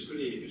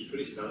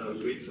pretty standard. I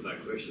was waiting for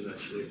that question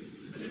actually,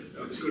 and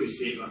I was going to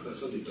say it, but I thought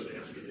somebody's going to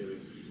ask it anyway.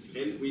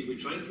 We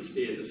tried to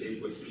stay, as I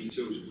said, with free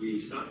tools. We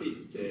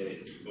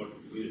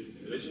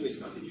originally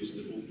started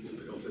using the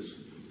Open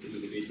Office to do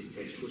the basic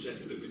text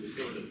processing, but we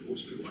discovered that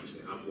most people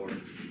actually have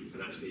Word,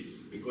 and actually,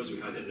 because we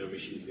had it in our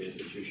machines in the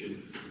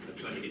institution, and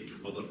trying to get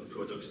other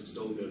products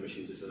installed in our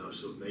machines is an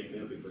absolute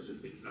nightmare because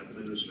of the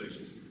admin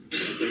restrictions. So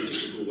we decided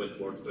just to go with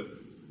Word, but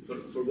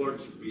for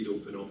Word, read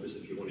Open Office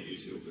if you want to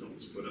use the Open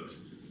Office products.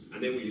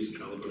 And then we used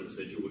Calibre and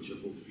Sigil, which are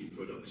both free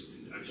products, to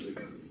actually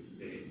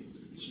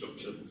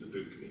structure the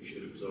book, make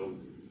sure it was all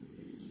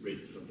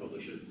ready for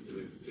publishing.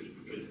 We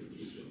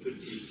put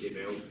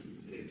HTML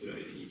and then put it out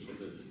in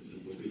EPUB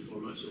and Mobi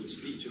format. So it was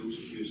free tools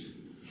we used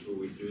the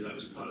whole way through. That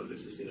was part of the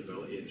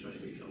sustainability and trying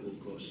to make it a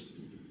low-cost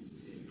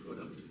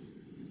product.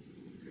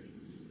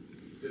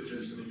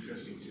 There's some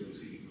interesting tools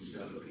that you can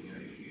start looking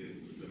at if you're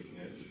looking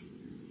at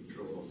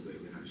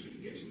co-authoring and actually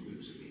getting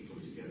groups of people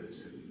together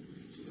to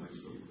write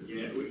a book.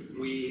 Yeah,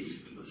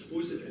 I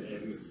suppose that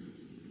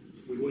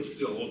we want to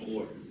do a lot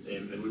more,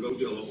 and we will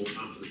do a lot more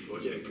after the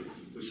project.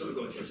 We sort of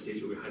got to a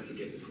stage where we had to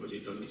get the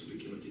project done as we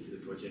committed to the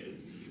project. And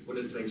one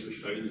of the things we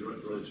found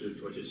running through the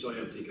project, sorry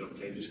I'm taking up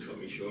time, just cut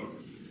me short,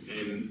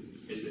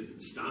 is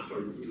that staff are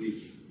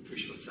really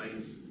pushed for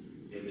time.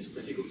 It's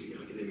difficult to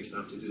get academic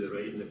staff to do the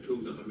writing. They're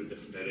pulled in 100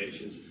 different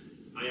directions.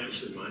 I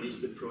actually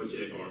managed the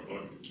project, or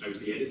I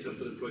was the editor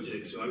for the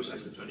project, so I was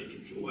actually trying to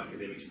control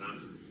academic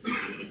staff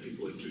and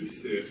people like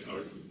Keith who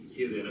are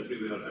here, there,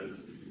 everywhere, and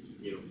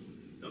you know,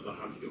 they're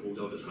hard to get hold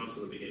of. It's hard for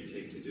them to get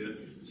time to do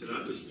it. So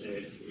that was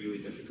really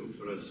difficult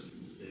for us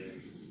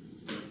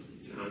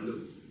to handle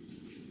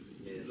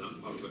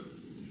that part of it.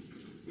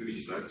 Maybe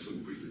just add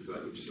something briefly to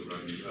that, which is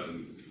around,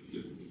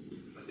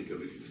 I think I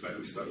alluded to the fact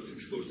we've started to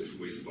explore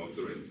different ways of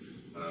authoring.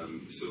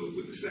 So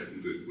with the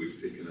second book, we've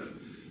taken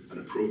an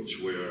approach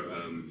where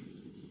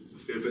a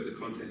fair bit of the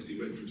content's been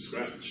written from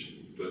scratch,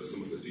 but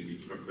some of it's been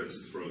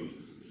repurposed from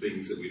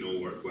things that we know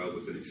work well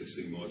within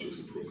existing modules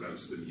and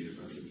programs within the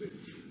university.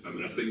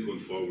 And I think going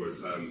forward,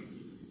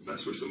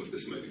 that's where some of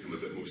this might become a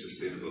bit more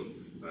sustainable.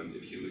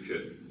 If you look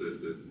at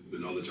the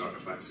knowledge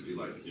artifacts, if you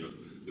like,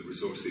 the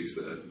resources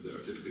that are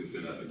typically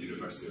within a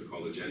university or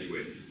college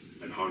anyway,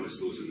 and harness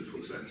those in the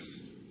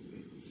process.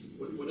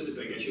 One of the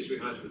big issues we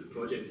had with the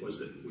project was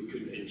that we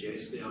couldn't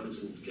ingest the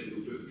Amazon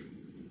Kindle book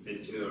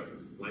into our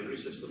library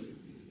system.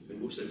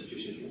 And most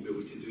institutions won't be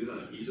able to do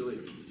that easily,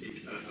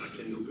 take a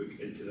Kindle book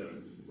into their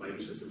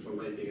library system for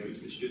lending out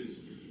to the students.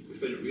 We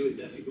found it really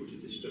difficult to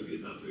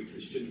distribute that book to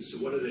the students. So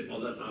one of the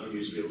other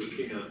avenues we're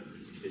looking at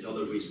is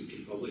other ways we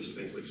can publish,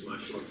 things like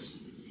Smashwords,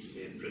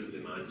 print on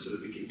demand, so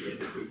that we can get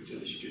the book to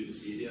the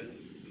students easier,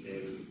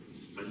 and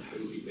how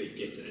we might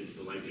get it into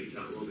the library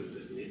catalogue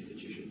in the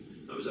institution.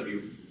 That was a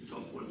real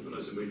tough one for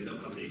us, and we ended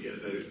up having to get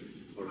it out,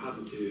 or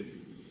having to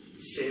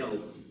sell,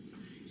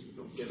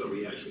 give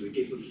away actually. We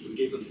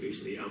gave them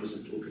basically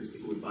Amazon tokens to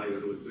go and buy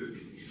our own book,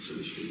 so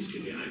the students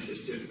can get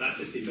access to it. That's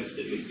if they missed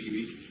it in the free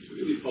week. We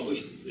really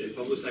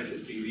publicised the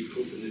free week,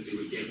 hoping that they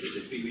would get it in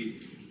the free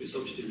week, but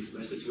some students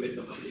missed it, so we ended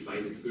up having to buy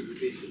the book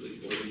basically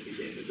for them to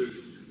get the book,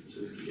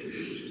 so they could get the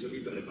book, which was a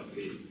wee bit of a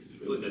pain.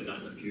 We only did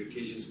that on a few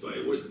occasions, but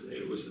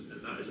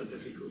that is a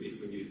difficulty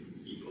when you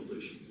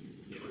e-publish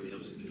on the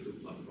Amazon Kindle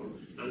platform.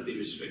 And they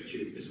restrict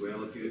you as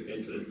well. If you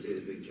enter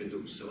into the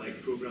Kindle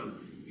Select programme,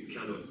 you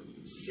cannot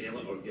sell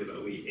it or give it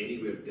away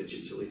anywhere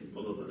digitally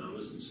other than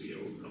Amazon, so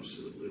you're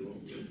absolutely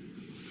locked in.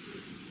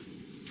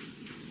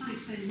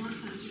 Thanks very much,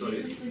 Andrew. Sorry.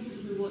 I think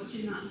we'll be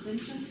watching that with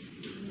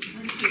interest.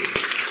 Thank you.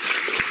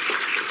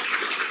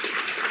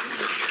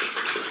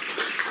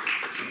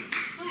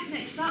 Right,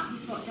 next up,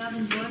 we've got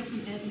Gavin Boyd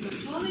from Edinburgh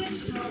College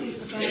talking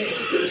about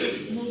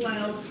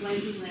mobile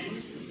library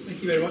learning.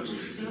 Thank you very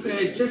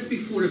much. Just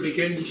before I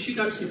begin, you should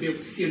actually be able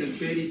to see an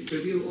embedded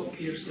video up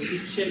here, so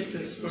just check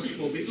this first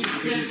of all, make sure the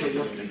videos are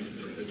working.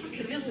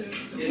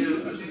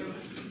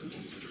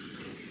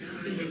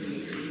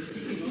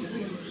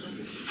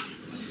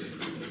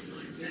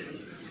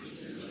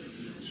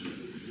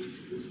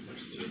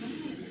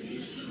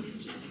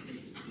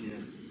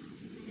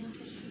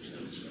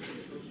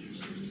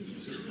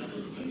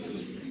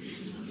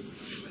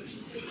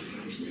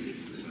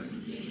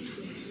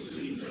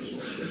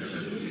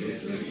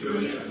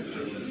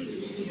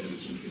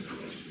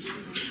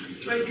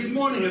 Right, good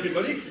morning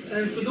everybody.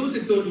 For those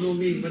that don't know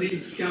me, my name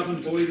is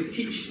Gavin Boyd. I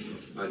teach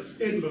at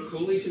Edinburgh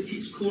College. I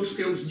teach core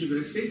skills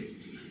numeracy.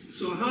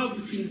 So I have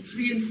between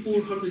 300 and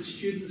 400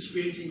 students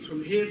ranging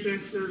from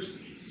hairdressers,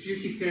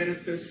 beauty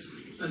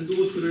therapists, and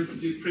those going on to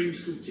do primary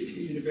school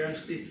teaching at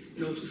university,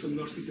 and also some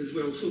nurses as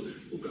well. So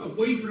we've got a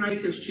wide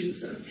variety of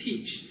students that I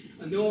teach,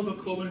 and they all have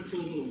a common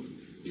problem.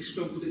 They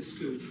struggled at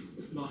school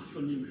with maths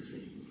or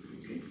numeracy.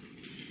 Okay?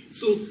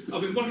 So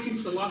I've been working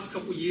for the last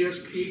couple of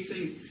years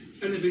creating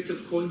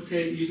innovative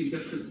content using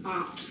different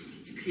apps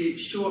to create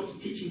short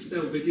teaching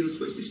style videos,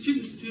 which the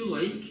students do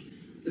like.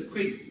 They're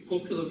quite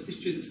popular with the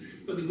students,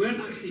 but they weren't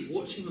actually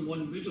watching them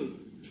on Moodle.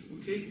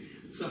 Okay?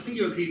 So I think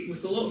you agree,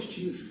 with a lot of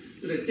students,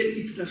 they're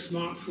addicted to their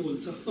smartphones.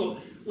 So I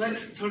thought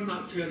let's turn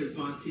that to our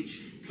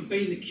advantage.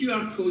 Combine the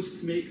QR codes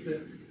to make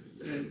the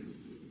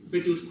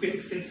videos quite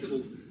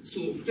accessible.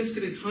 So I'm just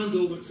going to hand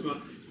over to my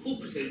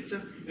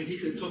co-presenter, and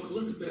he's going to talk a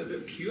little bit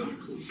about QR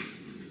codes.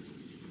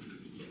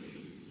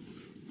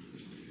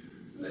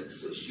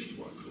 Let's shoot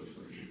one code first.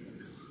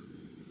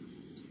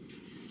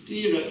 Do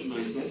you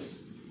recognise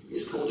this?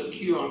 It's called a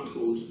QR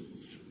code.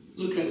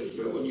 Look out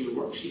for it on your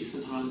worksheets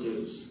and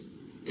handouts.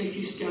 If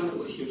you scan it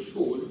with your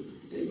phone,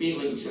 it may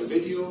link to a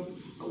video,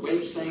 a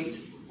website,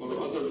 or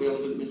other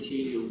relevant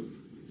material.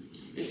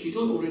 If you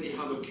don't already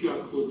have a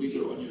QR code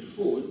reader on your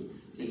phone,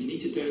 then you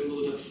need to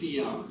download a free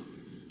app.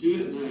 Do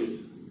it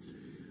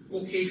now.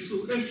 Okay,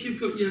 so if you've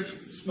got your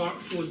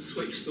smartphone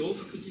switched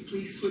off, could you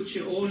please switch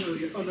it on or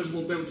your other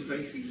mobile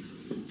devices?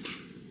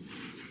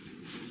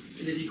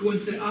 And if you go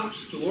into the App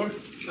Store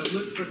and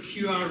look for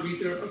QR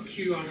reader or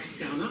QR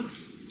scanner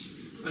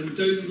and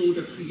download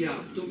a free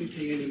app. Don't be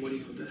paying any money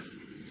for this.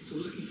 So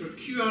we're looking for a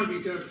QR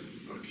reader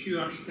or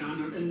QR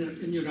scanner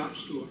in your App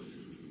Store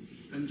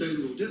and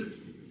download it.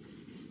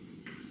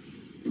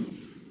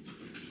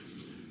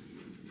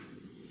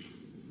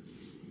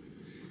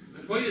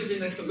 And while you're doing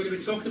this, I'm going to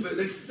be talking about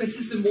this. This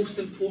is the most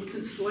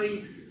important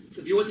slide.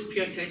 So if you want to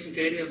pay attention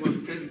to any of my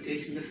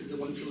presentation, this is the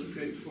one to look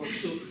out for.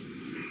 So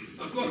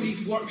I've got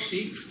these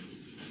worksheets.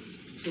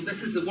 So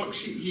this is the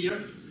worksheet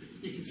here.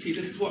 You can see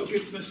this is what I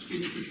give to my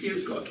students. You see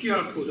it's got a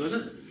QR code on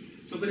it.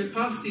 So I'm going to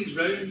pass these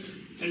round,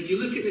 and if you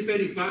look at the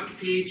very back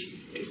page,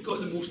 it's got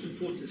the most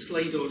important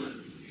slide on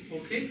it.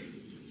 Okay?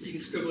 So you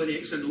can scribble any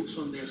extra notes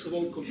on there. So it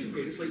won't come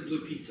prepared. It's like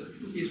Blue Peter.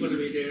 Here's one I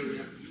made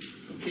earlier.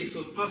 Okay, so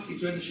I'll pass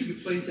these round. There should be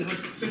plenty. I have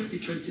 50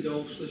 printed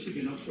off, so there should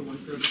be enough for one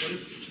for everybody.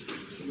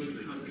 So we'll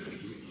have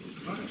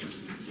it. All right.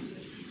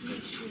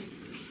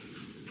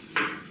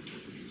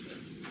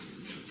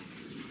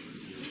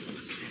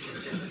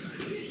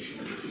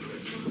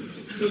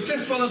 So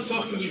just while I'm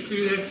talking you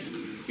through this,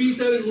 be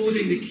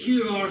downloading the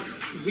QR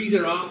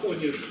reader app on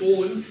your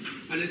phone,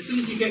 and as soon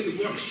as you get the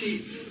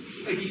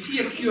worksheets, if you see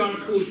a QR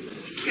code,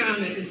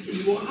 scan it and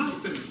see what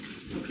happens.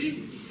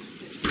 Okay?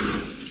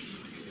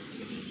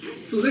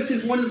 So this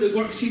is one of the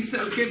worksheets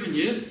that I've given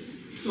you.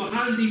 So I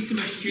hand these to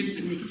my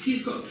students, and you can see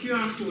it's got a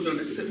QR code on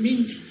it. So it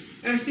means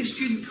if the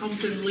student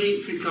comes in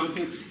late, for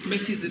example,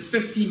 misses the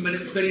 15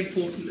 minutes, very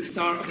important at the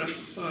start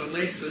of a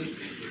lesson,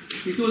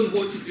 they don't know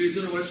what to do,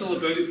 don't know what it's all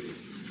about.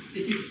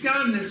 They can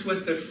scan this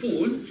with their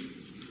phone,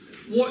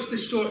 watch the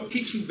short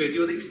teaching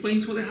video that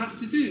explains what they have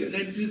to do, and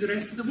then do the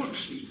rest of the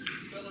worksheet.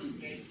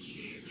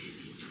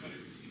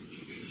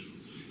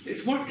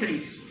 It's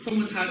working.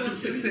 Someone's had some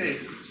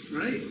success,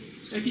 right?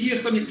 If you hear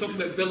somebody talking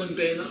about Bill and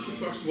Ben, that's the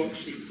first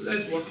worksheet, so that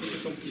is working for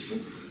some people.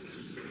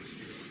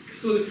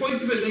 So the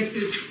point about this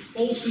is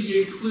also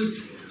you include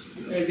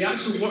the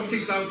actual worked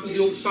example the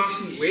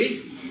old-fashioned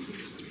way,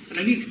 and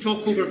I need to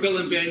talk over Bill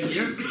and Ben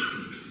here.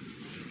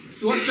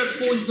 So if their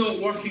phone's not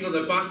working or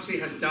their battery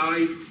has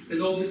died,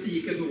 then obviously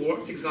you give them a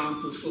worked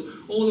example. So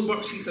all the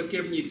worksheets I've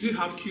given you do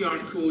have QR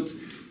codes,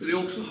 but they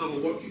also have a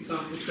worked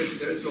example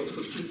printed out as well,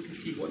 so students can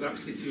see what they're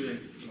actually doing.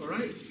 All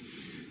right?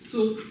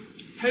 So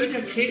how do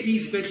I create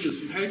these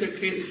videos, and how do I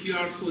create the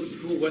QR codes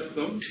that go with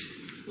them?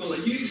 Well, I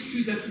use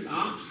two different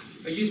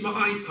apps. I use my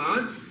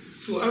iPad,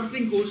 so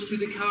everything goes through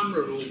the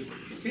camera roll.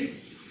 Okay?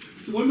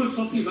 So when we're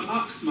talking about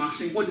app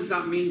smashing, what does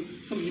that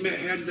mean? Some of you might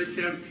have heard of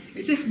the term.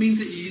 It just means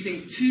that you're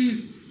using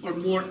two or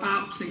more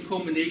apps in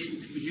combination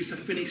to produce a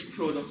finished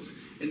product,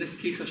 in this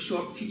case a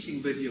short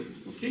teaching video.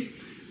 Okay?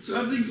 So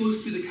everything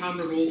goes through the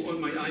camera roll on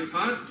my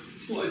iPad.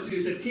 What I do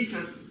is I take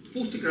a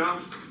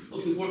photograph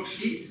of the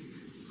worksheet,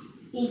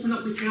 open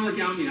up the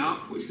Telegami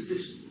app, which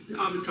is the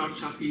avatar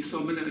chap you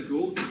saw a minute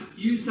ago,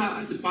 use that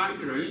as the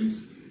background,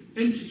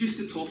 introduce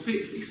the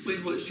topic,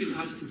 explain what the student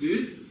has to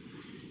do,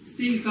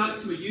 save that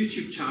to my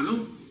YouTube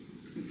channel,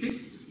 okay?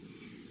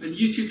 And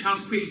YouTube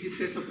channel's quite easy to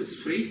set up, it's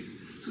free.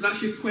 So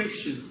that's your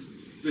question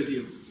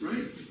video,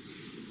 right?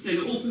 Then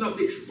open up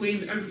the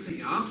Explain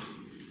Everything app,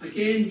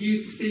 again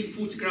use the same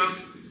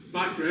photograph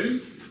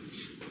background,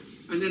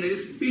 and then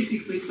it's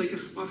basically like a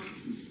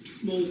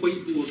small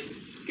whiteboard.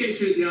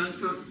 Sketch out the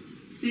answer,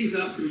 save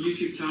that to a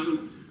YouTube channel,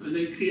 and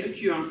then create a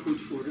QR code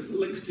for it that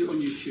links to it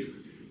on YouTube,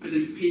 and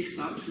then paste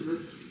that to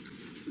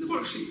the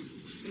worksheet.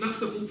 And that's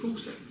the whole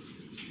process.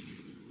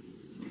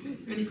 Okay,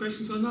 any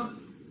questions on that?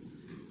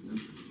 No?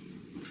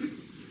 Okay.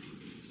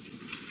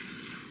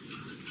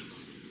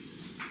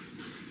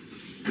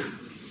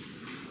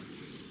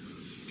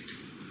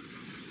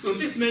 So I've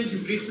just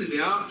mentioned briefly the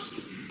apps.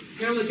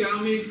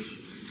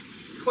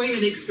 Telegami, quite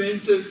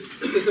inexpensive.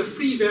 There's a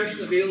free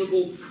version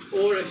available,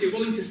 or if you're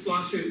willing to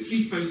splash out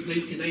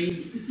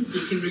 £3.99,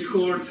 you can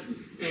record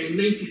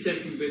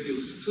 90-second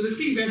videos. So the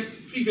free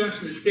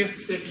version is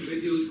 30-second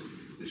videos.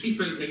 The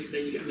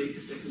 £3.99, you get a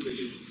 90-second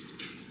video.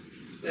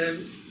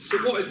 So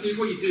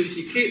what you do is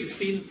you create the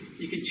scene.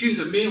 You can choose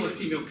a male or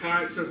female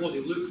character, what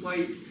they look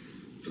like.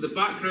 For the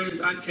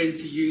background, I tend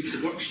to use the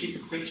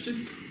worksheet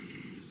question.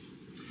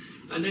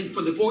 And then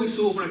for the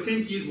voiceover, I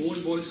tend to use my own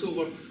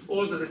voiceover,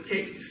 or there's a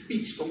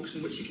text-to-speech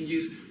function which you can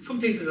use.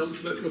 Sometimes it's a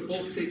little bit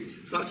robotic,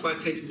 so that's why I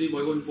tend to do my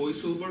own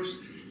voiceovers.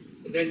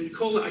 And then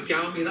call it a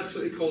GAMI, that's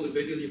what they call the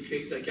video you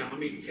created, a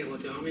GAMI,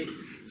 telegami.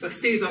 So I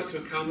save that to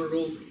a camera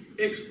roll,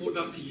 export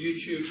that to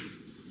YouTube,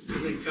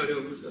 and then carry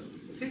on with it.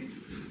 Okay?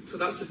 So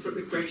that's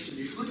the question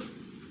usually.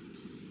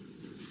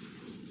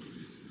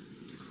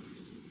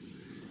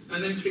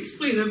 And then to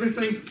explain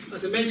everything,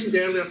 as I mentioned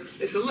earlier,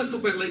 it's a little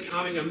bit like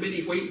having a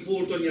mini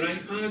whiteboard on your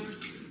iPad.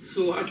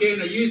 So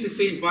again, I use the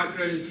same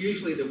background,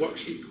 usually the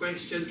worksheet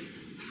question,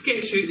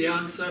 sketch out the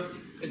answer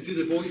and do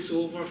the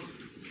voiceover,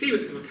 save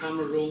it to my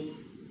camera roll,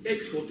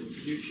 export it to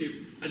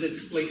YouTube, and then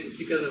splice it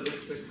together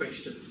with the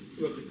question.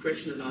 So we have the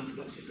question and answer,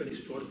 that's your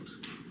finished product.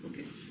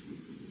 Okay.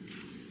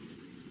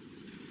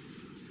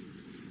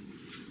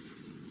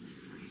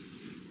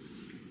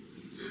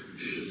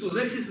 So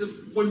this is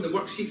one of the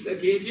worksheets that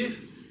I gave you.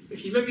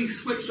 If you maybe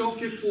switch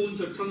off your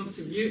phones or turn them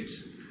to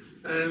mute,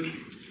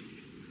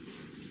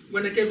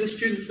 when I give the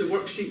students the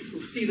worksheets,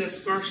 they'll see this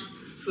first.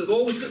 So they've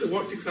always got the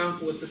worked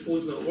example if the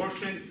phone's not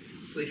working.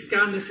 So they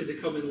scan this if they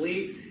come in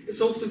late.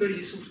 It's also very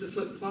useful for the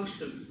flipped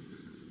classroom.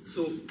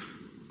 So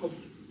I'll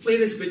play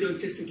this video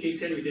just in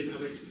case anybody didn't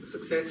have a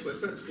success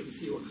with it, so you can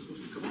see what's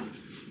supposed to come up.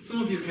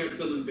 Some of you have heard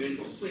Bill and Ben,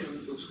 but I'll play it on the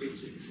full screen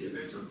so you can see it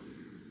better.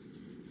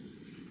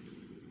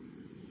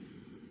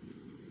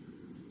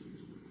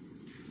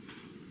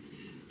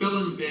 Bill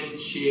and Ben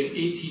share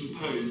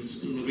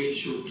 £18 in the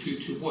ratio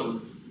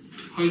 2:1.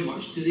 How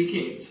much do they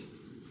get?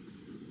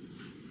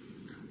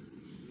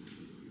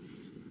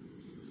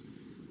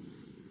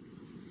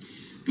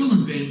 Bill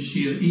and Ben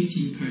share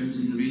 £18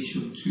 in the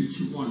ratio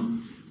 2:1.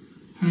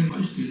 How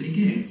much do they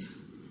get?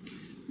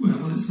 Well,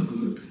 let's have a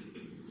look.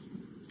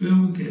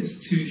 Bill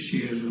gets 2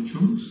 shares or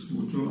chunks.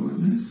 We'll draw it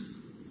like this.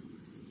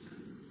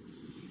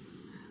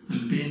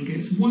 And Ben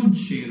gets 1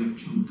 share or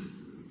chunk.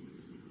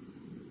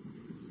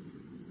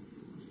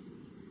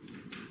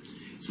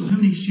 So how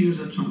many shares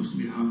or chunks do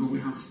we have? Well, we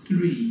have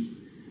 3.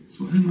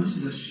 So how much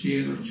is a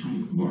share or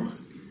chunk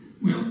worth?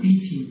 Well,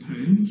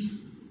 £18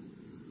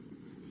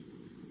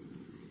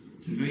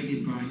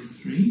 divided by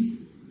 3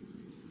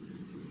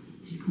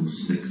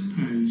 equals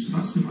 £6. So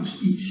that's how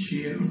much each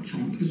share or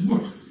chunk is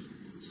worth.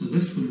 So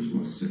this one is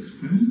worth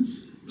 £6.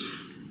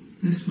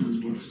 This one is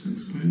worth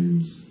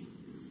 £6.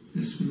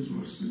 This one is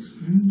worth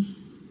 £6.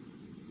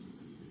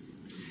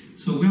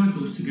 So we add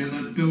those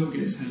together. Bill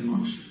gets how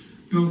much?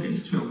 Bill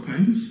gets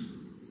 £12.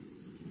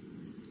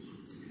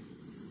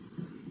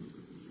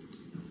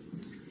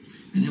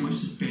 And how much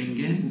does Ben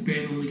get? Well,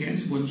 Ben only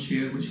gets 1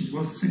 share, which is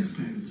worth £6.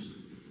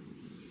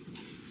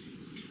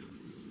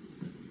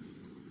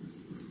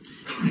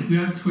 And if we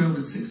add 12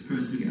 and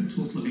 £6, we get a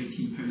total of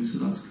 £18, so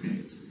that's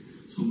correct.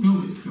 So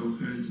Bill gets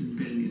 £12 and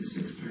Ben gets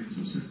 £6.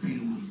 That's our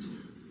final answer.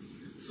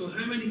 So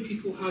how many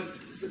people had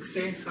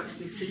success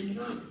actually seeing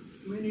that?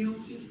 Many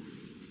of you?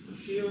 A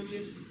few of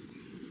you?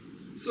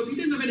 So if you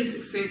didn't have any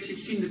success,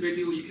 you've seen the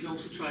video, you can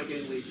also try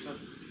again later.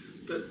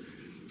 But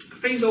I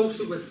find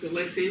also with the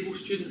less able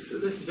students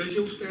that this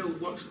visual style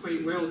works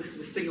quite well. This is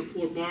the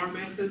Singapore bar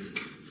method,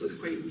 so it's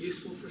quite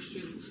useful for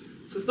students.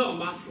 So it's not a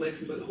maths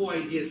lesson, but the whole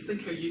idea is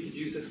think how you could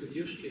use this with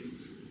your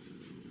students.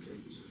 Okay.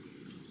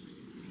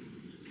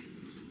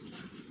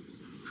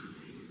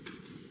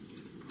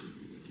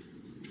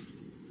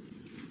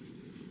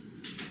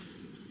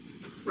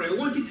 Right, I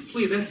wanted to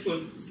play this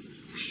one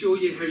to show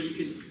you how you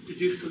can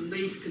produce some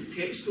nice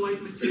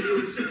contextualised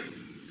materials.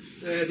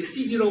 The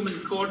CD-ROM in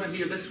the corner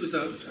here, this was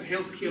a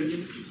healthcare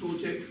numeracy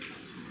project.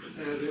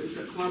 It was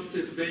a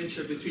collaborative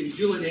venture between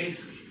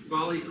Julianesque,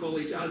 Valley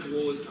College, as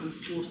was, and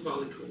Forth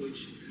Valley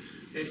College.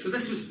 So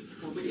this was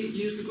about 8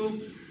 years ago.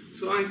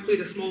 So I played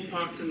a small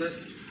part in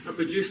this. I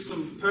produced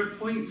some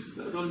PowerPoints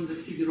that run the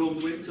CD-ROM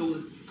that went to all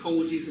the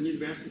colleges and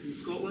universities in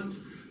Scotland.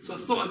 So I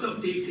thought I'd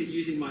update it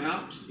using my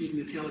apps, using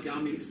the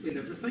telegami and explain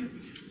everything.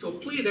 So I'll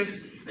play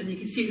this, and you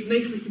can see it's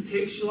nicely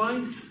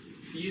contextualised.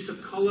 The use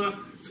of colour,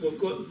 so I've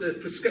got the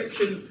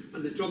prescription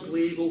and the drug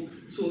label.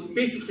 So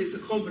basically it's a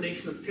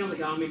combination of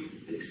telegami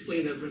and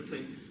explain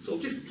everything. So I'll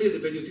just play the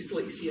video just to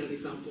let you see an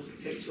example of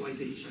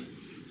contextualisation.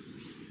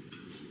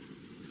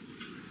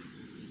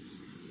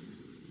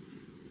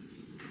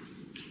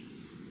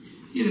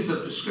 Here is a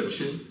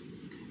prescription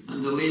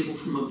and a label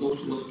from a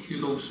bottle of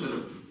Curol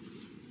syrup.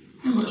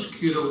 How much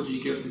Curol do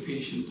you give the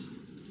patient?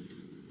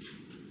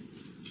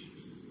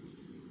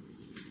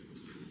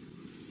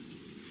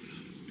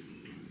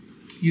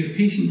 Your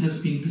patient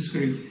has been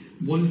prescribed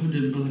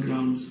 100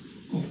 milligrams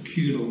of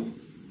Curol.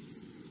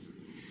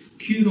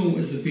 Curol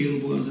is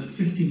available as a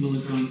 50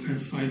 milligram per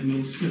 5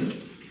 ml syrup.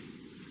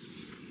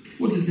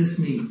 What does this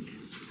mean?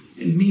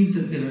 It means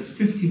that there are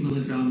 50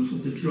 milligrams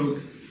of the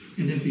drug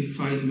in every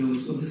 5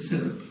 ml of the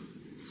syrup.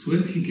 So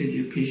if you give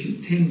your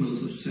patient 10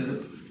 ml of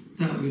syrup,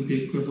 that would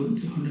be equivalent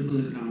to 100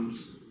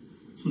 milligrams.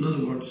 So in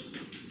other words,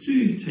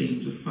 2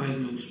 times a 5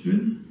 ml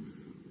spoon .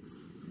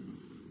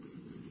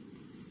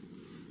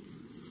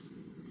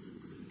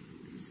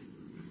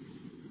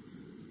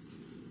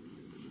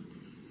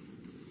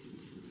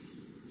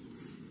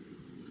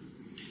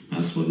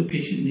 That's what the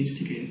patient needs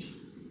to get.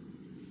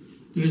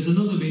 There is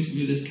another way to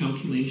do this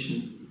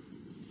calculation.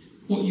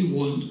 What you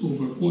want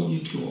over what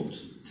you got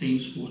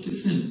times what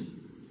it's in.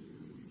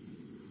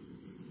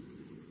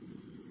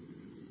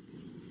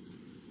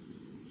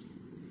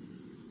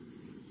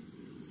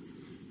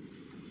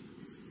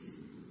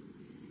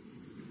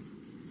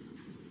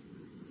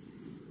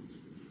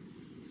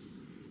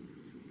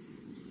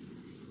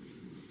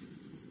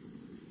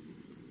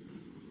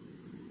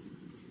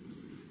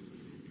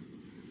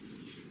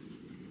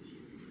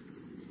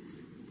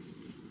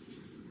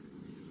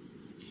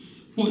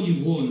 What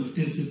you want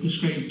is the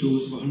prescribed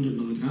dose of 100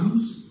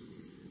 milligrams.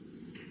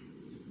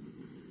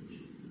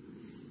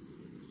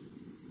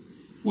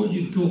 What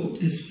you've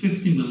got is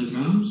 50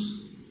 milligrams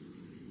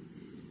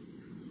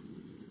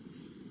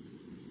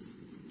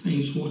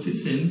times what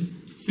it's in,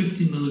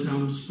 50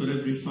 milligrams for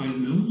every 5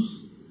 mils.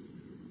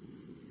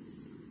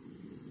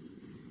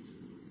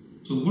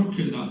 So work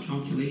out that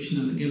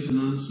calculation and it gives an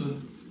answer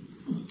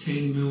of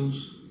 10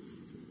 mils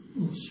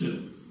of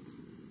syrup.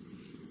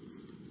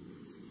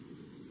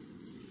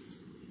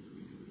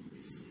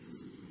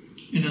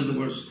 In other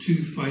words, 2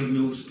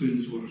 5ml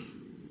spoons worth.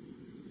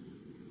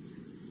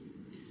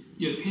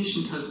 Your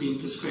patient has been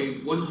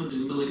prescribed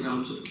 100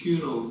 milligrams of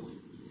Curol.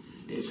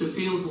 It's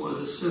available as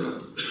a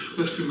syrup,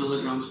 50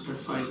 milligrams per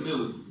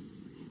 5ml.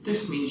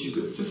 This means you've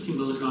got 50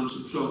 milligrams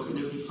of drug in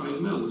every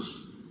 5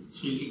 mils,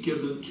 so you could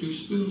give them 2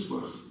 spoons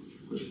worth,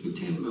 which would be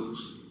 10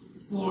 mils.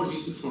 Or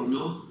use the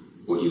formula,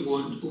 what you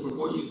want over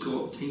what you've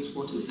got times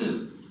what it's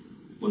in.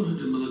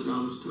 100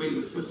 milligrams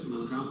divided by 50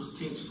 milligrams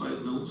times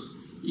 5 mils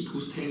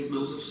equals 10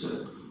 mils of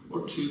syrup,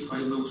 or 2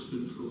 5ml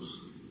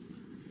spoonfuls.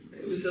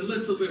 It was a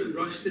little bit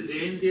rushed at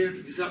the end there,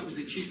 because that was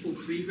the cheapo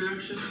free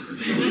version. So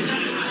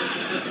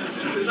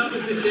that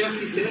was the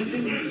 30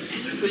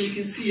 seconds. So you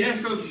can see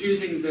if I was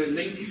using the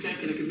 90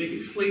 second, I can make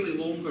it slightly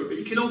longer, but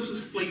you can also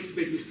splice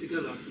videos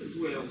together as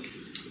well.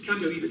 It can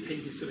be a wee bit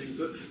time consuming,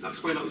 but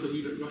that's why that was a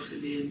wee bit rushed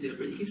at the end there.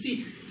 But you can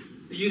see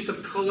the use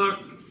of colour.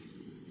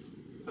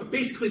 I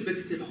basically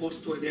visited a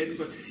hospital in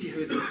Edinburgh to see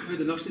how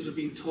the nurses were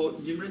being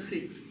taught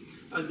numeracy.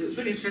 And it was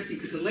very interesting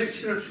because the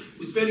lecturer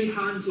was very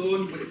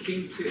hands-on when it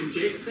came to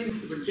injecting.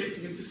 They were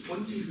injecting into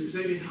sponges and it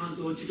was very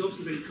hands-on. She was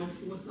also very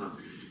comfortable with that.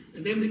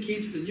 And then when it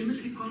came to the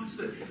numeracy part of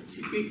it,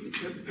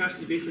 the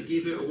person basically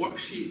gave out a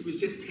worksheet. It was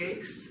just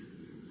text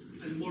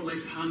and more or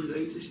less handed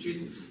out to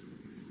students.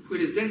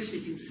 Whereas this,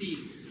 you can see,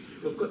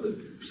 we've got the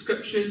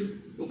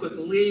prescription, we've got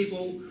the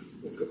label,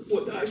 we've got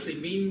what that actually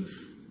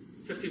means,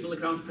 50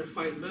 milligrams per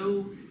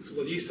 5ml, so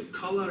with the use of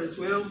colour as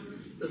well.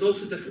 There's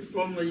also different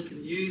formula you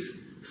can use,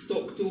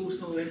 stock dose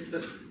and all the rest of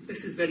it.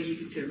 This is very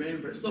easy to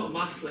remember. It's not a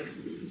maths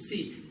lesson, but you can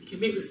see, you can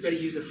make this very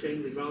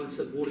user-friendly rather than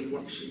just a boring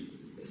worksheet.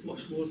 It's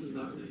much more than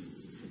that now.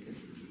 Okay.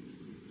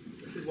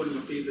 This is one of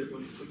my favourite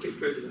ones, so I'm quite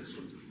proud of this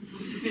one.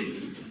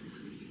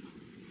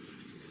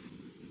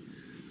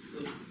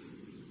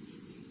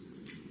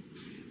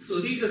 So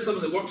these are some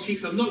of the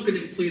worksheets. I'm not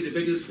going to play the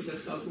videos for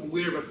this. I'm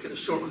aware we're kind of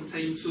short on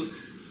time. So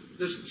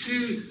there's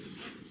 2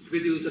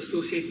 videos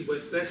associated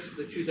with this,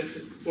 the 2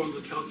 different forms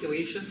of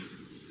calculation.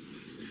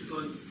 This is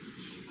on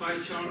pie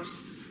charts.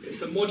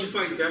 It's a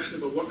modified version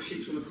of a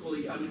worksheet from my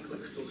colleague Anna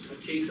Clickstall, so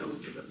I've changed it a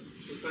little bit.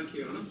 So thank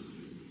you, Anna.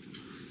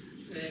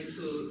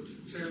 So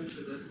turn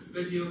to the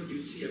video,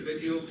 you see a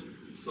video.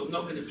 So I'm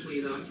not going to play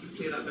that. You can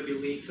play that maybe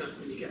later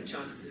when you get a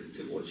chance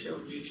to watch it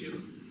on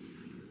YouTube.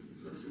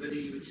 So that's the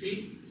video you would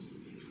see.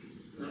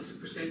 And that's the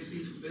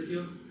percentages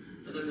video.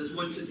 And then there's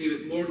one to do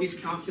with mortgage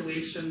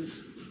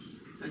calculations.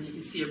 And you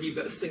can see a wee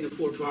bit of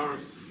Singapore bar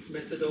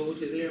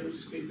methodology there, which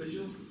is quite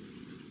visual.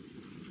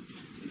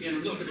 Again,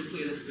 I'm not going to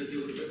play this video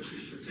with a bit of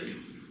push for time.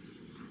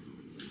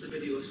 That's the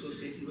video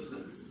associated with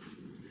it.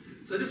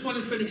 So I just want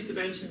to finish to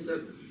mention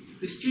that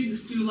the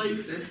students do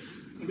like this.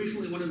 I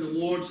recently won an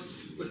award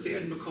with the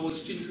Edinburgh College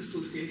Students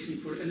Association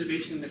for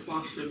Innovation in the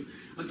Classroom.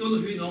 I don't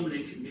know who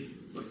nominated me,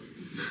 but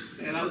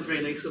that was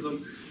very nice of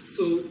them.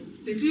 So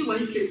they do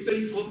like it, it's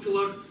very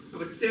popular.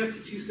 I've had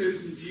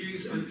 32,000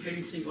 views and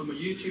counting on my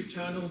YouTube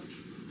channel.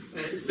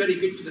 It's very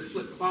good for the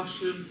flipped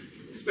classroom.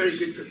 It's very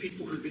good for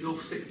people who've been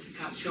off sick to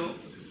catch up.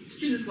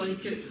 Students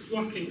like it, it's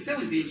working, it's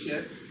early days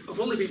yet. I've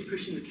only been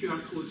pushing the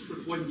QR codes for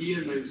 1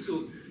 year now,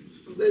 so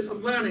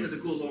I'm learning as I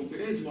go along, but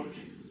it is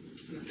working.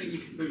 And I think you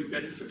can maybe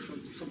benefit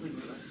from something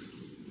like this.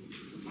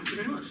 So thank you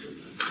very much.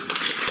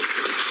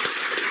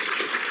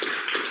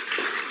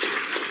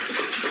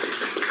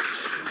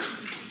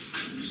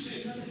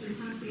 Another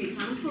fantastic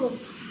example of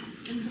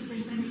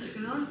interesting things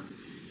that go on.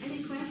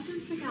 Any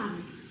questions for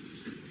Gavin?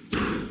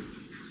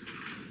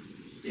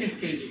 Yes,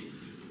 Kenji.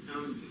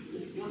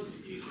 What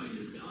do you find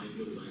is the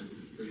ideal length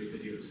for your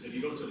videos? Have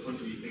you got to a point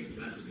where you think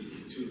that's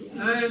too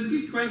long?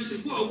 Good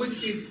question. Well, I would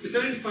say the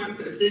very fact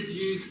that I did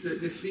use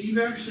the free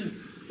version,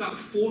 that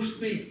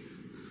forced me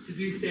to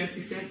do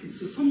 30 seconds.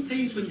 So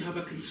sometimes when you have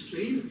a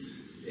constraint,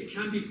 it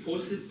can be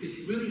positive because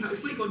you really have,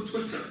 it's like on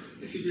Twitter,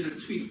 if you're doing a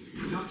tweet,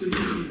 you have to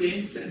really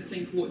condense it and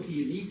think, what do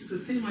you need? It's the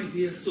same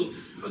idea. So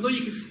I know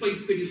you can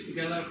splice videos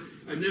together,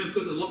 and now I've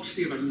got the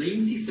luxury of a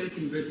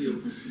 90-second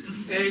video.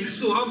 And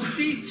so I would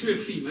say 2 or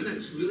 3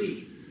 minutes,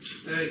 really,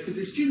 because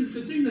the students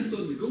are doing this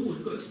on the go,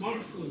 they've got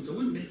smartphones, I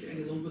wouldn't make it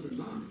any longer than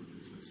that.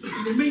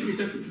 And they might be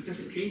different for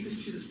different kinds of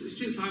students, but the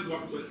students I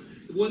work with,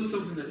 they want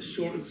something that's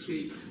short and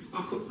sweet.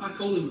 I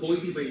call them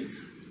Boydie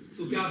bites.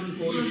 So Gavin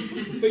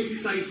Boyd,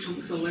 bite-sized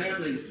chunks of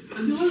learning,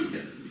 and they like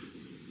it.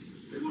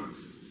 It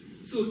works.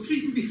 So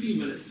maybe 3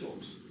 minutes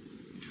tops.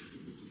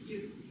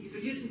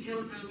 You're using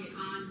telegrammy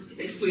and...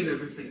 Explain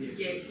everything, yes.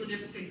 Yeah, explain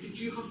everything. Did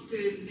you have to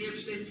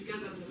merge them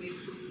together in the way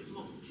from the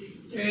top to...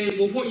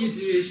 Well, what you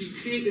do is you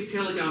create the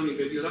telegrammy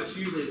video, that's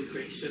usually the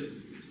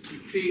question, you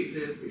create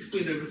the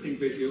explain everything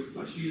video,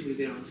 that's usually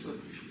the answer.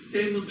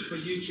 Send them to a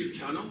YouTube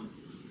channel,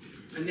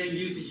 and then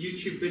use the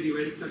YouTube video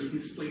editor, you can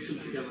splice them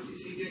together.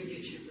 So you're doing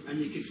YouTube. And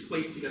you can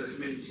splice together as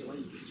many as you like.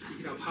 You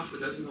can have half a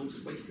dozen of them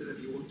spliced together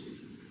if you want to.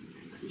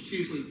 It's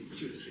usually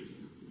 2 or 3.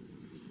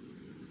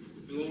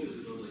 How long does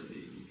it normally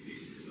take to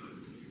create this?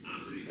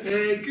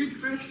 Good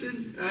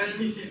question.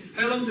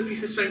 How long is a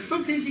piece of string?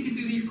 Sometimes you can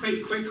do these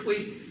quite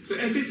quickly, but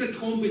if it's a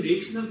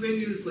combination of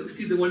videos, like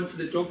see the one for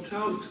the drug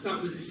calcs,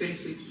 that was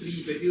essentially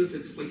 3 videos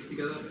and spliced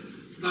together.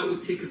 So that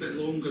would take a bit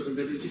longer than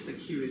maybe just a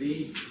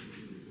Q&A.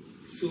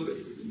 So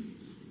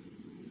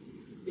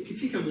it could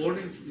take a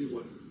morning to do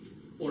one,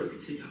 or it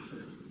could take half an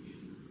hour.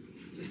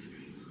 Just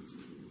depends.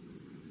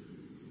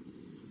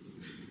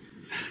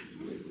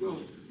 Well,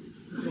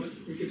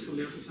 we give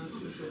somebody else a chance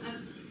to answer.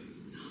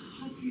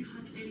 Have you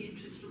had any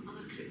interest from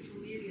other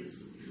curriculum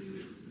areas who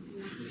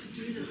want to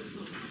do this?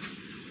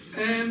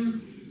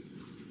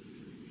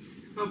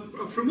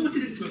 I've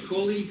promoted it to my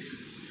colleagues.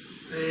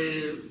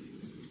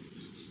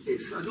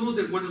 I know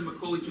that one of my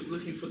colleagues was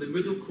looking for the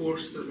Moodle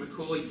course that my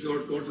colleague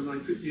George Gordon and I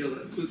put together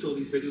that includes all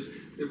these videos.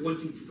 They're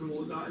wanting to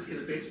promote that as kind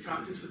of best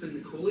practice within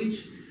the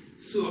college.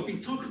 So I've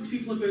been talking to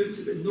people about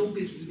it, but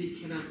nobody's really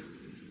kind of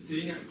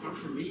doing it apart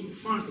from me,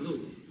 as far as I know.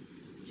 Do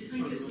you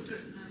think it's a bit,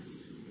 as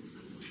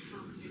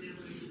Sam was saying earlier,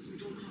 we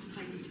don't have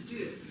time to do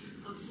it?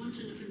 I was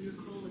wondering if in your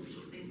college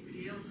or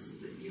anybody else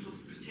that you have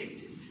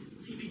protected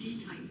CPD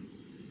time.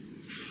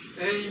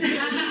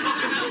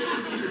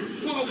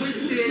 What I would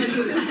say is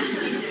that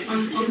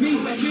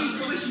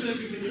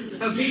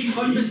I've made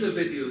hundreds of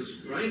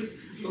videos, right?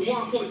 But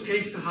what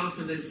tends to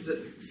happen is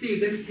that, say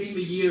this time of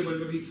year when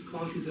maybe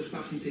classes are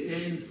starting to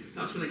end,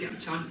 that's when I get a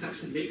chance to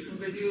actually make some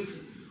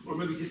videos, or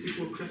maybe just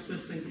before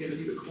Christmas things get a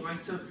little bit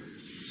quieter.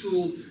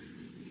 So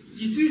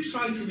you do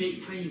try to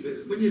make time,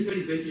 but when you're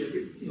very busy, I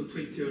get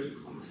 22 hours of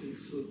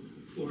classes, so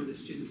 400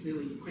 students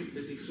nearly, you're quite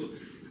busy. So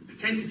I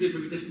tend to do it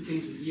maybe different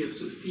times of the year,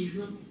 so it's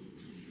seasonal.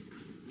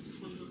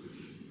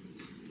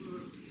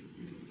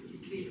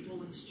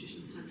 All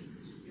institutions had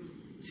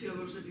 2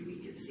 hours every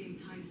week at the same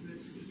time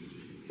with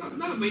CPD.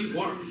 That might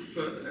work,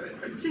 but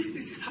it's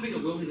just having a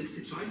willingness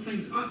to try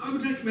things. I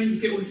would recommend you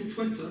get onto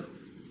Twitter,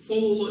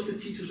 follow lots of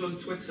teachers on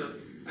Twitter,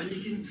 and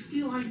you can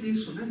steal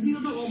ideas from them. These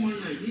are not all my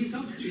ideas,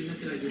 I'll just be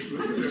nicking ideas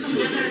from everywhere.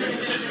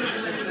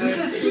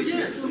 So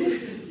yeah,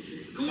 just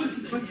go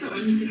onto Twitter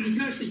and you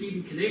can actually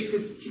even connect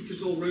with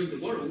teachers all around the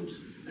world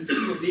and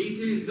see what they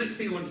do. The next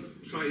thing I want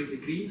to try is the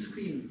green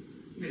screen.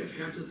 You may have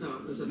heard of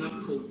that. There's an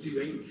app called Do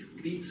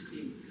Ink Green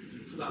Screen.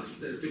 So that's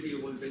the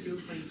video on video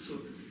thing. So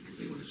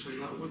you want to try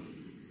that one.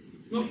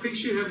 Not quite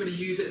sure how I'm going to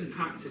use it in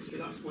practice, but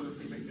that's one I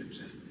think might be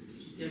interesting.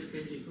 Yes,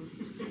 Benji.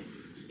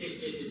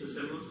 It's a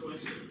similar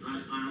question.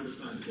 I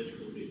understand the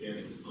difficulty of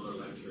getting other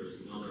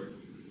lecturers and other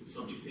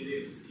subject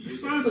areas to use.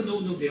 As far as I know,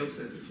 nobody else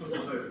says it. What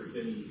about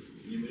within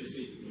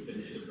numeracy,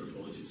 within Edinburgh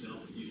College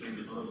itself? Do you find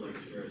that other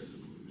lecturers,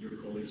 your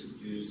colleagues,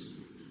 would use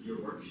your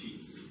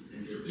worksheets?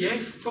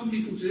 Yes, some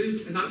people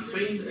do, and that's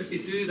fine. If they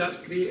do,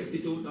 that's great. If they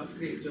don't, that's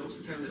great as well. It's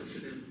entirely up to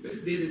them. But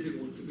it's there if they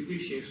want it. We do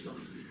share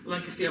stuff.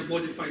 Like I say, I've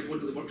modified one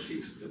of the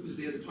worksheets that was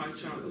there, the pie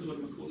chart. That was one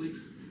of my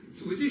colleagues.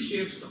 So we do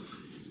share stuff.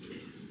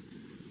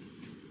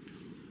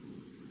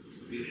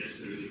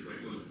 Yes, a really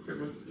quick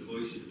one. The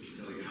voice of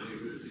Telegami,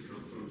 where does it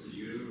come from? To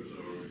yours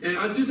or?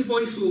 I do the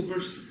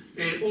voiceovers,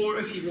 or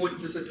if you want,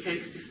 there's a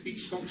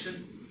text-to-speech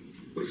function,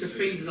 which I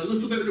find is a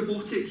little bit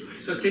robotic,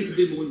 so I tend to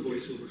do my own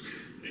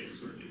voiceovers.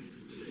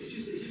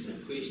 It's just a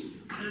question.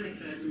 Khan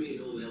Academy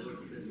and all the other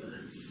kind of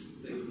maths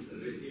things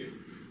that are out here.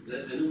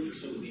 I know for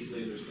some of these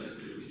learners that's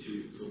going to be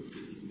too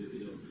complicated,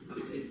 maybe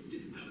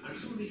not. Are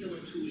some of these other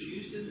tools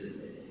used in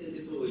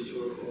the college,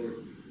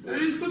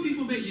 or some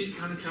people may use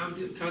Khan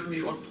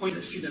Academy or point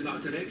a student in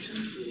that direction.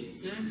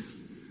 Yeah. Yes,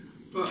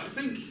 but I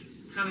think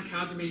Khan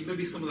Academy,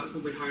 maybe some of that's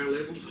probably higher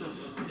level stuff.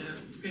 Yeah,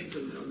 depends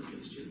on the kind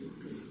of student.